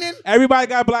black. Canaan? Everybody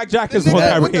got black The jackets on.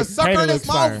 nigga with Kyrie. the sucker in Canaan his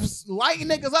looks fire. mouth, lighting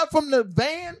niggas up from the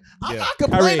van. I'm Yeah. not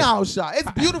complaining Kyrie. how it's shot.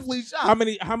 It's beautifully shot. How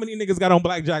many niggas got on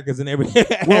black jackets in every Well,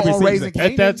 every on season? Raising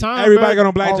Canaan, At that time, Everybody bro, got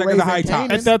on black on jackets and Raising high top.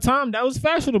 Canaan. at that time that was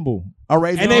fashionable. a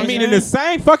Raising And they know meet what in I'm the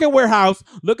same fucking warehouse,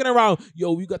 looking around.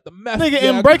 Yo, you got the meth. Nigga yeah,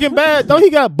 in Breaking Bad, though he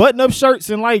got button up shirts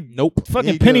and like Nope.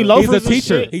 fucking He penny do. loafers. He's a and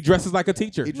teacher. shit. He dresses like a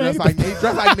teacher. He dressed like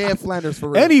Ned Flanders for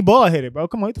real. And he bald headed, bro.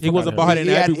 Come on, get the He fuck wasn't outta here. bald-headed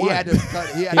in every he one. had to cut.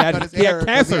 He had He to had, cut his he hair had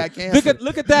 'cause he cancer. had cancer.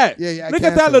 Look at that. Yeah, he had Look at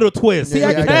that cancer. little twist. Yeah, he he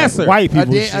had had cancer. White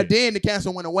people shit. then the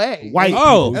cancer went away. White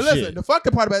Oh. people And listen, shit. the fucked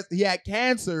up part about it, he had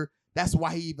cancer. That's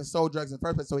why he even sold drugs in the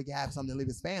first place, so he could have something to leave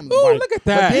his family. Ooh, White. look at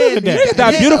that. then- Look at that. then- Look at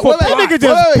that then- beautiful wait, That plot. nigga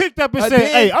just Wait, picked up and but said,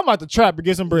 then- "Hey, I'm about to trap and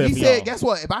get some bread He for said, y'all." "Guess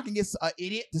what? If I can get an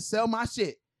idiot to sell my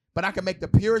shit, but I can make the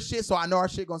purest shit, so I know our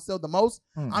shit gonna sell the most.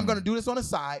 I'm gonna do this on the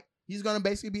side. He's gonna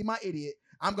basically be my idiot.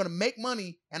 I'm gonna make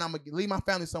money, and I'm gonna leave my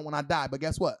family some when I die. But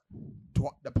guess what?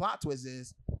 The plot twist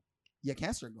is your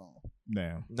cancer gone.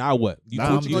 Damn. Now what? You Nah,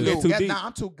 too, I'm you good. get too deep. Nah,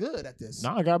 I'm too good at this.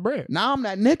 Now I got bread. Now I'm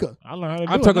that nigga. I learned how to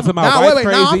do I'm it talking now. to my Now wife wait,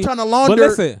 crazy. now I'm trying to but launder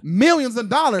listen, millions of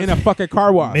dollars in a fucking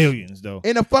car wash. Millions though.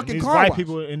 in a fucking These car white wash.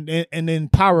 people and then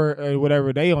Power or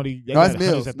whatever they No, it's got hundreds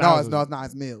Mills. of No, thousands. it's not.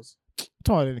 It's Mills.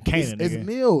 Talking about Canaan, It's nigga.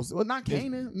 Mills. Well, not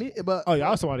Canaan, but Oh,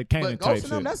 y'all talking about the Canaan but type Ghost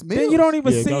and them, shit. that's Mills. Then you don't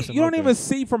even Yeah, see. Ghost and You don't okay. even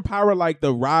see from Power like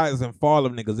the rise and fall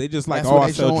of niggas. They just like, That's oh, what I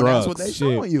they sell showing. drugs. That's what they Shit.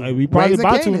 showing you. Hey, we probably Raising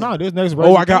about to Canaan. now. This next Oh, I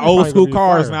Raising got Canaan old probably school gonna be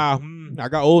cars fire. now. I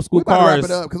got old school We about to wrap cars.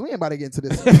 it up because we ain't about to get into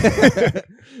this. but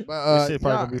This shit probably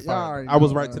gonna be y'all fire. already I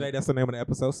was know, right today. That's the name of the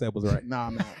episode. Seb was right.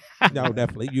 Nah, man. No,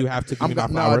 definitely. You have to give I'm me my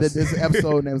no. flowers. This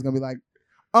episode name is gonna be like,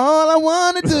 all I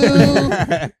want to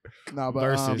do. No, but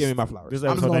Versus. Give me my flowers. This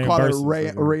I'm just episode gonna named call her Versus, so-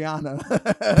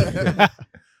 Rihanna.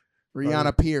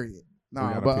 Rihanna. Period. No,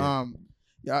 Rihanna, but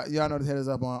period. y'all know to hit us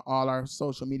up on all our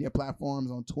social media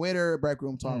platforms on Twitter, Break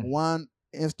Room Talk 1,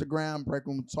 Instagram, Break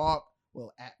Room Talk.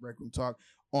 Well, at Break Room Talk.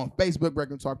 On Facebook, Break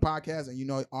Room Talk Podcast, and you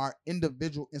know our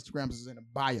individual Instagrams is in the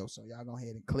bio, so y'all go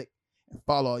ahead and click and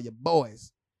follow your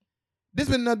boys. This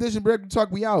been another edition of Break Room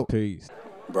Talk. We out. Peace.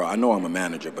 Bro, I know I'm a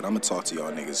manager, but I'm gonna talk to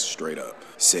y'all niggas straight up.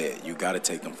 Said, you gotta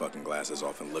take them fucking glasses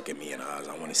off and look at me in the eyes.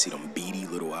 I wanna see them beady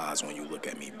little eyes when you look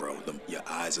at me, bro. Your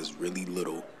eyes is really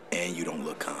little and you don't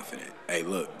look confident. Hey,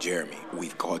 look, Jeremy,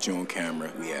 we've caught you on camera.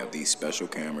 We have these special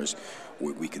cameras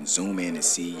where we can zoom in and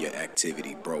see your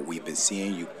activity, bro. We've been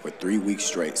seeing you for 3 weeks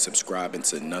straight, subscribing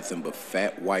to nothing but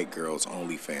fat white girls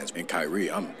OnlyFans. And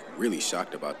Kyrie, I'm really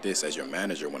shocked about this. As your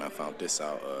manager, when I found this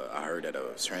out, I heard that a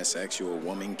transsexual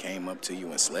woman came up to you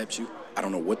and slept you. I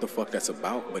don't know what the fuck that's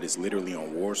about, but it's literally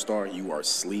on Warstar. You are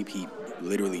asleep. He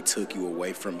literally took you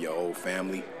away from your whole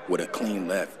family with a clean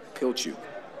left, killed you.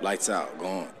 Lights out,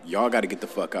 gone. Y'all got to get the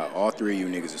fuck out. All 3 of you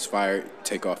niggas is fired.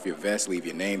 Take off your vests, leave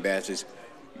your name badges.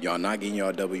 Y'all not getting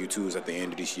y'all W-2s at the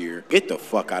end of this year. Get the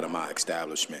fuck out of my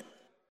establishment.